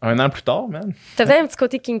 Un an plus tard, man. T'as peut-être un petit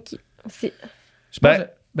côté kinky aussi. Je pense que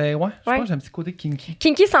j'ai un petit côté kinky.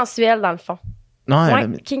 Kinky sensuel, dans le fond.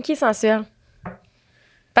 Non, kinky sensuel.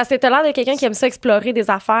 Parce que t'as l'air de quelqu'un qui aime ça explorer des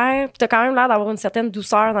affaires, puis t'as quand même l'air d'avoir une certaine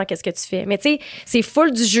douceur dans ce que tu fais. Mais tu sais, c'est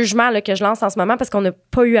full du jugement là, que je lance en ce moment parce qu'on n'a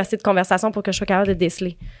pas eu assez de conversations pour que je sois capable de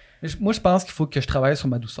déceler. Moi, je pense qu'il faut que je travaille sur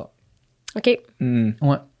ma douceur. OK. Ouais.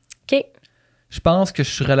 OK. Je pense que je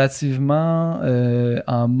suis relativement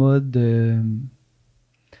en mode...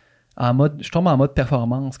 je tombe en mode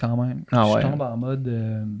performance quand même. Je tombe en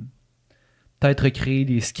mode... peut-être recréer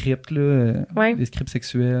des scripts, là, des scripts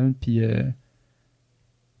sexuels, puis...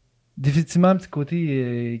 définitivement un petit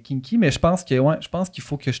côté kinky, mais je pense qu'il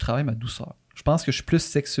faut que je travaille ma douceur. Je pense que je suis plus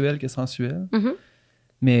sexuel que sensuel.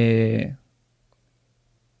 Mais...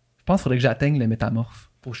 je pense qu'il faudrait que j'atteigne le métamorphe.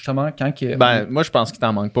 Pour justement, quand que... moi, je pense qu'il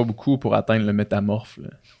t'en manque pas beaucoup pour atteindre le métamorphe.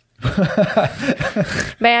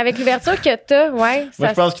 Avec l'ouverture que t'as, ouais. Moi,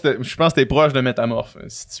 je pense que t'es proche de métamorphe,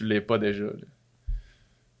 si tu l'es pas déjà. Là.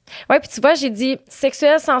 Ouais, puis tu vois, j'ai dit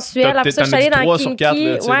sexuel, sensuel. Après ça, je suis allée dans le kinky.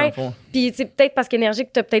 4, là, puis peut-être parce qu'énergique,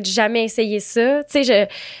 t'as peut-être jamais essayé ça. Tu sais,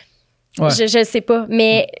 je sais pas.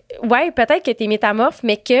 Mais ouais, peut-être que t'es métamorphe,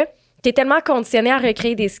 mais que t'es tellement conditionné à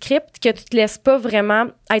recréer des scripts que tu te laisses pas vraiment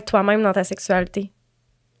être toi-même dans ta sexualité.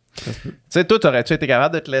 Tu sais, toi, t'aurais-tu été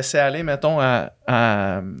capable de te laisser aller, mettons,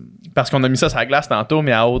 parce qu'on a mis ça sur la glace tantôt,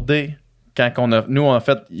 mais à OD, nous, en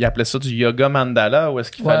fait, ils appelaient ça du yoga mandala, où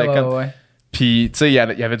est-ce qu'il fallait comme... Puis, tu sais, il y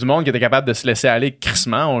avait du monde qui était capable de se laisser aller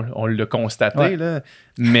crissement, on l'a constaté, là.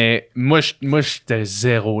 Mais moi, j'étais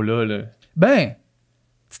zéro là. Ben,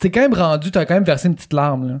 tu t'es quand même rendu, t'as quand même versé une petite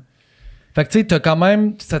larme, là. Fait que, tu sais, t'as quand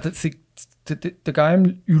même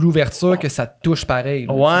eu l'ouverture que ça te touche pareil.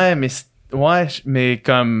 Là, ouais, mais Ouais, mais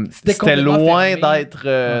comme c'était loin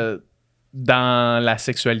d'être dans la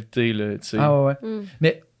sexualité, là, tu sais. Ah ouais.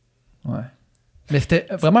 Mais c'était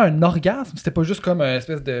vraiment un orgasme, c'était pas juste comme une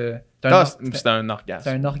espèce de... C'était un orgasme.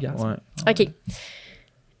 C'était un orgasme. Ouais. OK.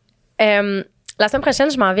 La semaine prochaine,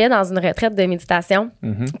 je m'en vais dans une retraite de méditation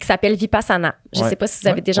qui s'appelle Vipassana. Je sais pas si vous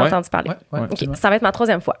avez déjà entendu parler. OK. Ça va être ma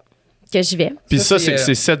 3e fois que j'y vais. Puis ça,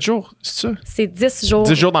 c'est 7 jours, c'est ça? C'est 10 jours.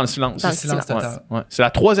 10 jours dans le silence. Dans le silence total. Ouais. C'est la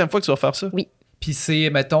 3e fois que tu vas faire ça? Oui. Puis c'est,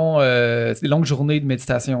 mettons, c'est des longues journées de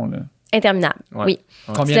méditation, là. Interminable, oui.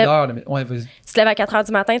 Combien d'heures? Ouais, vas-y. Tu te lèves à 4 h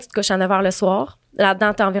du matin, tu te couches à 9 h le soir.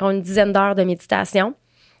 Là-dedans, tu as environ une dizaine d'heures de méditation.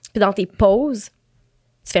 Puis dans tes pauses,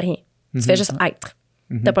 tu fais rien. Tu fais juste être.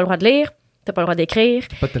 T'as pas le droit de lire, t'as pas le droit d'écrire.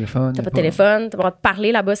 Pas de téléphone. T'as pas de téléphone, t'as pas le droit de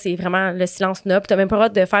parler. Là-bas, c'est vraiment le silence noble. T'as même pas le droit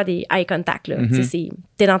de faire des eye contact. Là.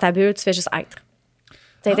 T'es dans ta bulle, tu fais juste être.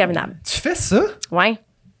 C'est interminable. Tu fais ça? Ouais.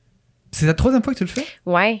 C'est la 3e fois que tu le fais?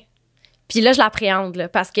 Ouais. Puis là, je l'appréhende là,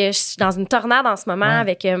 parce que je suis dans une tornade en ce moment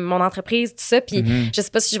avec mon entreprise, tout ça. Puis je sais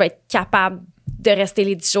pas si je vais être capable de rester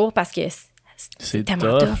les 10 jours parce que c'est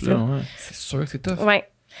tellement tough. Là. Ouais. C'est sûr que c'est tough. Ouais.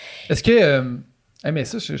 Est-ce que... mais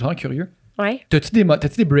ça, je suis vraiment curieux. Ouais. T'as-tu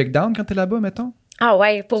des breakdowns quand t'es là-bas, mettons? Ah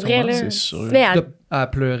ouais, pour vrai, là. C'est sûr. Mais à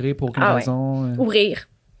pleurer pour aucune raison? Ou rire.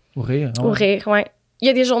 Ou rire, Ou rire, ouais. Il y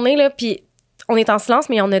a des journées, là, puis on est en silence,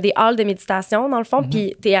 mais on a des halls de méditation, dans le fond,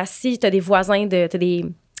 puis t'es assis, t'as des voisins, t'as des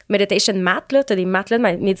meditation mats, là, t'as des matelas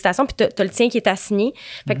de méditation, puis t'as le tien qui est assigné.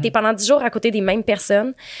 Fait que t'es pendant 10 jours à côté des mêmes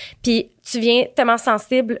personnes, puis tu viens tellement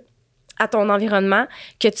sensible à ton environnement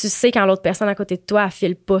que tu sais quand l'autre personne à côté de toi, elle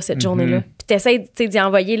file pas cette journée-là. Puis t'essayes, d'y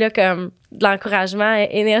envoyer, là, comme de l'encouragement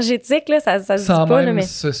énergétique, là, ça se dit pas, même là, mais...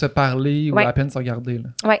 se parler ou à peine se regarder, là.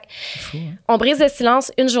 Ouais. C'est fou, hein? On brise le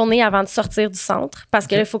silence une journée avant de sortir du centre, parce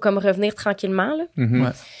que là, il faut comme revenir tranquillement,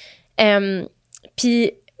 là.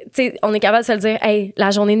 Puis... tu sais, on est capable de se le dire, hey, la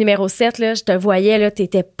journée numéro 7, là, je te voyais, là,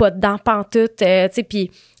 t'étais pas dedans pantoute, tu sais, puis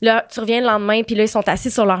là, tu reviens le lendemain, puis là, ils sont assis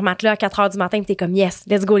sur leur matelas à 4 h du matin, puis t'es comme, yes,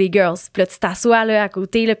 let's go les girls. Puis là, tu t'assois, là, à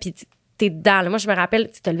côté, là, puis t'es dedans. Là. Moi, je me rappelle,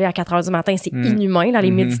 tu te levé à 4 h du matin, c'est inhumain, d'aller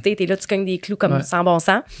méditer, t'es là, tu cognes des clous comme sans bon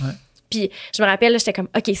sens. Puis je me rappelle, là, j'étais comme,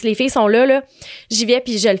 OK, si les filles sont là, j'y vais,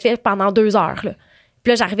 puis je le fais pendant 2 heures, là.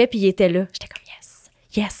 Puis là, j'arrivais, puis ils étaient là. J'étais comme,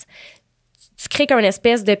 yes. Tu crées comme une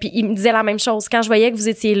espèce de... Puis il me disait la même chose. Quand je voyais que vous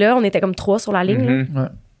étiez là, on était comme 3 sur la ligne.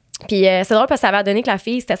 Là. Puis c'est drôle parce que ça avait donné que la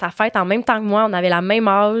fille, c'était sa fête en même temps que moi. On avait la même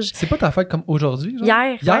âge. C'est pas ta fête comme aujourd'hui? Genre?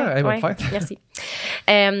 Hier. Bonne fête. Merci.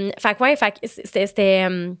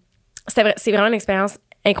 C'est vraiment une expérience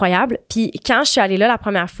incroyable. Puis quand je suis allée là la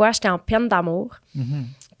première fois, j'étais en peine d'amour.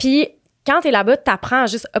 Puis quand t'es là-bas, t'apprends à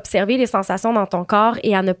juste observer les sensations dans ton corps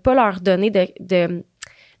et à ne pas leur donner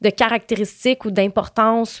de caractéristiques ou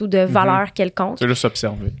d'importance ou de valeur quelconque. Tu veux juste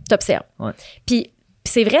observer. T'observes. Ouais. Puis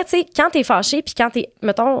c'est vrai, tu sais, quand t'es fâché, puis quand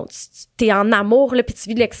mettons, t'es en amour, là, puis tu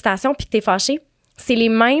vis de l'excitation, puis que t'es fâché, c'est les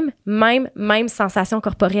mêmes sensations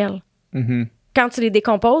corporelles. Quand tu les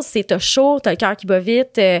décomposes, c'est t'as chaud, t'as le cœur qui bat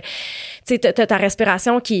vite, tu sais, t'as ta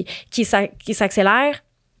respiration qui s'accélère.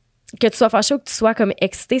 Que tu sois fâché ou que tu sois comme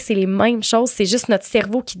excité, c'est les mêmes choses. C'est juste notre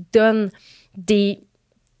cerveau qui donne des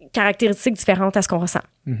caractéristiques différentes à ce qu'on ressent.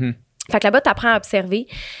 Fait que là-bas, tu apprends à observer.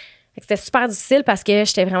 Fait que c'était super difficile parce que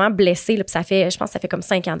j'étais vraiment blessée. Là, puis je pense que ça fait comme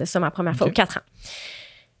 5 ans de ça, ma première fois, ou 4 ans.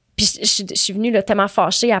 Puis je suis venue là, tellement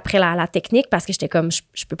fâchée après la technique parce que j'étais comme,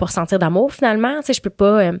 je peux pas ressentir d'amour finalement. Tu sais, je peux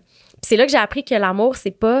pas... Puis c'est là que j'ai appris que l'amour,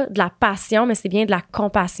 c'est pas de la passion, mais c'est bien de la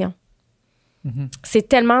compassion. C'est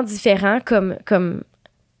tellement différent comme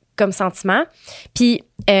sentiment. Puis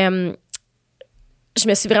je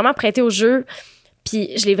me suis vraiment prêtée au jeu.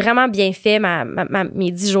 Puis je l'ai vraiment bien fait,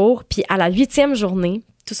 mes 10 jours. Puis à la 8e journée,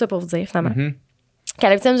 tout ça pour vous dire finalement, qu'à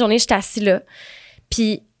la 8e journée, j'étais assise là.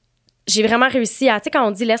 Puis j'ai vraiment réussi à, tu sais, quand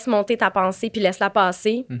on dit laisse monter ta pensée puis laisse-la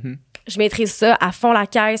passer, je maîtrise ça à fond la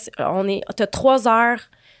caisse. T'as 3 heures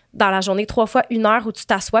dans la journée, 3 fois 1 heure où tu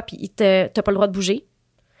t'assois puis t'as pas le droit de bouger.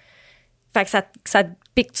 Fait que ça te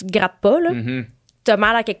pique, tu te grattes pas, là. T'as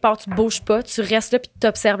mal à quelque part, tu bouges pas, tu restes là puis tu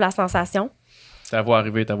observes la sensation. Ta voix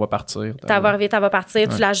arriver, ta voix partir. Ta voix arriver, ta voix partir.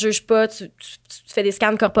 Tu la juges pas, tu fais des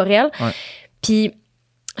scans corporels. Puis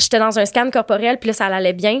j'étais dans un scan corporel, puis là, ça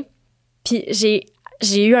allait bien. Puis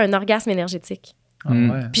j'ai eu un orgasme énergétique.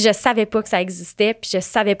 Puis je savais pas que ça existait, puis je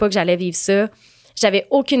savais pas que j'allais vivre ça. J'avais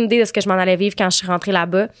aucune idée de ce que je m'en allais vivre quand je suis rentrée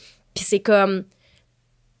là-bas. Puis c'est comme...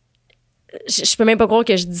 Je peux même pas croire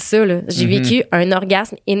que je dis ça, là. J'ai vécu un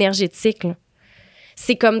orgasme énergétique, là.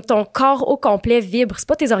 C'est comme ton corps au complet vibre. C'est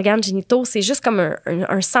pas tes organes génitaux, c'est juste comme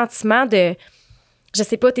un sentiment de... Je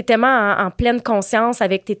sais pas, t'es tellement en pleine conscience,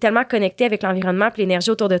 t'es tellement connecté avec l'environnement et l'énergie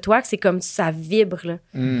autour de toi que c'est comme ça vibre, là.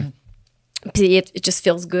 Puis it just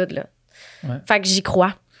feels good, là. Fait que j'y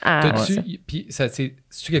crois. Puis c'est-tu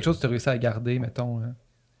quelque chose que tu as réussi à garder, mettons,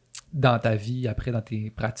 dans ta vie, après, dans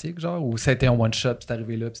tes pratiques, genre? Ou ça a été un one-shot, puis c'est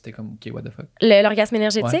arrivé là, puis c'était comme, OK, what the fuck? L'orgasme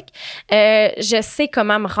énergétique, je sais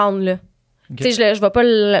comment me rendre là. Okay. Tu sais, je vais pas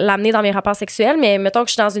l'amener dans mes rapports sexuels, mais mettons que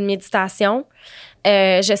je suis dans une méditation,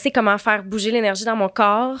 je sais comment faire bouger l'énergie dans mon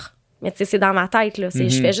corps, mais tu sais, c'est dans ma tête, là.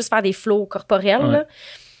 Je fais juste faire des flows corporels, là.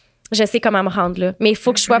 Je sais comment me rendre là. Mais il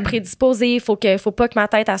faut que je sois prédisposée, faut pas que ma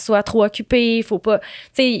tête elle soit trop occupée, faut pas, tu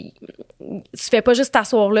sais, tu fais pas juste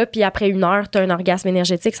t'asseoir là puis après 1 heure t'as un orgasme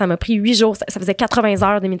énergétique. Ça m'a pris 8 jours, ça faisait 80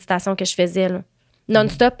 heures de méditation que je faisais là,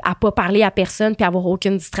 non-stop, à pas parler à personne puis avoir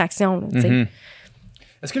aucune distraction là, tu sais.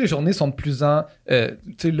 Est-ce que les journées sont de plus en... tu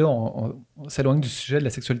sais, là, on s'éloigne du sujet de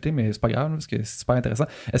la sexualité, mais c'est pas grave, parce que c'est super intéressant.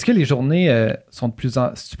 Est-ce que les journées sont de plus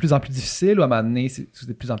en plus difficiles ou à un moment donné, c'est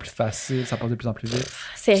de plus en plus facile, ça passe de plus en plus vite?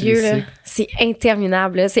 Sérieux, là, c'est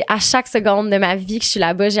interminable. Là. C'est à chaque seconde de ma vie que je suis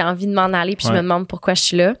là-bas, j'ai envie de m'en aller, puis je me demande pourquoi je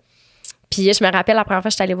suis là. Puis je me rappelle, la première fois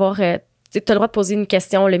que je suis allée voir... tu as le droit de poser une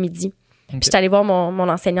question le midi. Okay. Puis je suis allée voir mon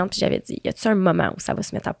enseignante, puis j'avais dit, y a-tu un moment où ça va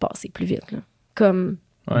se mettre à passer plus vite? Là? Comme...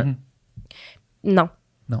 Non.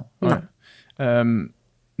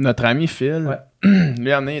 Notre ami Phil, lui,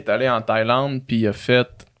 est allé en Thaïlande, puis il a fait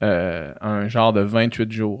un genre de 28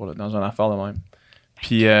 jours là, dans une affaire de même.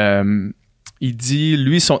 Puis il dit,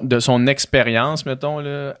 lui, de son expérience, mettons,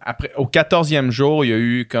 là, après, au 14e jour, il y a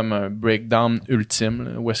eu comme un breakdown ultime,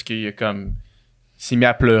 là, où est-ce qu'il a comme s'est mis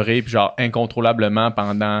à pleurer, puis genre incontrôlablement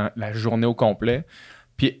pendant la journée au complet.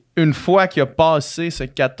 Puis une fois qu'il a passé ces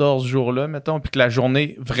 14 jours-là, mettons, puis que la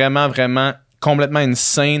journée vraiment, vraiment complètement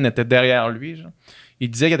insane était derrière lui, genre,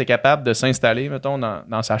 il disait qu'il était capable de s'installer, mettons,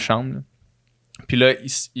 dans sa chambre. Là. Puis là,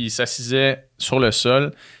 il s'assisait sur le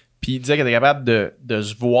sol, puis il disait qu'il était capable de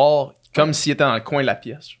se voir comme s'il était dans le coin de la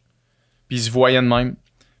pièce. Puis il se voyait de même.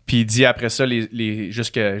 Puis il dit après ça,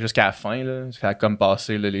 jusqu'à la fin, là, ça a comme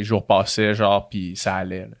passé, là, les jours passaient, genre, puis ça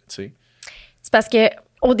allait, tu sais. C'est parce que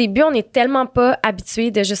au début, on n'est tellement pas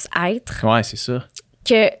habitué de juste être. Ouais, c'est ça.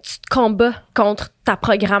 Que tu te combats contre ta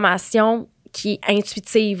programmation qui est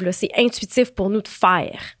intuitive. Là. C'est intuitif pour nous de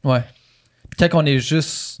faire. Ouais. Quand on est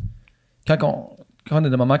juste... Quand on a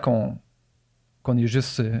des moments qu'on est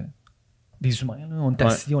juste des humains, là. On est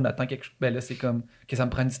assis, on attend quelque chose. Ben là, c'est comme que ça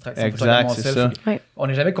me prend une distraction. Exact, c'est ça. On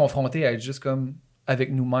n'est jamais confronté à être juste comme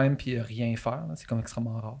avec nous-mêmes puis rien faire. Là. C'est comme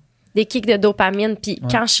extrêmement rare. Des kicks de dopamine. Puis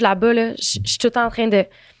quand je suis là-bas, là, je suis tout le temps en train de...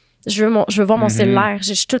 Je veux voir mon cellulaire.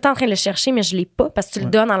 Je suis tout le temps en train de le chercher, mais je l'ai pas parce que tu le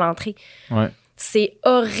donnes à l'entrée. Ouais. C'est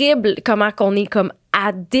horrible comment qu'on est comme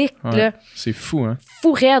addict. Là. C'est fou, hein?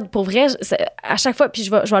 Fou raide, pour vrai. À chaque fois, puis je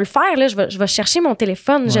vais le faire, là, je vais chercher mon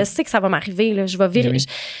téléphone. Je sais que ça va m'arriver. Là, je vais vérifier.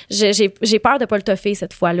 J'ai peur de pas le toffer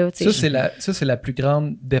cette fois-là. Ça, c'est la plus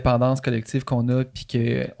grande dépendance collective qu'on a, puis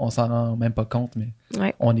qu'on s'en rend même pas compte,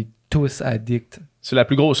 mais on est tous addicts. C'est la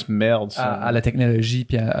plus grosse merde, ça. À la technologie,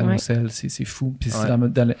 puis à nos selles. C'est fou. Puis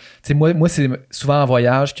moi, c'est souvent en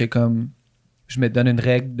voyage que comme... je me donne une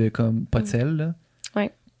règle de comme pas de sel, là. Ouais.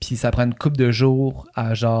 Puis ça prend une couple de jours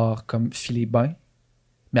à genre comme filer bien.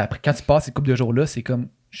 Mais après, quand tu passes ces couples de jours-là, c'est comme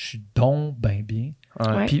je suis donc bien.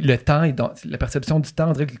 Ouais. Puis le temps, la perception du temps,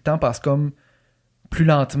 on dirait que le temps passe comme plus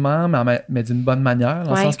lentement, mais d'une bonne manière,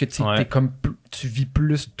 dans le sens que t'es comme, tu vis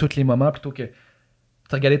plus tous les moments plutôt que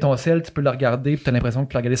tu regardes ton sel, tu peux le regarder, puis tu as l'impression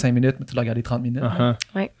que tu l'as regardé 5 minutes, mais tu l'as regardé 30 minutes.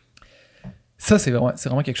 Ouais. Ça, c'est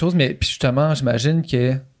vraiment quelque chose. Mais puis justement, j'imagine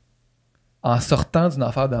que en sortant d'une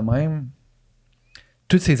affaire de même,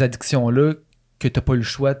 toutes ces addictions-là que tu n'as pas eu le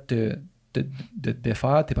choix de te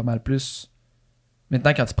défaire, tu es pas mal plus...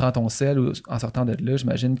 Maintenant, quand tu prends ton sel ou en sortant de là,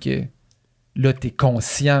 j'imagine que là, tu es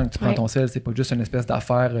conscient que tu prends ton sel, c'est pas juste une espèce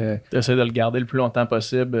d'affaire... Tu essaies de le garder le plus longtemps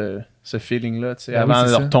possible, ce feeling-là, tu sais, avant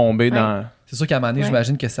de retomber dans... C'est sûr qu'à un moment donné,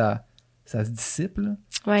 j'imagine que ça se dissipe.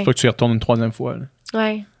 Il faut que tu y retournes une 3e fois. Là.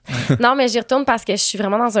 Ouais. Non, mais j'y retourne parce que je suis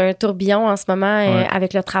vraiment dans un tourbillon en ce moment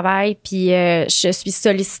avec le travail, puis je suis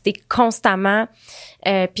sollicitée constamment,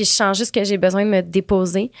 puis je sens juste que j'ai besoin de me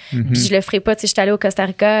déposer, puis je le ferai pas. Tu sais, je suis allée au Costa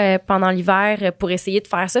Rica pendant l'hiver pour essayer de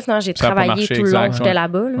faire ça. Finalement, j'ai travaillé tout le long que j'étais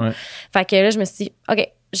là-bas. Là. Ouais. Fait que là, je me suis dit, OK,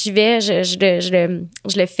 j'y vais,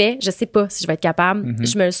 je le fais. Je sais pas si je vais être capable.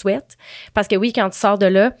 Je me le souhaite. Parce que oui, quand tu sors de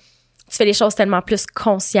là, tu fais les choses tellement plus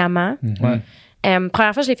consciemment. Première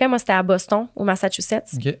fois que je l'ai fait, moi, c'était à Boston, au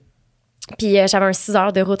Massachusetts. Okay. Puis j'avais un 6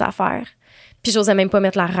 heures de route à faire. Puis j'osais même pas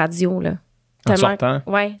mettre la radio, là.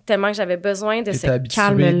 Tellement que j'avais besoin de ce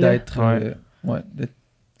calme-là. D'être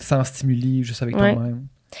sans stimuli, juste avec toi-même.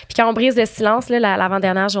 Puis quand on brise le silence, là,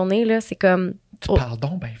 l'avant-dernière journée, là, c'est comme... Tu parles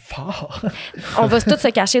donc bien fort. On va tous se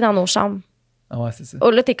cacher dans nos chambres. Ah ouais, c'est ça. Oh,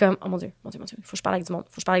 là, t'es comme, oh mon Dieu, faut que je parle avec du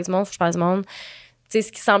monde. sais,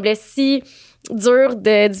 ce qui semblait si dur,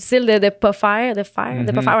 difficile de pas faire, de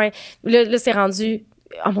pas faire. Ouais. Là, c'est rendu...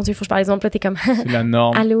 Oh mon Dieu, il faut que je parle exemple. Là, t'es comme... C'est la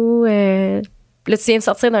norme. Allô? Là, tu viens de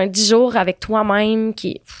sortir d'un 10 jours avec toi-même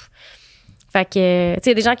qui... Fait que, tu sais, il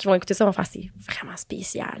y a des gens qui vont écouter ça, vont faire, c'est vraiment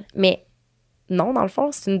spécial. Mais non, dans le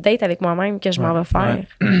fond, c'est une date avec moi-même que je m'en vais faire.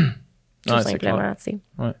 Tout simplement, tu sais.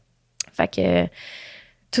 Ouais. Fait que...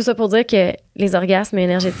 Tout ça pour dire que les orgasmes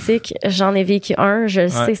énergétiques, j'en ai vécu un, je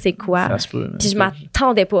sais c'est quoi. Ça se peut. Puis je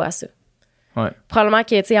m'attendais pas à ça. Ouais. Probablement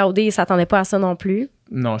que, tu sais, AOD, il s'attendait pas à ça non plus.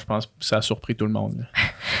 Non, je pense que ça a surpris tout le monde. Là.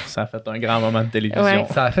 Ça a fait un grand moment de télévision. Ouais.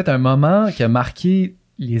 Ça a fait un moment qui a marqué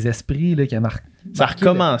les esprits, là, qui a marqué. Ça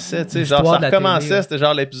recommençait, tu sais, genre, ça recommençait, c'était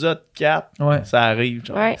genre l'épisode 4, ouais. ça arrive,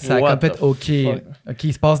 genre, ouais. Ça a comme fait, OK,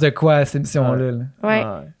 il se passe de quoi à cette émission-là? Là? Ouais.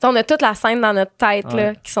 On a toute la scène dans notre tête,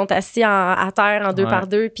 là, qui sont assis à terre en deux par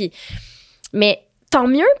deux, puis... Mais tant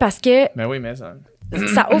mieux, parce que... Mais oui, mais ça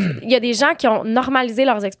ouvre... Il y a des gens qui ont normalisé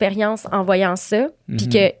leurs expériences en voyant ça, puis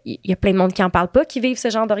qu'il y a plein de monde qui en parle pas, qui vivent ce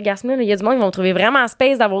genre d'orgasme-là. Il y a du monde qui vont trouver vraiment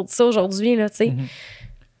space d'avoir dit ça aujourd'hui, là, tu sais.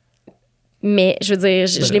 Mais je veux dire,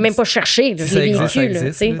 je l'ai même pas cherché, là, je l'ai vécu, là,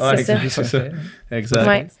 tu sais, c'est ça.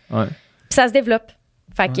 Exact. Ouais. Puis ça se développe.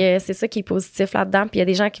 Fait que c'est ça qui est positif là-dedans. Puis il y a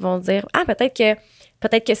des gens qui vont dire,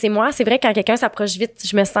 peut-être que c'est moi. C'est vrai, quand quelqu'un s'approche vite,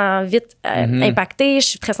 je me sens vite impactée. Je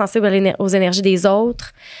suis très sensible aux énergies des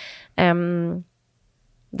autres.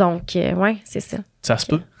 Donc, ouais, c'est ça. Ça se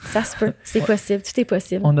peut. Ça se peut. C'est possible. Tout est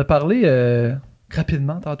possible. On a parlé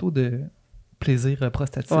rapidement tantôt de plaisir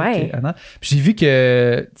prostatique. Anna. Puis j'ai vu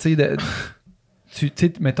que, tu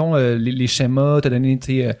sais, mettons, les schémas, tu as donné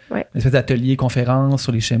une espèce d'atelier, conférence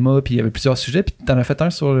sur les schémas, puis il y avait plusieurs sujets, puis tu en as fait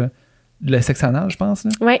un sur le sexe anal, je pense.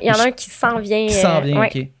 Oui, il y en a un qui s'en vient. Qui s'en vient,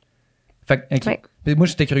 OK. Fait que, OK. Ouais. Moi,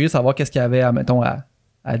 j'étais curieux de savoir qu'est-ce qu'il y avait, mettons,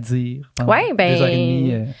 à dire. Oui,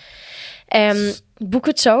 ben 2h30.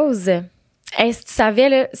 Beaucoup de choses. Hey, si tu savais,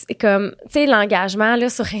 là, c'est comme, tu sais, l'engagement là,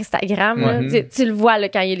 sur Instagram, là, tu le vois là,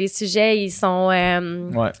 quand il y a les sujets, ils sont.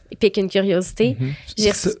 Ils piquent une curiosité.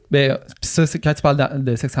 Ça, c'est quand tu parles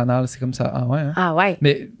de sexe anal, c'est comme ça. Ah ouais. Hein? Ah ouais.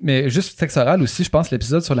 Mais juste sexe oral aussi, je pense,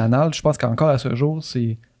 l'épisode sur l'anal, je pense qu'encore à ce jour,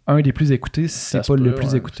 c'est un des plus écoutés, si c'est pas le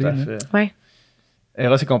plus écouté. Ouais.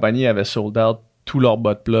 Eros et compagnie avaient sold out tous leurs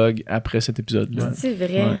bot plug après cet épisode-là. C'est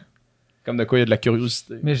vrai. Ouais. Comme de quoi il y a de la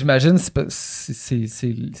curiosité. Mais j'imagine c'est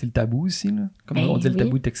le tabou aussi, là. Comme on dit, le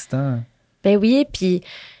tabou est excitant. Ben oui, puis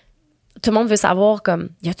tout le monde veut savoir, comme,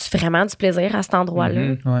 y a-tu vraiment du plaisir à cet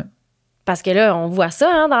endroit-là? Ouais. Parce que là, on voit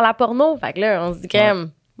ça dans la porno. Fait que là, on se dit que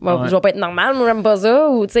je vais pas être normal, moi, j'aime pas ça.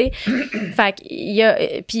 Ou, tu sais. Fait qu'il y a...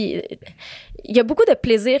 Puis, il y a beaucoup de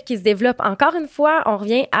plaisir qui se développe. Encore une fois, on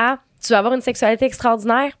revient à... Tu vas avoir une sexualité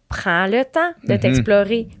extraordinaire, prends le temps de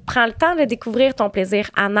t'explorer. Prends le temps de découvrir ton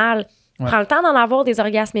plaisir anal. Prends le temps d'en avoir des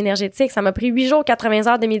orgasmes énergétiques. Ça m'a pris 8 jours, 80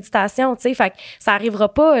 heures de méditation, tu sais. Fait que ça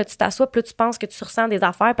arrivera pas, tu t'assois, puis là, tu penses que tu ressens des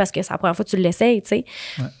affaires parce que c'est la première fois que tu l'essayes, tu sais.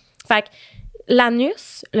 Ouais. Fait que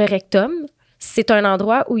l'anus, le rectum, c'est un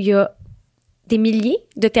endroit où il y a des milliers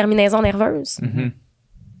de terminaisons nerveuses.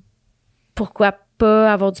 Pourquoi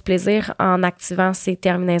pas avoir du plaisir en activant ces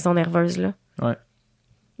terminaisons nerveuses-là? Ouais.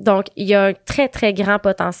 Donc, il y a un très, très grand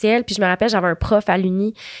potentiel. Puis je me rappelle, j'avais un prof à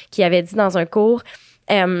l'Uni qui avait dit dans un cours...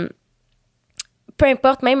 peu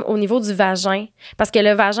importe, même au niveau du vagin, parce que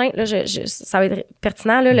le vagin, là, ça va être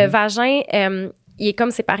pertinent, là, le vagin, il est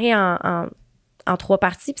comme séparé en 3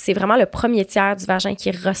 parties, puis c'est vraiment le premier tiers du vagin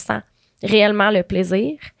qui ressent réellement le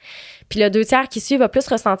plaisir. Puis le 2 tiers qui suit va plus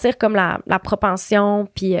ressentir comme la propension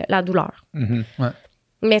puis la douleur.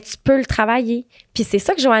 Mais tu peux le travailler. Puis c'est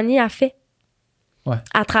ça que Joanie a fait. Ouais.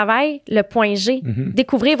 Elle travaille le point G.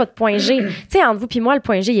 Découvrez votre point G. Tu sais, entre vous et moi, le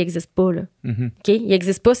point G, il n'existe pas. Là. OK? Il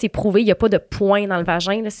n'existe pas, c'est prouvé. Il n'y a pas de point dans le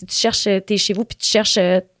vagin. Là. Si tu cherches, t'es chez vous puis tu cherches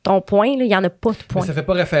ton point, il n'y en a pas de point. Mais ça ne fait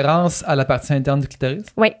pas référence à la partie interne du clitoris?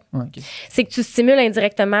 Oui. Okay. C'est que tu stimules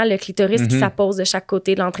indirectement le clitoris qui s'appose de chaque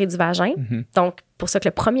côté de l'entrée du vagin. Donc, pour ça que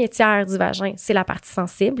le premier tiers du vagin, c'est la partie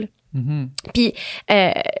sensible. Puis,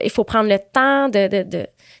 il faut prendre le temps de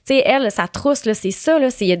tu sais, elle, sa trousse, là, c'est ça.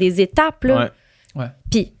 Il y a des étapes. Là. Ouais.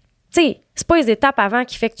 Puis, tu sais, c'est pas les étapes avant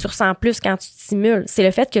qui fait que tu ressens plus quand tu te stimules. C'est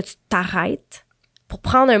le fait que tu t'arrêtes pour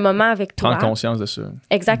prendre un moment avec toi. Prendre conscience de ça.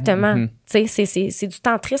 Exactement. Tu sais, c'est du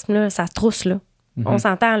tantrisme, là, ça trousse, là. On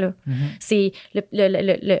s'entend, là. C'est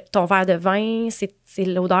ton verre de vin, c'est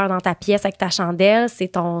l'odeur dans ta pièce avec ta chandelle, c'est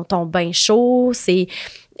ton bain chaud, c'est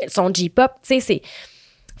son J-pop, tu sais, c'est...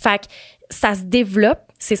 Fait que ça se développe,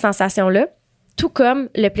 ces sensations-là, tout comme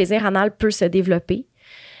le plaisir anal peut se développer.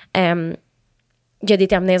 Il y a des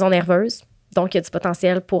terminaisons nerveuses, donc il y a du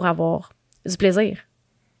potentiel pour avoir du plaisir.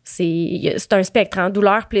 C'est un spectre, hein?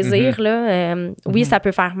 Douleur, plaisir, là. Oui, ça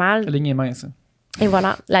peut faire mal. La ligne est mince. Et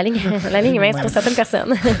voilà, la ligne est mince pour certaines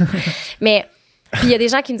personnes. Mais, puis il y a des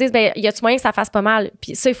gens qui me disent, ben, y a-tu moyen que ça fasse pas mal?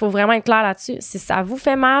 Puis ça, il faut vraiment être clair là-dessus. Si ça vous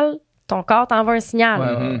fait mal, ton corps t'envoie un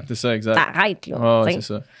signal. C'est ça, exact. T'arrêtes, là. C'est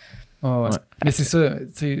ça. Ouais. Mais c'est ça,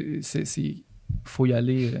 tu sais, faut y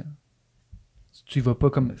aller. Tu y vas pas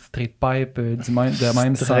comme straight pipe de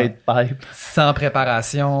même Straight pipe. sans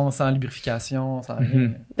préparation, sans lubrification, sans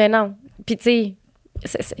rien. Ben non. Puis tu sais,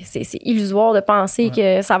 c'est illusoire de penser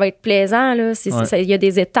que ça va être plaisant, là. Il y a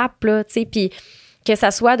des étapes, là, tu sais, puis que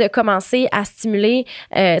ça soit de commencer à stimuler.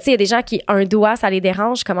 Tu sais, il y a des gens qui, un doigt, ça les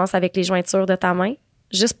dérange, commence avec les jointures de ta main.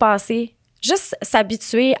 Juste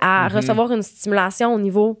s'habituer à recevoir une stimulation au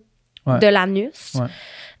niveau de l'anus.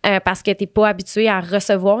 Parce que tu n'es pas habitué à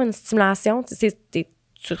recevoir une stimulation.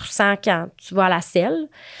 Tu ressens quand tu vas à la selle.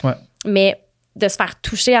 Mais de se faire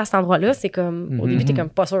toucher à cet endroit-là, c'est comme... Au début, tu n'es comme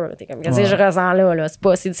pas sûr. Tu es comme, qu'est-ce que je ressens là?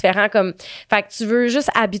 C'est différent comme... Fait que tu veux juste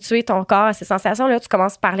habituer ton corps à ces sensations-là. Tu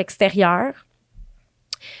commences par l'extérieur.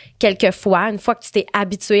 Quelquefois, une fois que tu t'es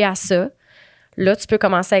habitué à ça, là, tu peux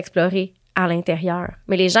commencer à explorer à l'intérieur.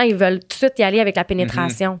 Mais les gens, ils veulent tout de suite y aller avec la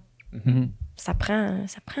pénétration. Ça prend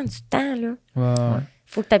du temps, là.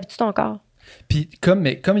 Faut que tu habitues ton corps. Puis comme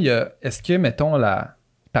il y a... Est-ce que, mettons, la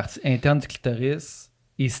partie interne du clitoris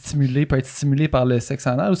peut être stimulée par le sexe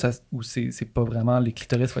anal ou c'est pas vraiment les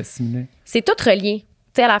clitoris qui vont être stimulés? C'est tout relié.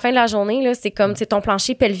 Tu sais, à la fin de la journée, là, c'est comme ton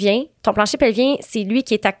plancher pelvien. Ton plancher pelvien, c'est lui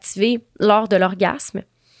qui est activé lors de l'orgasme.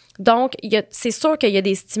 Donc, c'est sûr qu'il y a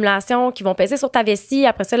des stimulations qui vont peser sur ta vessie.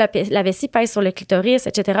 Après ça, la vessie pèse sur le clitoris,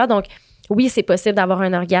 etc. Donc, oui, c'est possible d'avoir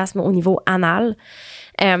un orgasme au niveau anal.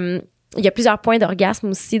 Il y a plusieurs points d'orgasme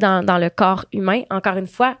aussi dans le corps humain. Encore une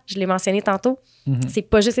fois, je l'ai mentionné tantôt, c'est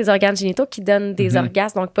pas juste les organes génitaux qui donnent des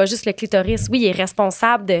orgasmes, donc pas juste le clitoris. Oui, il est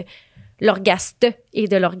responsable de l'orgaste et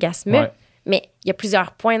de l'orgasme, mais il y a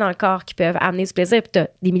plusieurs points dans le corps qui peuvent amener du plaisir, puis tu as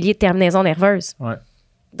des milliers de terminaisons nerveuses.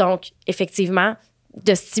 Donc, effectivement,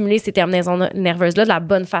 de stimuler ces terminaisons nerveuses-là de la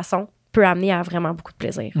bonne façon peut amener à vraiment beaucoup de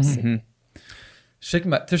plaisir aussi. Je sais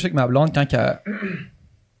que ma blonde, quand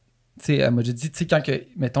elle m'a dit, quand que,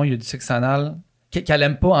 mettons, il y a du sexe anal, qu'elle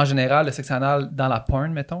aime pas en général le sexe anal dans la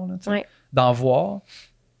porn, mettons, là, d'en voir,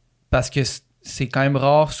 parce que c'est quand même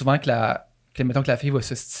rare souvent que mettons que la fille va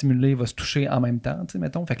se stimuler, va se toucher en même temps,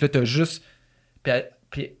 mettons. Fait que là, t'as juste...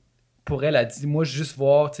 Puis pour elle, elle dit, moi, juste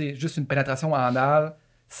voir, juste une pénétration anale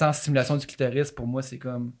sans stimulation du clitoris, pour moi, c'est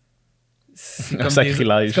comme... C'est comme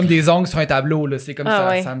sacrilège. C'est comme des ongles sur un tableau, là. C'est comme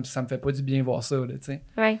ça me fait pas du bien voir ça, là, tu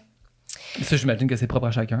sais. Ça, j'imagine que c'est propre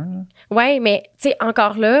à chacun. Oui, mais tu sais,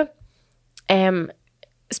 encore là,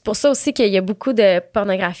 c'est pour ça aussi qu'il y a beaucoup de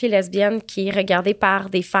pornographie lesbienne qui est regardée par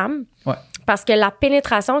des femmes. Parce que la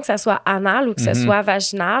pénétration, que ce soit anale ou que ce soit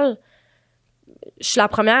vaginale, je suis la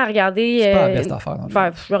première à regarder... C'est pas la best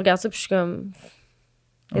affaire. Je regarde ça puis je suis comme...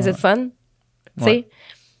 Is it fun? Tu sais?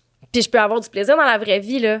 Puis je peux avoir du plaisir dans la vraie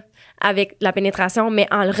vie, là, avec la pénétration, mais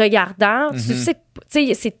en le regardant, tu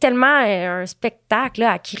sais, c'est tellement un spectacle,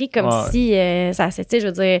 là, à crier comme si ça, tu sais, je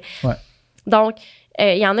veux dire. Donc,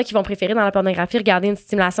 il y en a qui vont préférer dans la pornographie regarder une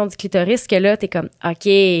stimulation du clitoris que là, t'es comme, OK,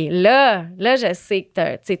 là, je sais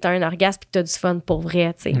que t'as un orgasme et que t'as du fun pour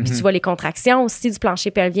vrai, tu sais. Puis tu vois les contractions aussi du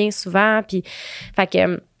plancher pelvien souvent, puis, fait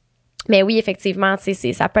que, mais oui, effectivement, tu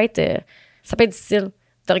sais, ça peut être difficile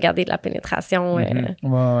de regarder de la pénétration.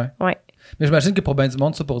 Mais j'imagine que pour bien du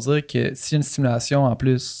monde, ça pour dire que s'il y a une stimulation en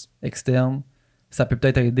plus externe, ça peut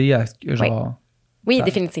peut-être aider à ce que genre... Oui,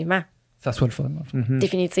 définitivement. Ça soit le fun.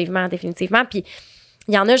 Définitivement. Puis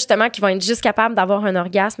il y en a justement qui vont être juste capables d'avoir un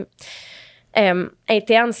orgasme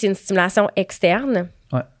interne si une stimulation externe.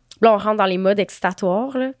 Là, on rentre dans les modes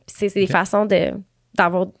excitatoires. Là. Puis c'est des façons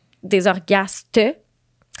d'avoir des orgasmes.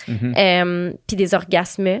 Puis des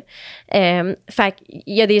orgasmes. Fait qu'il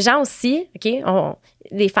y a des gens aussi,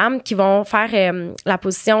 des femmes qui vont faire la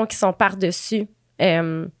position qui sont par-dessus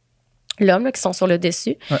l'homme, là, qui sont sur le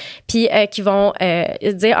dessus, puis qui vont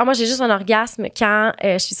dire « moi, j'ai juste un orgasme quand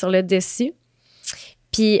je suis sur le dessus. »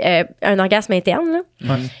 Puis un orgasme interne.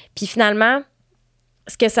 Là. Puis finalement,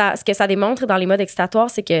 ce que ça démontre dans les modes excitatoires,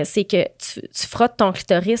 c'est que tu frottes ton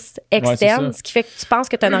clitoris externe, ce qui fait que tu penses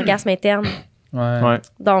que tu as un orgasme interne.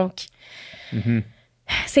 Donc,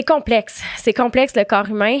 c'est complexe. C'est complexe, le corps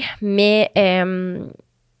humain, mais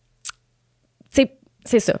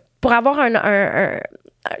c'est ça. Pour avoir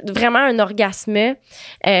vraiment un orgasme,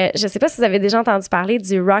 je sais pas si vous avez déjà entendu parler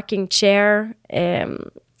du rocking chair,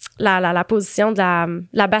 la position de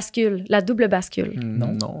la bascule, la double bascule.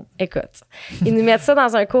 Non. Écoute, ils nous mettent ça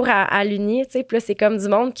dans un cours à l'Uni, tu sais, puis là, c'est comme du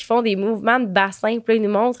monde qui font des mouvements de bassin, puis là, ils nous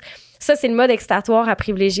montrent, ça, c'est le mode excitatoire à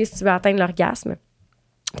privilégier si tu veux atteindre l'orgasme.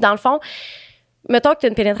 Dans le fond, mettons que tu as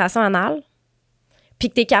une pénétration anale, puis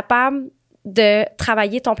que tu es capable de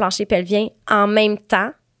travailler ton plancher pelvien en même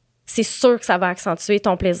temps, c'est sûr que ça va accentuer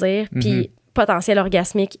ton plaisir, puis potentiel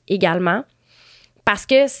orgasmique également. Parce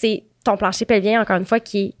que c'est ton plancher pelvien, encore une fois,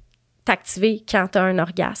 qui est activé quand tu as un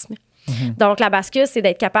orgasme. Donc, la bascule, c'est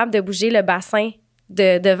d'être capable de bouger le bassin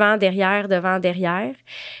de devant, derrière.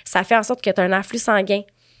 Ça fait en sorte que tu as un afflux sanguin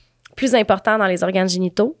plus important dans les organes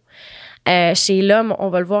génitaux. Chez l'homme, on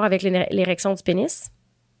va le voir avec l'érection du pénis.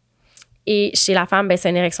 Et chez la femme, ben, c'est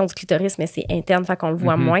une érection du clitoris, mais c'est interne, fait qu'on le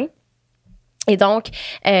voit moins. Et donc,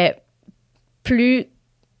 plus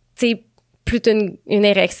tu as une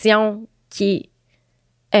érection qui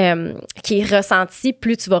est ressentie,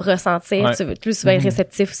 plus tu vas ressentir, plus tu vas être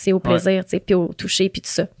réceptif aussi au plaisir, puis au toucher, puis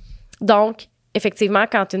tout ça. Donc, effectivement,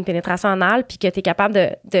 quand tu as une pénétration anale, puis que tu es capable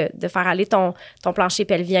de faire aller ton plancher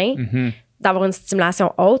pelvien, d'avoir une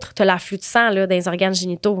stimulation autre, tu as l'afflux de sang là, dans les organes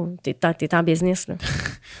génitaux, tu es en business. Là.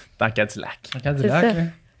 Dans Cadillac.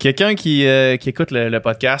 Quelqu'un qui écoute le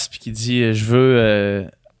podcast puis qui dit je veux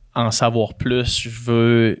en savoir plus,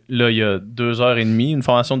 là il y a 2h30, une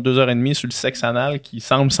formation de 2h30 sur le sexe anal qui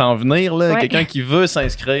semble s'en venir, là. Quelqu'un qui veut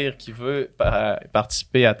s'inscrire, qui veut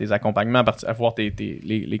participer à tes accompagnements, à voir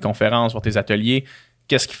les conférences, voir tes ateliers,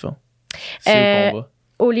 qu'est-ce qu'il faut? C'est où qu'on va?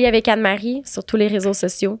 Au Lit Avec Anne-Marie, sur tous les réseaux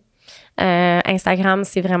sociaux. Instagram,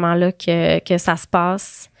 c'est vraiment là que ça se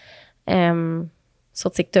passe.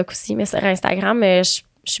 Sur TikTok aussi, mais sur Instagram, je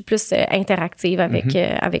suis plus interactive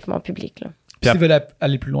avec mon public. Là. S'ils veulent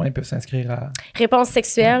aller plus loin, ils peuvent s'inscrire à... Réponse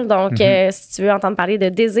sexuelle. Donc, si tu veux entendre parler de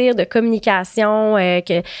désir, de communication,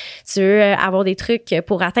 que tu veux avoir des trucs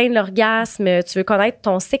pour atteindre l'orgasme, tu veux connaître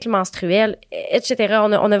ton cycle menstruel, etc.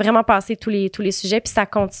 On a vraiment passé tous les sujets, puis ça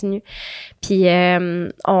continue. Puis,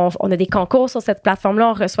 on a des concours sur cette plateforme-là.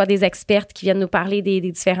 On reçoit des expertes qui viennent nous parler des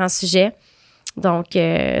différents sujets. Donc,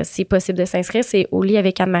 c'est possible de s'inscrire. C'est au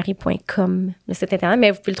litavecannemarie.com, le site internet,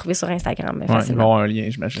 mais vous pouvez le trouver sur Instagram facilement. Il va y avoir un lien,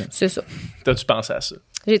 j'imagine. C'est ça. T'as-tu pensé à ça?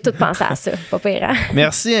 J'ai tout pensé à ça. Pas pire, hein?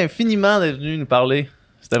 Merci infiniment d'être venu nous parler.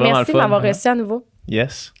 C'était vraiment le fun. Merci de m'avoir reçu à nouveau.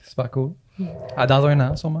 Yes. Super cool. À dans un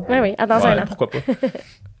an, sûrement. Oui, à dans un an. Pourquoi pas?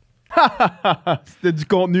 C'était du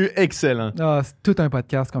contenu excellent. Ah, c'est tout un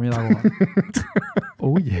podcast qu'on vient d'avoir.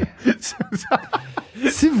 Oh yeah.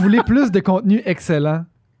 Si vous voulez plus de contenu excellent,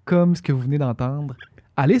 comme ce que vous venez d'entendre,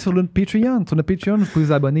 allez sur notre Patreon. Sur notre Patreon, vous pouvez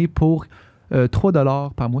vous abonner pour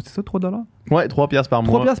 3$ par mois. C'est ça, 3$? Ouais, 3$ par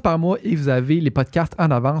mois. 3$ par mois et vous avez les podcasts en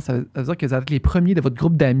avance. Ça veut dire que vous êtes les premiers de votre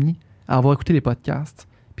groupe d'amis à avoir écouté les podcasts.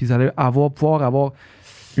 Puis vous allez pouvoir avoir...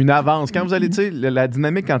 Une avance. Quand vous allez, tu sais, la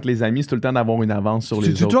dynamique entre les amis, c'est tout le temps d'avoir une avance sur les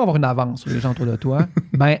autres. Tu veux toujours avoir une avance sur les gens autour de toi.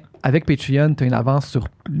 Ben, avec Patreon, tu as une avance sur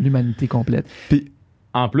l'humanité complète. Puis,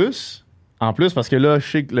 en plus, parce que là, je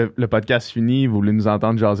sais que le podcast finit, vous voulez nous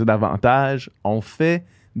entendre jaser davantage, on fait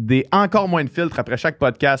encore moins de filtres après chaque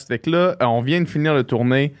podcast. Fait que là, on vient de finir de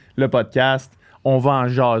tourner le podcast, on va en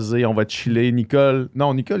jaser, on va chiller. Nicole,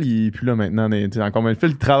 il est plus là maintenant, encore moins de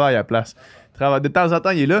filtres, il travaille à la place. De temps en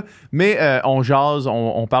temps, il est là, mais on jase,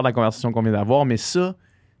 on parle de la conversation qu'on vient d'avoir, mais ça,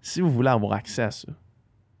 si vous voulez avoir accès à ça,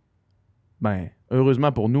 ben,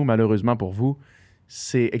 heureusement pour nous, malheureusement pour vous,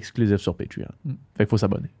 c'est exclusif sur Patreon. Fait qu'il faut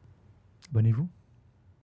s'abonner. Abonnez-vous.